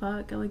like, "What the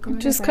fuck?" Like,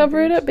 Just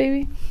cover it up,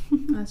 baby.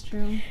 That's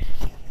true.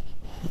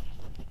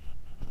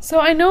 So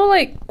I know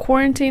like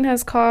quarantine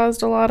has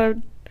caused a lot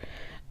of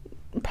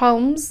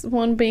problems.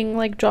 One being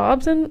like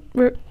jobs.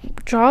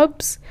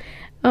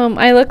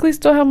 I luckily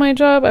still have my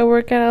job. I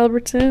work at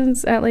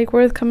Albertsons at Lake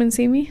Worth. Come and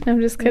see me. No, I'm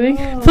just kidding.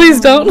 Oh.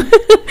 Please don't.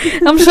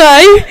 I'm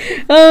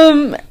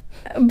shy.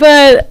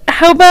 But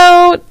how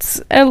about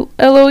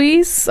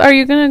Eloise? Are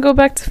you gonna go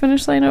back to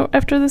Finish Line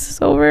after this is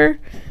over?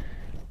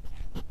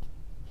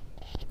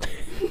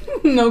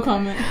 No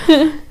comment.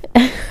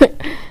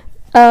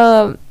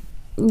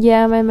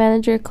 Yeah, my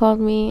manager called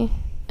me,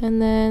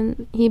 and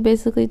then he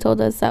basically told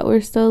us that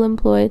we're still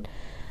employed,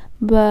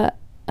 but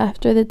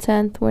after the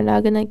 10th, we're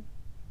not gonna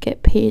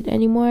get paid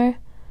anymore.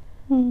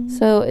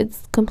 So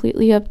it's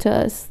completely up to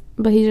us.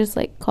 But he just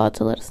like called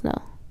to let us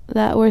know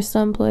that we're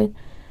still employed.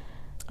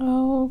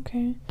 Oh,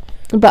 okay.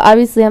 But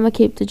obviously, I'm gonna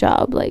keep the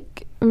job.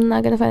 Like, I'm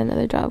not gonna find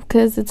another job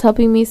because it's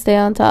helping me stay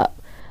on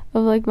top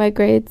of like my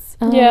grades.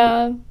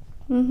 Yeah.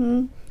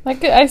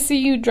 Like I see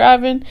you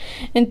driving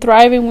and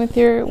thriving with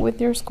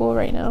your school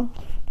right now.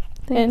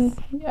 Thanks.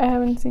 And I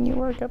haven't seen you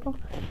work at all.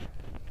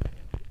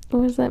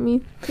 What does that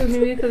mean?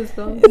 Maybe because it's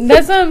girls.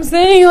 That's what I'm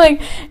saying.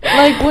 Like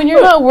when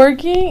you're not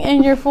working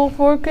and your full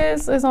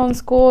focus is on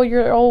school,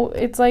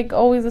 it's like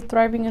always a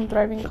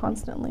thriving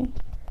constantly.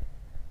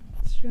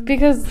 That's true.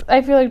 Because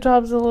I feel like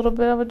job's a little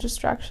bit of a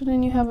distraction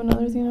and you have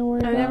another thing to worry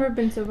about. I've never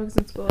been so focused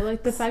in school.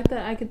 Like the fact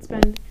that I could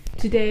spend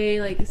today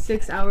like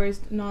 6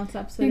 hours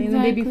non-stop studying, and the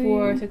day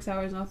before 6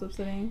 hours non-stop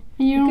studying.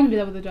 You couldn't do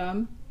that with a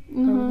job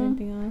or with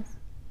anything else.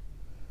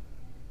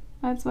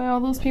 That's why all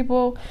those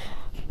people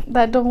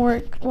that don't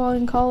work while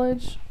in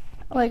college,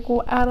 like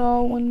at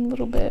all, one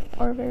little bit,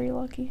 are very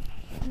lucky.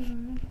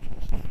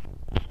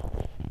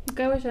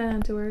 I wish I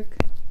had to work.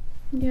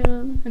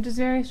 Yeah. Which is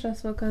very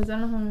stressful because I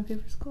don't have enough pay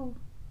for school.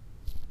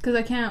 Because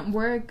I can't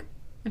work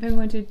if I'm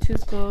going to 2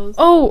 schools.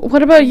 Oh,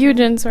 what about you,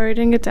 Jen? Sorry, I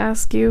didn't get to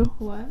ask you.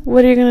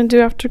 What are you going to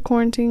do after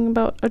quarantining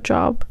about a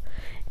job?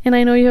 And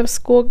I know you have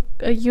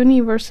a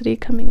university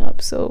coming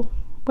up, so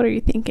what are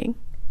you thinking?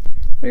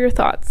 What are your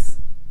thoughts?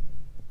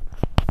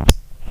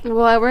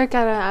 Well, I work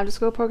at an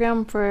after-school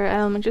program for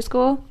elementary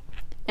school,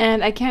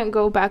 and I can't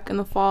go back in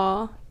the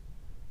fall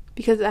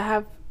because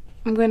I'm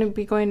going to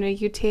be going to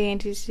UTA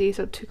and TCC,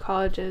 so 2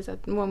 colleges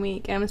at 1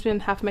 week, and I'm going to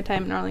spend half my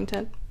time in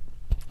Arlington.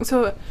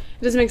 So it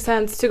doesn't make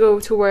sense to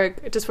go to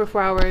work just for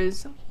 4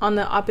 hours on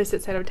the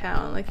opposite side of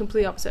town, like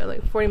complete opposite,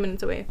 like 40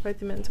 minutes away,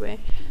 50 minutes away,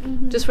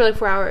 just for like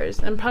 4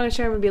 hours. I'm probably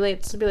sure I'm going to be late.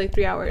 It's going to be like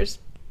 3 hours,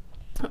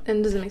 and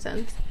it doesn't make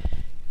sense.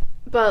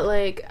 But,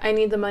 like, I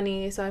need the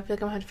money, so I feel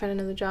like I'm going to have to find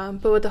another job.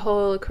 But with the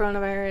whole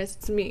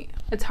coronavirus,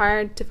 it's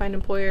hard to find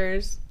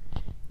employers.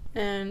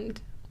 And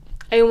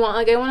I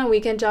want a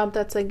weekend job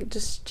that's, like,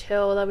 just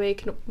chill. That way I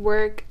can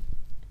work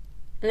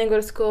and then go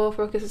to school,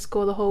 focus at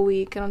school the whole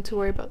week. I don't have to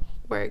worry about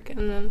work.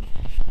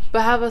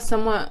 But have a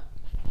somewhat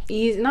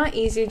not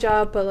easy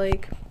job, but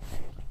like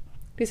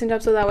decent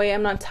job, so that way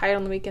I'm not tired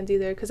on the weekends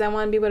either, because I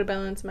want to be able to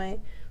balance my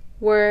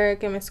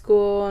work and my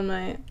school and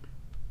my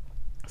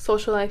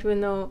social life,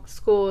 even though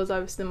school is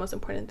obviously the most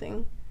important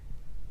thing.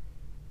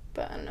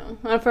 But I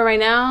don't know. For right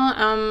now,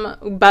 I'm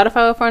about to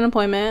file for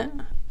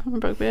unemployment. I'm a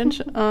broke bitch.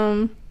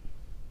 And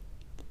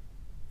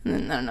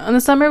then I don't know. In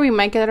the summer, we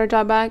might get our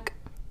job back,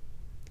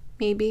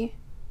 maybe.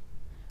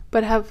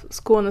 But I have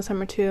school in the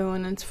summer too,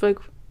 and it's for like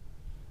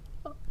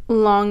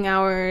long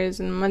hours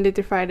and Monday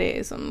through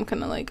Friday, so I'm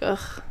kind of like,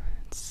 ugh,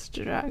 it's such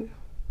a drag.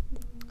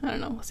 I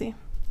don't know. We'll see. You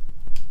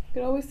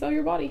could always sell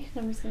your body.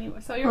 I'm just kidding.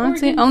 Sell your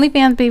Honestly, organs.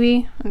 OnlyFans,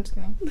 baby. I'm just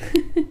kidding.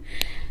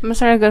 I'm gonna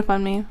start a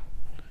GoFundMe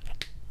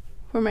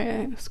for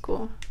my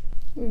school.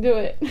 Do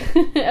it.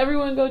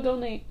 Everyone go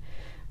donate.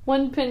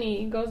 1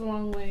 penny goes a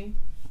long way.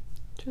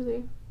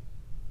 Truly.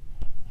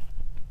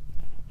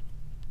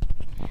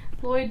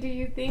 Lloyd, do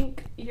you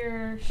think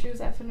your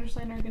shoes at Finish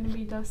Line are going to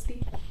be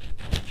dusty?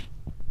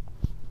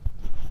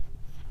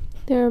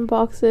 They're in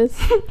boxes.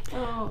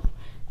 Oh.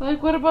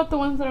 Like, what about the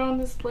ones that are on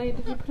display?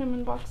 Did you put them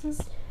in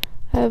boxes?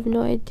 I have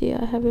no idea.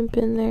 I haven't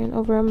been there in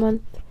over a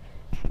month.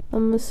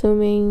 I'm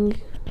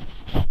assuming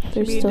they're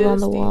Should be still on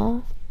the dusty.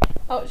 wall.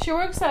 Oh, she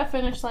works at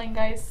Finish Line,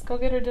 guys. Go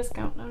get her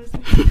discount. No, I'm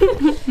just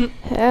kidding.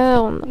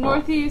 Hell no.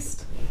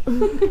 Northeast.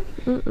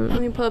 Mm-mm.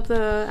 Let me pull up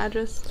the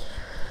address.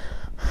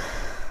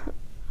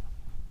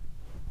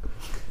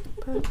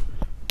 But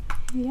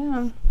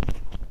yeah.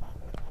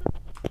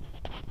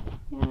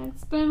 Yeah,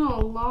 it's been a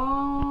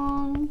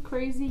long,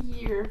 crazy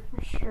year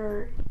for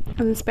sure.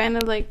 In the span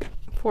of like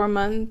 4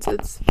 months,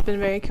 it's been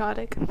very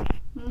chaotic.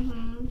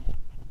 Mm-hmm.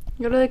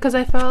 Literally, because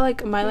I felt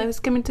like my life is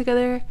coming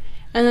together,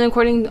 and then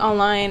according to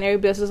online,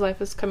 everybody else's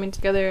life is coming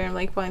together and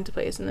like falling into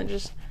place, and then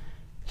just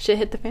shit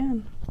hit the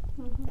fan.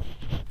 Mm-hmm.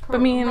 I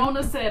mean,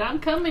 Rona said, "I'm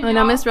coming." I know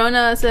y'all." Miss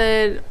Rona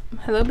said,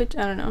 "Hello, bitch."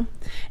 I don't know.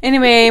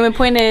 Anyway, my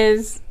point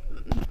is,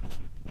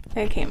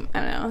 I don't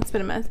know. It's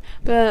been a mess,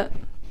 but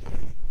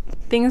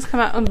things come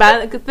out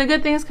bad. The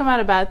good things come out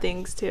of bad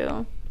things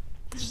too.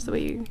 It's just the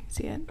way you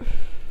see it.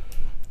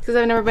 Because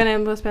I've never been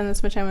able to spend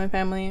this much time with my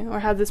family or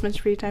have this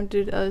much free time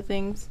to do other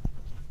things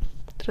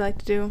that I like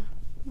to do,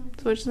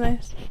 so which is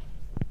nice.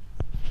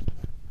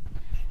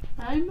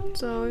 I know.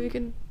 So you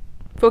can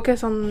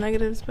focus on the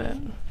negatives, but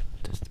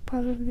just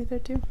positive be there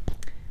too.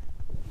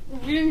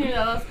 We didn't hear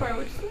that last part.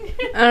 Which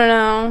I don't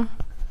know.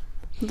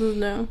 Don't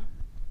know.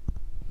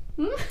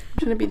 Hmm? I'm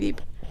trying to be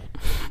deep.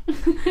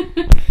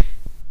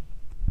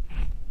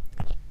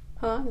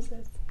 How long is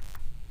this?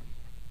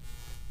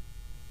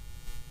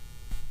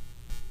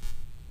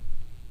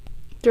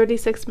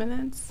 36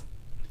 minutes.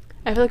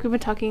 I feel like we've been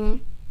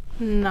talking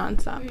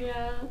nonstop.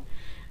 Yeah.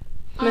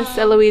 Miss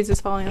Eloise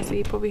is falling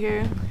asleep over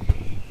here. You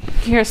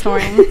can hear her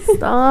snoring.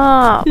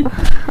 Stop.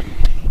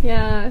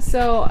 Yeah,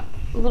 so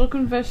a little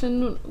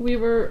confession, we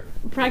were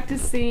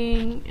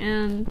practicing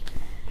and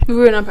We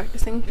were not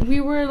practicing.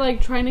 we were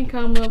like trying to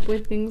come up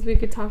with things we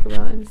could talk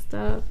about and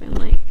stuff, and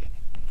like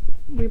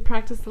we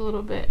practiced a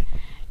little bit,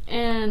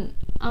 and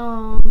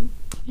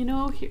you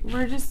know,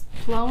 we're just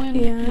flowing.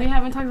 Yeah. We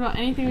haven't talked about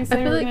anything we said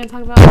we feel were like-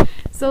 gonna talk about.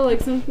 So like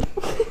some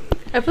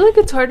I feel like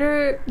it's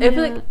harder. I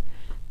feel Yeah. like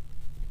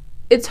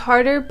it's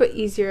harder but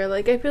easier.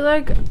 Like I feel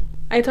like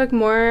I talk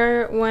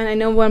more when I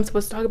know what I'm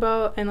supposed to talk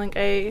about, and like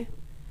I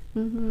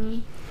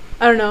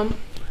don't know.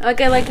 Like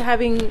I like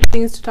having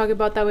things to talk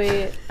about, that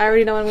way I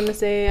already know what I'm gonna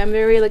say. I'm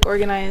very like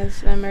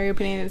organized. I'm very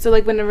opinionated. So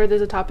like whenever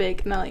there's a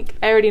topic, and I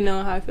already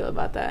know how I feel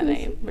about that, and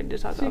I'm ready to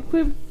talk She about.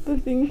 clipped the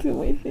thing to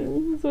my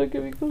thing so it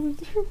could be closer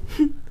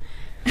to.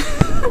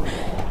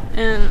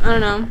 And I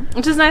don't know,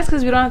 which is nice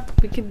because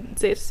we can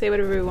say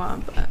whatever we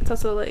want, but it's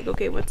also like,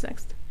 okay, what's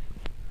next?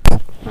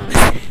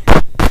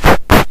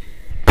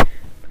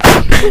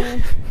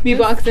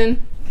 Beatboxing.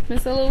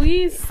 Miss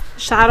Eloise,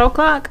 Shadow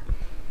clock.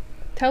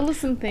 tell us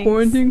some things.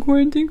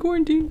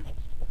 Quarantine.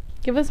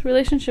 Give us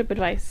relationship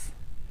advice.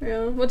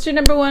 Yeah. What's your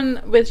number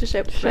one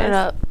relationship? Shut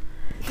up.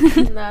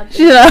 I'm not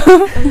Shut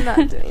up. I'm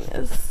not doing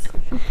this.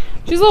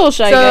 She's a little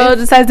shy, So guys.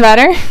 does size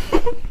matter?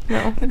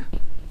 No.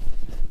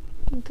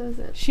 It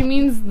doesn't. She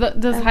means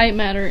does height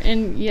matter?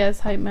 And yes,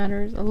 height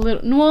matters a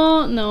little.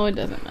 Well, no, it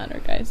doesn't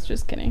matter, guys.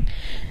 Just kidding.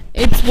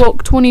 It's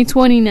woke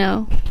 2020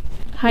 now.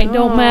 Height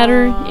don't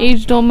matter. Aw.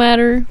 Age don't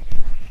matter.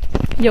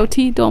 Yo,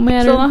 teeth don't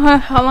matter. So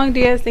how long do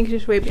you guys think you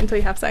should wait until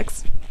you have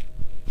sex?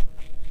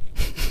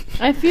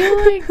 I feel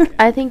like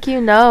I think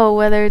you know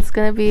whether it's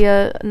gonna be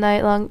a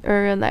night long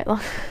or a night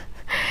long.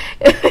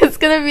 If it's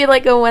gonna be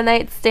like a one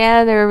night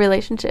stand or a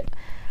relationship.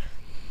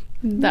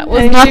 that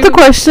was And not you- the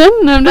question.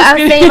 No, I'm But just I'm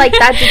kidding. saying like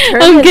that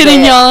determines I'm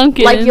kidding, it. y'all. I'm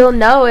kidding. Like you'll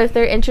know if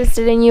they're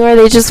interested in you or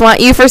they just want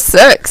you for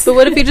sex. But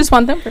what if you just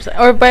want them for sex?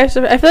 Or vice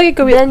versa? I feel like it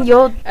could be. Then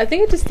you'll. I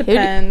think it just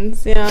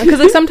depends. Yeah, because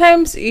like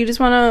sometimes you just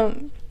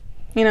want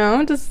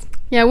to, just.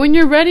 Yeah, when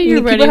you're ready, you're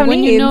People ready. have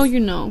When you know, needs. you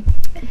know.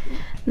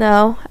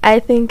 No, I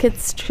think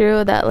it's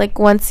true that like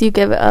once you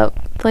give it up,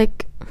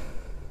 like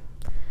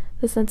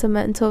the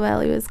sentimental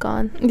value is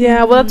gone.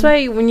 Yeah, well, that's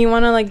why when you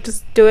want to like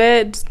just do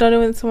it, just don't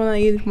do it with someone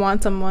that you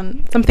want something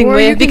Or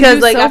you with, can because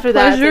do like after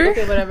that, it's like, self-pleasure.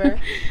 okay, whatever.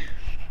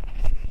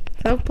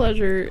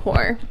 Self-pleasure.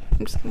 Whore.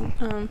 I'm just kidding.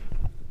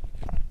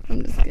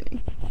 I'm just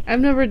kidding. I've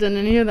never done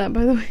any of that,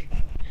 by the way.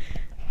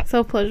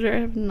 Self-pleasure, I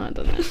have not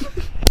done that.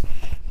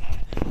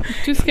 I'm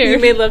too scared. You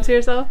made love to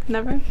yourself?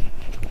 Never?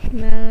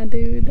 Nah,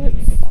 dude.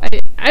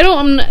 I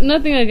don't,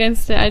 nothing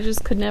against it. I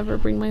just could never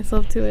bring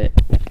myself to it.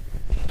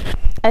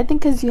 I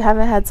think because you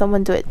haven't had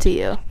someone do it to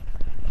you.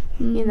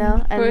 You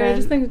know? And Or I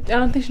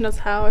don't think she knows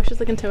how. Or she's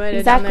like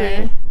intimidated down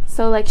there. exactly.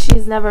 So, like,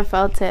 she's never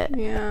felt it.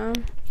 Yeah.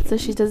 So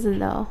she doesn't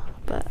know.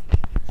 But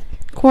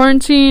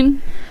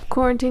Quarantine.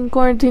 quarantine.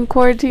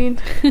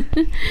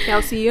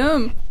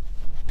 Calcium.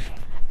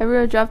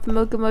 Everyone drop the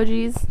milk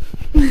emojis.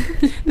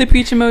 The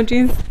peach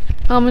emojis.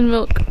 Almond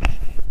milk.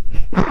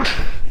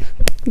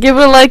 Give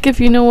it a like if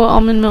you know what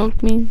almond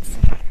milk means.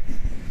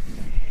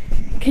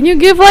 Can you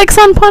give likes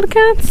on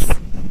podcasts?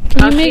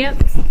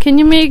 Can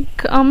you make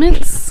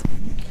comments?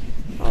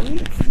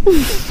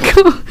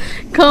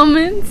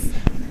 Comments?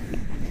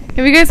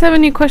 If you guys have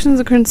any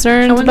questions or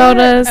concerns about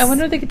us, I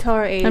wonder if they could tell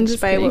our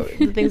age by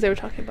kidding. the things they were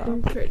talking about.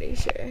 I'm pretty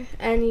sure.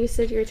 And you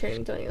said you were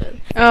turning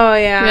 21. Oh,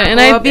 yeah. yeah, and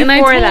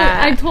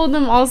I told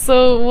them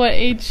also what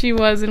age she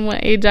was and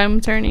what age I'm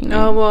turning.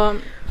 Oh,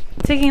 well,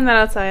 taking that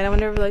outside, I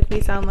wonder if, like,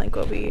 we sound like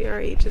what our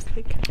age is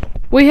like.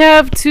 We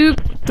have 3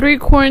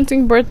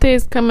 quarantine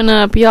birthdays coming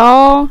up,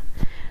 y'all.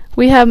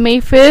 We have May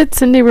 5th,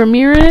 Cindy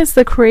Ramirez,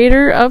 the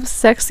creator of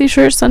Sexy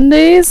Shirt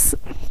Sundays.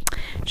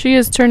 She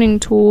is turning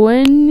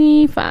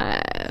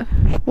 25.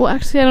 Well,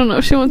 actually, I don't know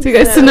if she wants you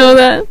guys to know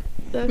that.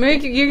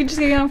 Maybe you could just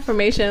get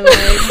information,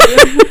 like,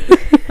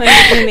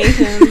 like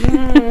donations.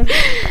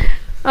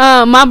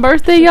 My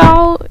birthday,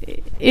 y'all,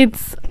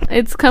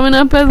 it's coming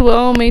up as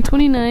well, May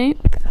 29th.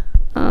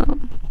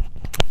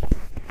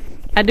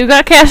 I do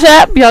got Cash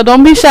App. Y'all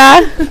don't be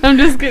shy. I'm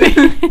just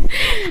kidding.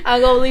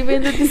 I'll go leave it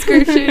in the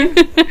description.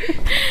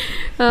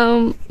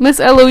 Miss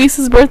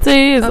Eloise's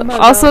birthday is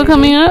also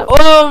coming up.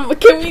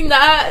 Can we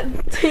not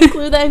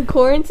include that in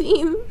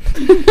quarantine?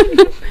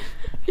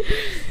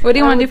 What do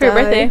you want to do for your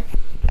birthday?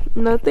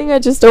 Nothing. I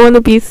just don't want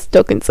to be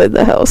stuck inside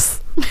the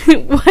house.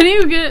 Why do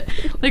you get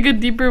like a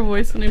deeper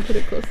voice when I put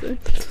it closer?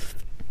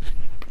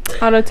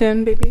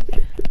 Auto-tune, baby.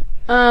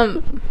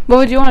 What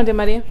would you want to do,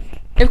 Maria?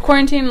 If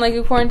quarantine,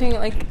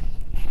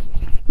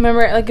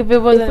 remember, like, if it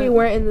wasn't... If we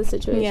weren't in the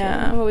situation.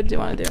 Yeah, what would you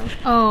want to do?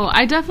 Oh,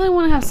 I definitely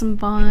want to have some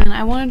fun.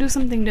 I want to do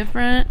something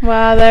different.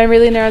 Wow, that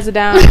really narrows it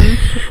down.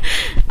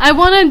 I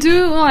want to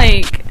do,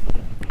 like,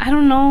 I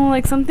don't know,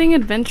 like, something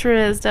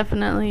adventurous,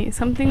 definitely.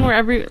 Something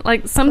where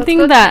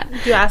something that...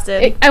 You asked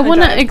it. I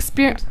want to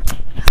experience...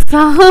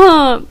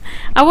 Stop!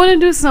 I want to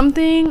do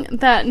something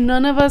that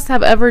none of us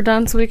have ever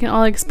done so we can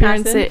all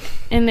experience it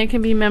and it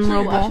can be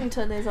memorable.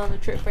 Washington is on a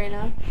trip right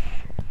now.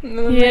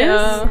 Yes?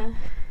 Yeah.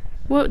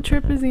 What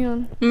trip is he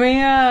on?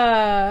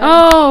 Mia.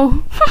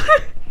 Oh!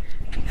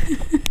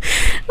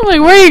 I'm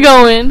like, where are you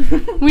going?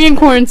 We in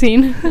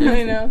quarantine.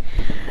 I know.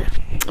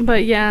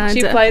 But yeah.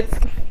 Cheap flights.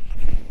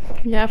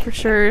 Yeah, for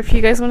sure. If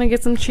you guys want to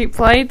get some cheap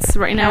flights,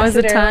 right now is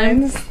the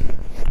time.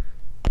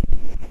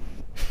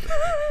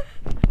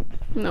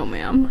 No,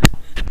 ma'am.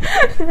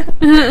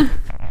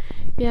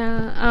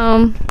 Yeah,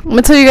 I'm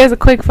gonna tell you guys a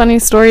quick funny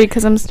story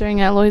because I'm staring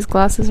at Loi's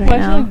glasses right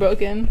now. Why is she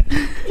broken?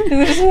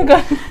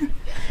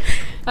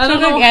 I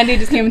don't know. Like Andy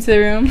just came into the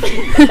room.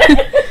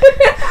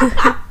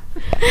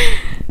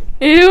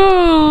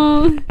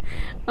 Ew.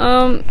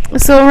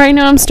 So right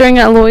now I'm staring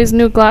at Loi's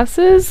new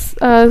glasses.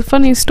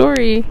 Funny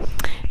story.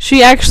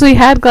 She actually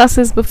had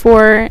glasses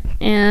before,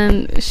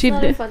 and she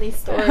did. Funny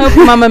story. Hope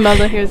Mama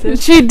Melda hears it.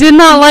 She did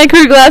not like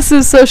her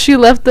glasses, so she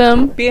left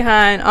them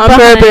behind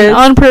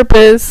on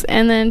purpose.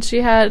 And then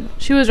she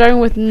was driving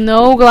with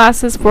no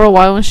glasses for a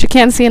while, and she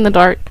can't see in the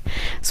dark.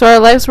 So our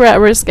lives were at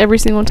risk every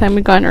single time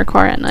we got in our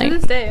car at night. To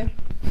this day.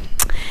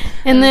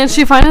 And then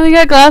she finally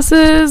got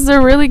glasses.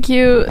 They're really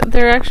cute.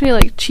 They're actually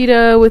like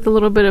cheetah with a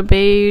little bit of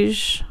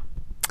beige.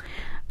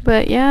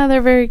 But yeah,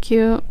 they're very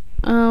cute.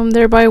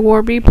 They're by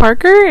Warby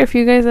Parker. If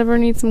you guys ever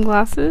need some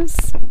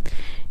glasses,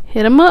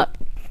 hit them up.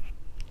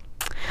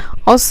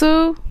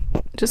 Also,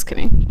 just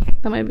kidding.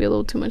 That might be a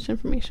little too much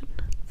information.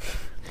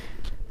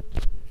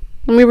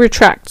 Let me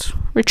retract.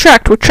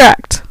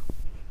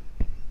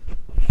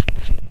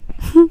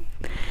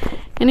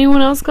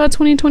 Anyone else got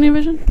 2020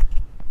 vision?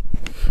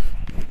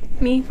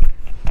 Me.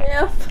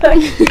 Yeah, fuck.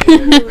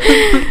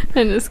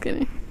 I'm just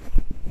kidding.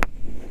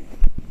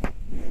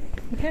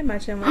 Okay,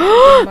 imagine.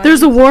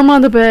 There's a worm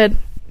on the bed.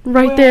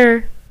 Right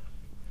there.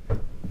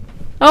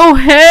 Oh,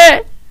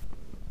 hey!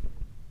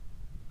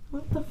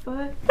 What the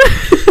fuck?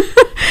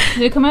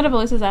 Did it come out of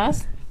Alyssa's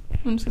ass?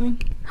 I'm just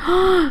kidding.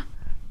 Oh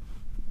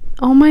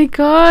my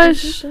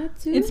gosh.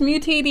 It's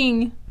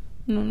mutating.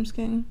 No, I'm just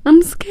kidding.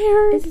 I'm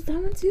scared. Is it that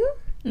one too?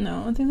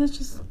 No, I think that's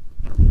just...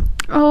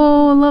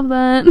 Oh, I love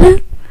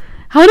that.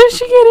 How did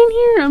she get in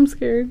here? I'm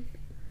scared.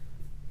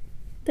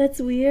 That's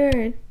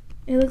weird.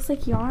 It looks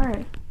like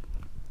yarn.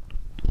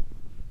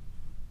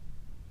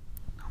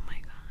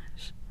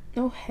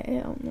 Oh,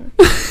 hell no.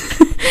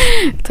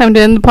 Time to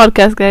end the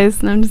podcast,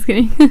 guys. No, I'm just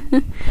kidding.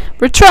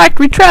 Retract.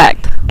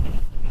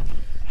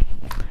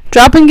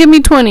 Drop and give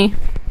me 20.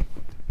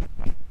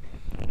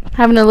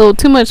 having a little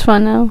too much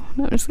fun now.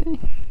 No, I'm just kidding.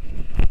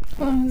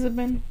 How long has it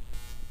been?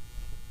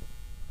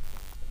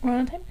 We're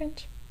on a time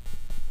crunch.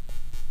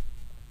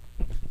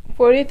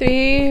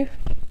 43,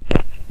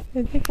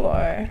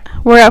 54.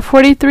 We're at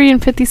 43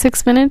 and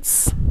 56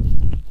 minutes.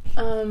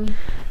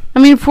 I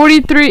mean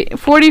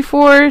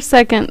 44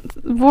 seconds.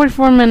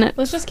 44 minutes.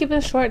 Let's just keep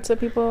this short so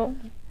people.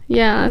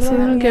 Yeah, so they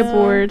don't get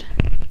bored.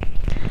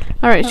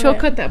 Alright, she'll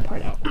cut that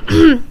part out.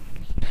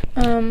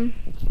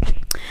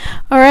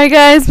 Alright,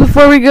 guys,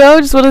 before we go,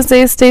 just want to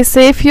say stay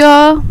safe,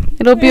 y'all.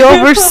 It'll be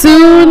over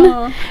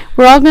soon.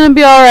 We're all going to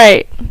be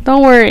alright.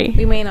 Don't worry.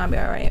 We may not be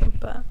alright,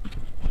 but.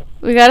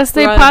 We got to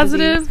stay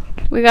positive.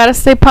 We got to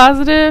stay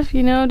positive,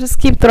 you know, just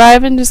keep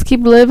thriving, just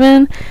keep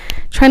living.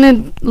 Trying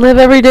to live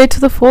every day to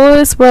the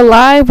fullest. We're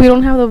alive. We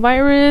don't have the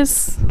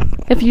virus.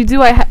 If you do,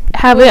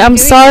 have it. I'm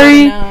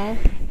sorry.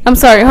 I'm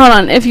sorry. Hold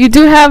on. If you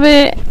do have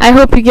it, I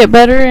hope you get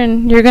better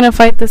and you're going to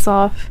fight this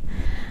off.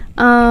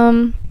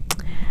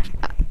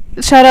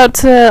 Shout out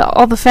to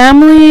all the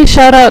family.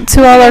 Shout out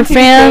to all our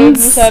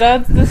fans. Shout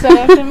out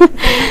to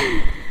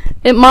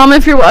And Mom,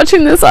 if you're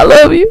watching this, I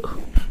love you.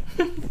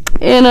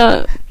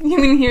 And you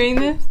mean hearing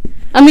this?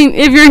 I mean,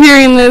 if you're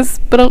hearing this,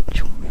 but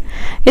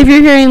if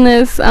you're hearing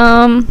this,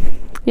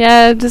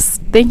 yeah,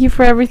 just thank you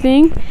for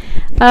everything.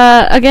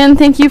 Again,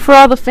 thank you for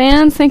all the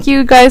fans. Thank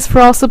you guys for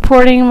all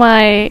supporting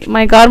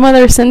my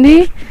godmother,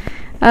 Cindy.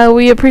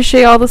 We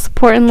appreciate all the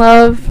support and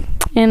love.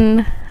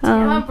 And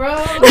yeah, bro.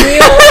 Alright,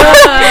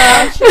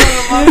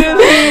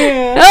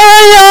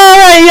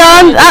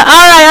 y'all.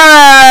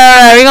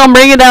 We're gonna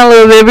bring it down a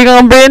little bit. We're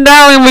gonna bring it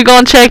down and we're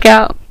gonna check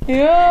out.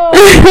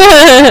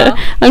 Yeah.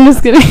 I'm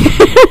just kidding.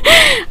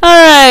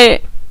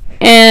 Alright.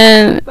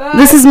 And bye.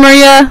 This is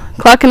Maria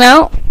clocking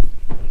out.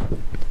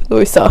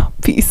 Louisa.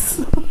 Peace.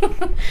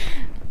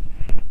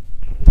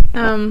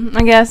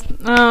 I guess.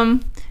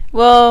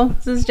 Well,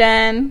 this is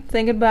Jen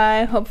saying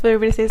goodbye. Hopefully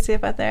everybody stays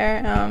safe out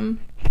there.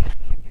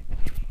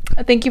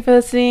 Thank you for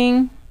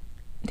listening.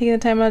 Taking the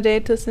time out of the day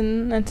to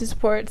listen and to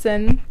support.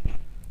 And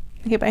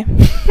okay, bye.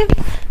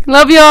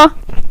 Love y'all.